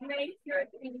questions. Make sure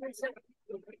to use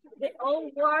the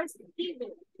old words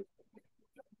given.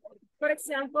 For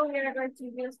example, we are going to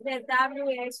use the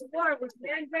WH word.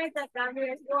 Remember that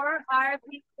WH word are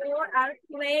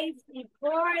placed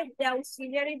before the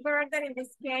auxiliary verb that in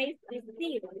this case is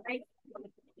did, right?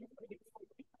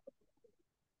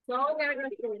 So we are going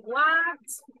to do what?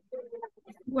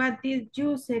 What did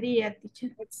you sería,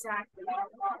 teacher? Exactly.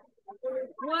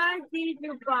 What did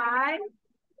you buy?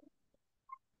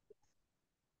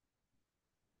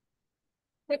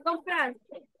 ¿Qué compraste?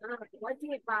 What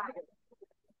did you buy?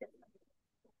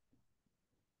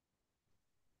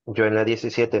 Yo en la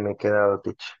 17 me he quedado,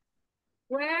 teacher.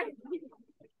 Where?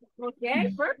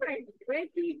 Okay, perfect. Where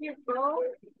did you go?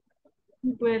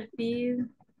 Where did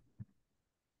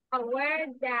Where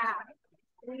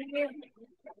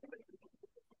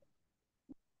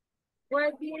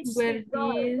did Where she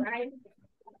go, did right?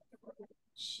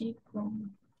 she go?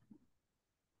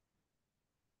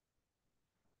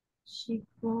 She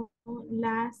go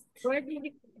last. Where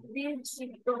did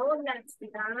she go last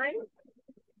time?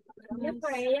 ¿Dónde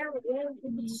fue ella? Where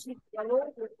did she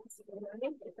go last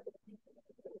time?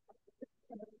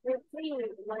 Let's see,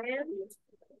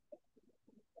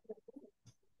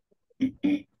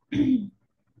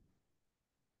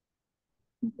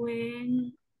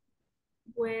 When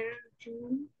were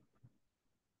you?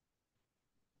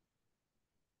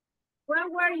 where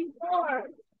were you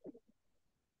born?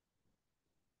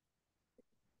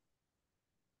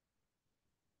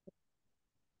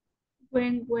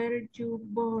 When were you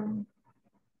born?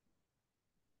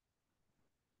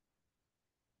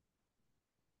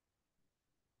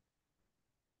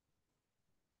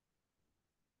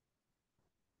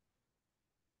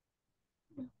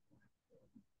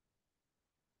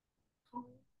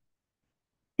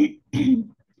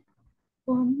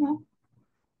 ¿Cómo?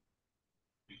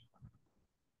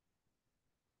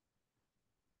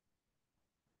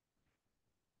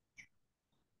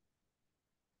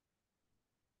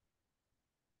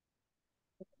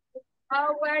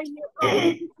 How were you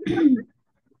born?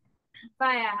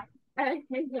 Vaya.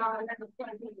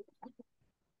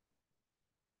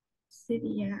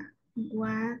 Sería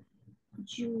what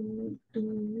you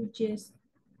do just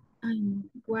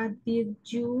what did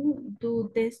you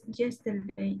do this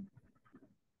yesterday?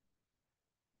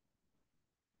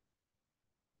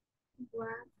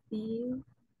 What did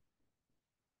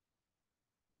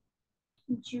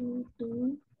you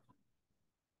do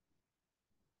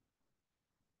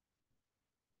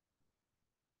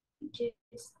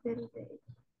yesterday?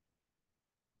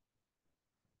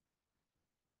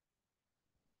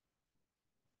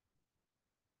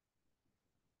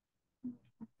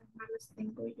 ¿Cuántas malas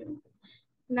tengo yo?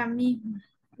 La misma.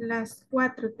 Las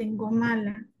 4 tengo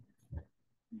mala.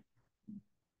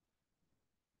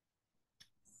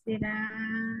 Será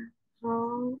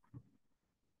how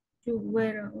you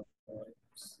were.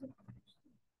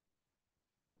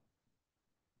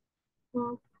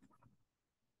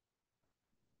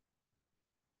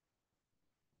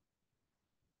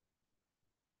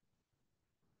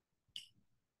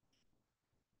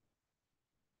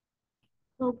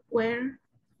 Where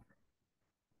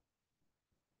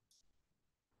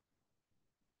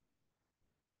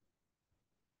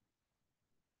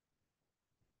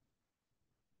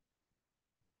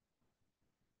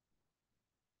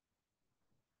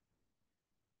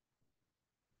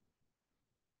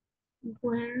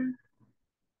were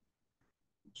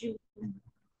you?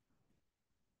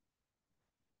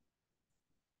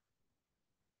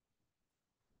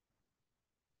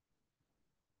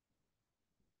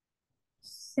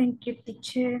 Thank you,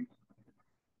 teacher.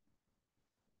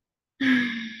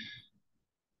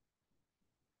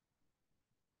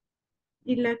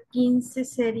 Y la 15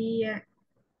 sería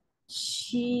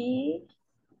she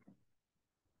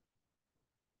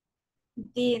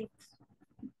did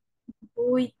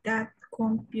buy that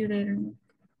computer.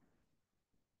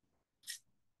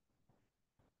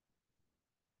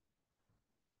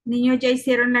 Niños, ya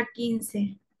hicieron la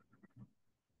 15.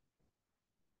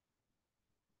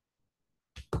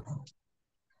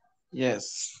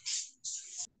 Yes.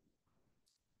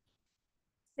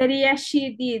 Sería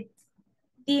she did.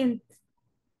 Didn't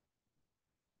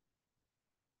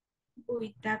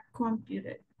with the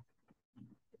computer.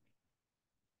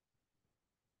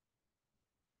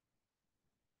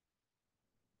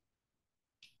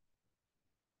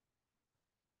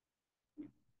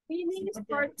 Finish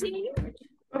 14.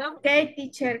 No. Okay,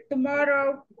 teacher,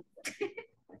 tomorrow.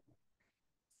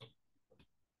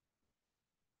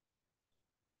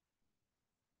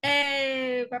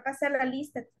 Va a pasar la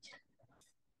lista, teacher.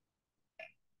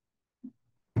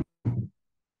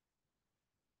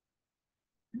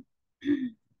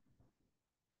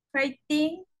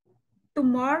 Fighting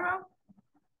tomorrow.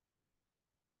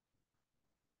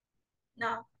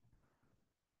 No.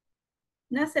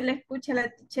 No se le escucha, la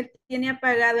teacher tiene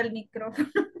apagado el micrófono.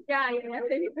 Ya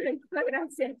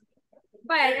gracias.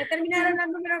 Vaya, ya terminaron la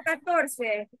número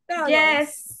 14. Todos.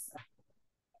 Yes.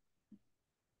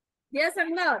 Yes or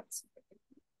not?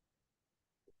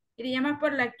 Iría más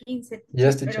por la 15, teacher,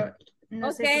 Yes, pero teacher.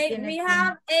 no sé si Okay, tiene we tiempo.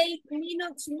 have 8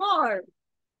 minutes more.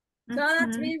 So that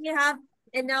means we have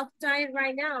enough time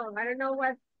right now. I don't know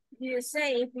what you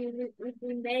say, if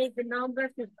we made the number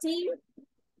 15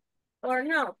 or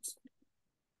not.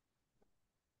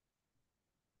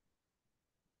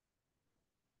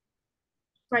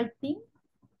 Fighting.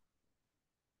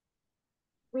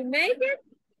 We made it?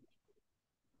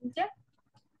 Yeah.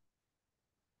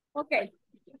 Okay,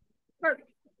 perfect.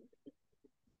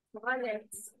 Vale.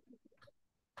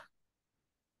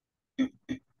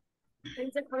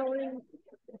 And the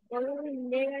following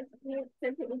negative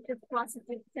sentence into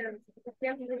positive terms.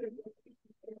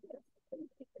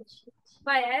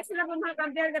 Vaya, eso lo vamos a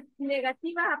cambiar de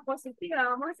negativa a positiva.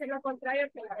 Vamos a hacer lo contrario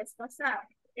que la vez pasada.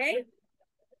 ¿Ok?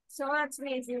 So that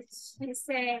means if she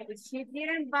said she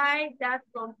didn't buy that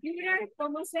computer,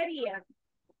 ¿cómo sería?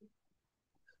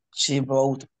 She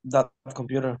bought that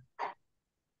computer.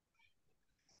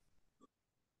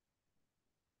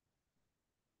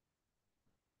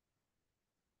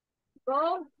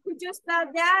 Go, could you spell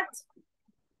that?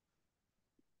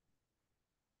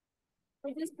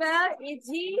 Could you spell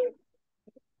E-G?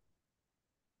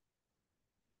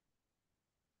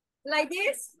 Like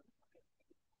this?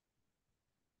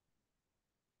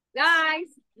 Guys.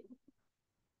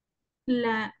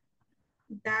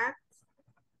 That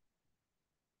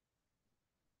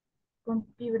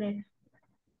computer.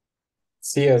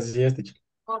 Sí, así es, teacher.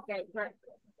 Okay, perfect.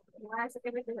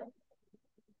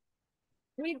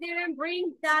 We didn't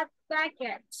bring that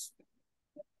package.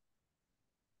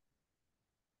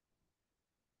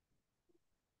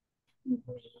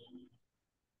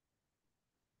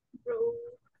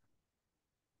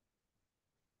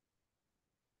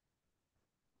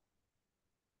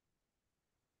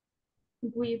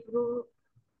 We brought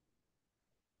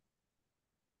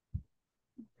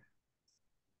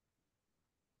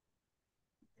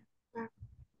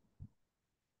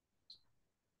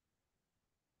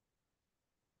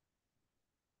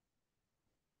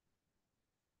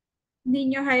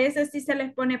Niños, a eso sí se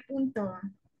les pone punto.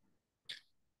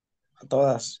 A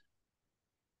todas.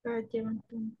 Todas llevan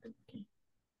punto. Okay.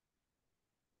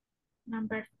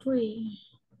 Number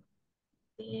 3.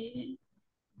 The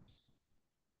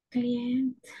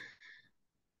client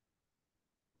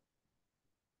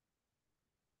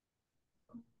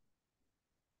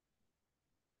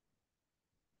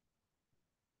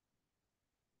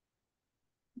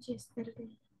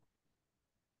yesterday.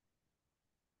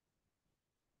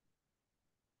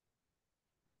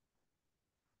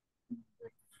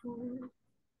 Number 4.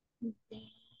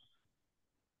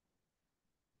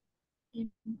 The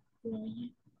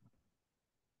employee.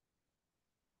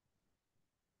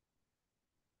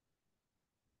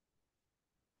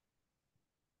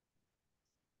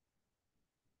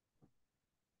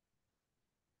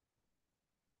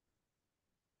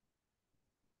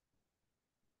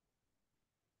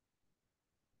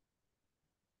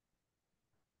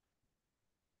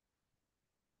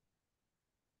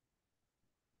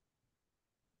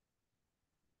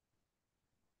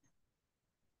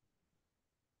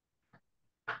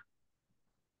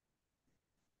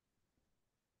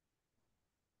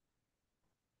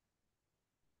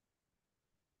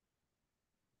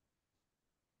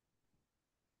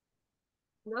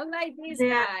 Not like these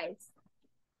They are- guys.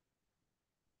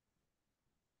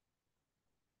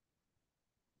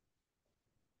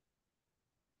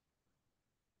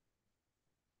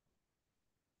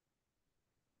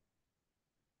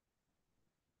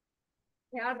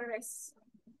 The others.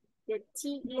 The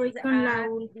T Voy is con la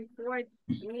before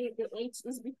the H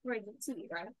is before the T,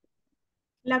 right?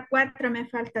 La 4 me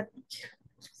falta, teacher.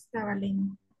 Estaba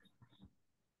leyendo.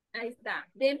 Ahí está.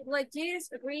 The employees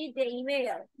read the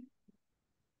email.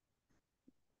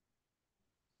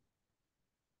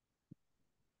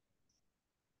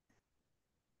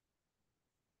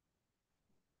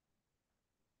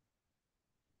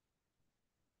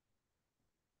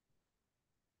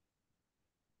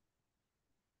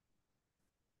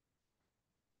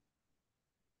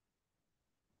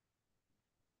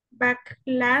 Back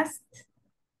last,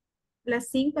 las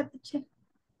 5, teacher.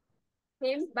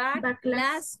 Came back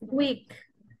last week.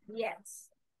 Yes.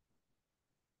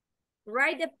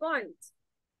 Write the point.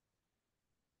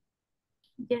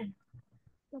 Yeah.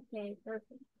 Okay,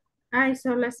 perfect. Ay,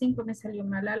 solo las 5 me salió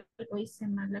mal. Algo hice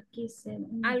mal. Aquí hice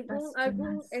un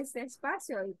 ¿Algún más.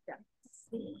 espacio ahorita?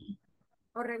 Sí.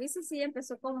 O revisa si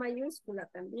empezó con mayúscula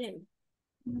también.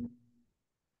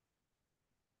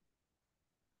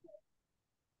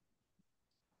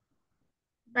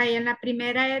 Vaya, en la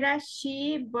primera era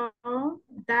she bought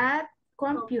that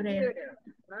computer.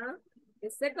 Huh? The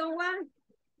second one,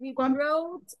 we Com-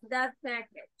 wrote that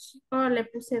package. Oh, le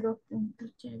puse 2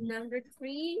 puntos. Number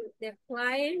 3, the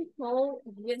client called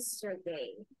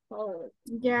yesterday. Oh,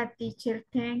 Yeah, teacher,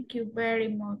 thank you very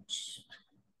much.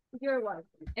 you're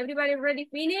welcome. Everybody ready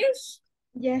finish?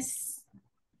 Yes.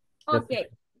 Okay,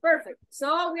 perfect.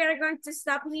 So we are going to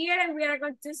stop here and we are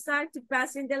going to start to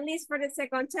pass in the list for the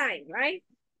second time, right?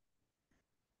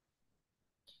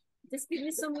 Just give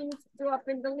me some minutes to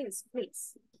open the list,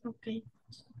 please. Okay.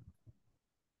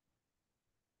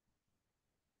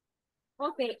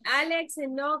 Okay, Alex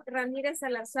Enoch Ramírez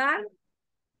Salazar.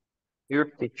 Your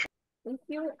teacher. Thank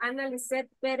you. Ana Lisette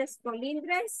Pérez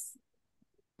Colindres.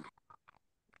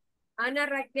 Ana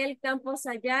Raquel Campos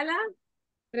Ayala.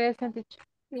 Present, teacher.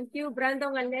 Thank you.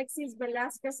 Brandon Alexis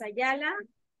Velázquez Ayala.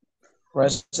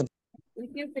 Present.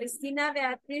 Thank you. Cristina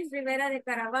Beatriz Rivera de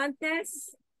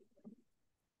Caravantes.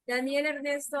 Daniel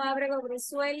Ernesto Ábrego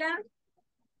Brizuela.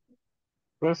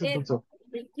 Present, teacher.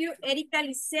 Thank you. Erika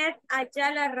Lisette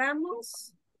Ayala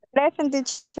Ramos. Present,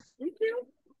 teacher. Thank you.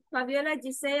 Fabiola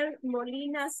Giselle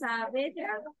Molina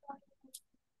Saavedra.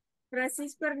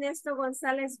 Francisco Ernesto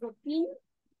González Boquín.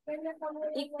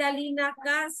 Igdalina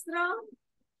Castro.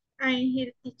 I'm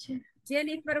here, teacher.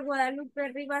 Jennifer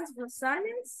Guadalupe Rivas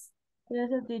Rosales.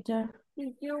 Present, teacher.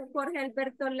 Thank you. Jorge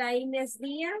Alberto Laínez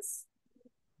Díaz.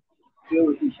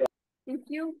 Thank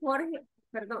you.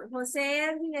 José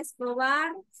Edwin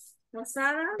Escobar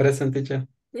Rosada. Present, teacher.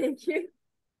 Thank you.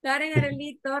 Karen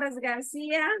Arely Torres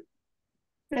García.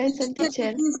 Present,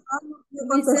 teacher.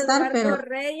 Luis Eduardo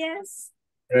Reyes.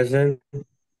 Present.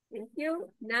 Thank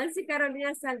you. Nancy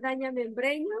Carolina Saldaña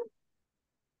Membreño.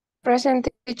 Present,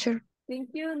 teacher. Thank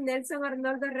you. Nelson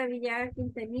Arnoldo Revillaga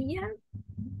Quintanilla.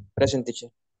 Present, teacher.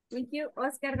 Thank you.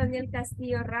 Oscar Daniel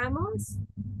Castillo Ramos.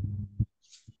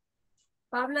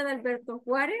 Pablo Alberto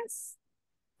Juárez.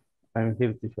 I'm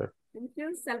here, teacher. Thank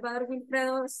you. Salvador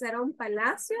Wilfredo Cerón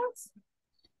Palacios.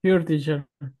 Here, teacher.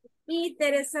 Y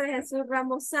Teresa de Jesús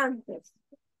Ramos Santos.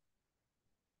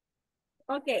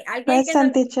 Ok, alguien que Present,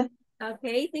 no... teacher.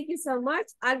 Ok, thank you so much.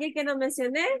 ¿Alguien que no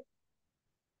mencioné?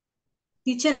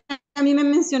 Teacher, a mí me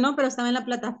mencionó, pero estaba en la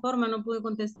plataforma, no pude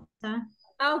contestar.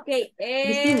 Ah, ok.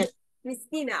 Cristina.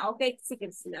 Cristina, ok, sí,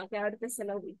 Cristina. Ok, ahorita se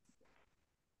lo vi.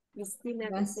 Cristina,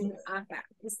 Gracias. acá.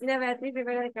 Cristina Beatriz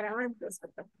Rivera de Caravantes.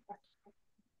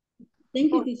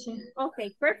 Thank you, teacher. Ok,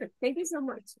 perfect. Thank you so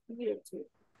much. You too.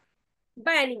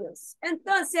 Vámonos.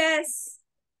 Entonces,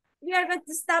 we are going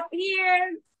to stop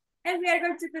here and we are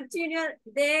going to continue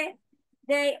the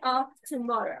day of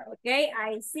tomorrow. Okay,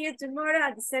 I see you tomorrow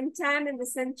at the same time in the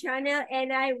same channel,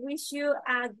 and I wish you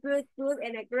a good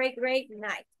and a great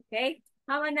night. Okay,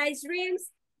 have a nice dreams,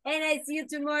 and I see you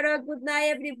tomorrow. Good night,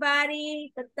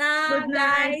 everybody. Ta-ta, Good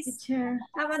night, guys. teacher.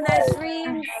 Have a nice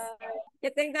dreams. Que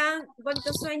tengan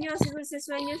bonitos sueños y dulces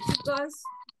sueños, chicos.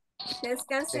 Que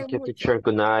descansen Thank you, mucho. teacher.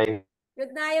 Good night.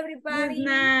 Good night, everybody. Good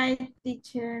night,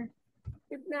 teacher.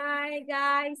 Good night,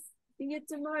 guys. See you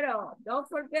tomorrow. Don't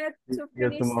forget to See you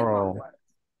finish the tomorrow. homework.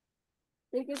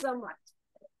 Thank you so much.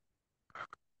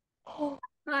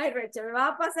 Ay, Rachel, me va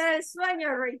a pasar el sueño,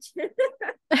 Rachel.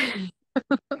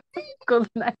 Good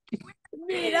night.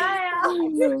 Mira,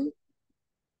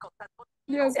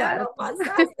 Yo ya lo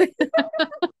pasaste.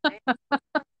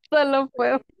 solo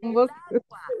fue un bus.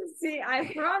 Sí,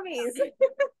 I promise.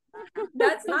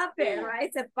 That's happened,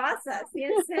 right? Se pasa, sí,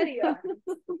 en serio.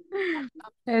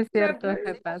 Es cierto,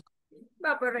 se pasa.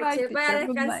 Va, pues Bye, Rachel, vaya a teacher,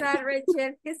 good night. descansar,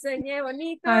 Rachel, que sueñe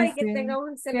bonito Ay, y que sí, tenga un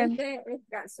bien. excelente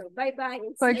descanso. Bye, bye. and see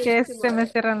you Porque se me tomorrow.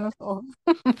 cierran los ojos.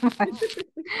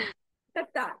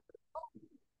 Ta-ta.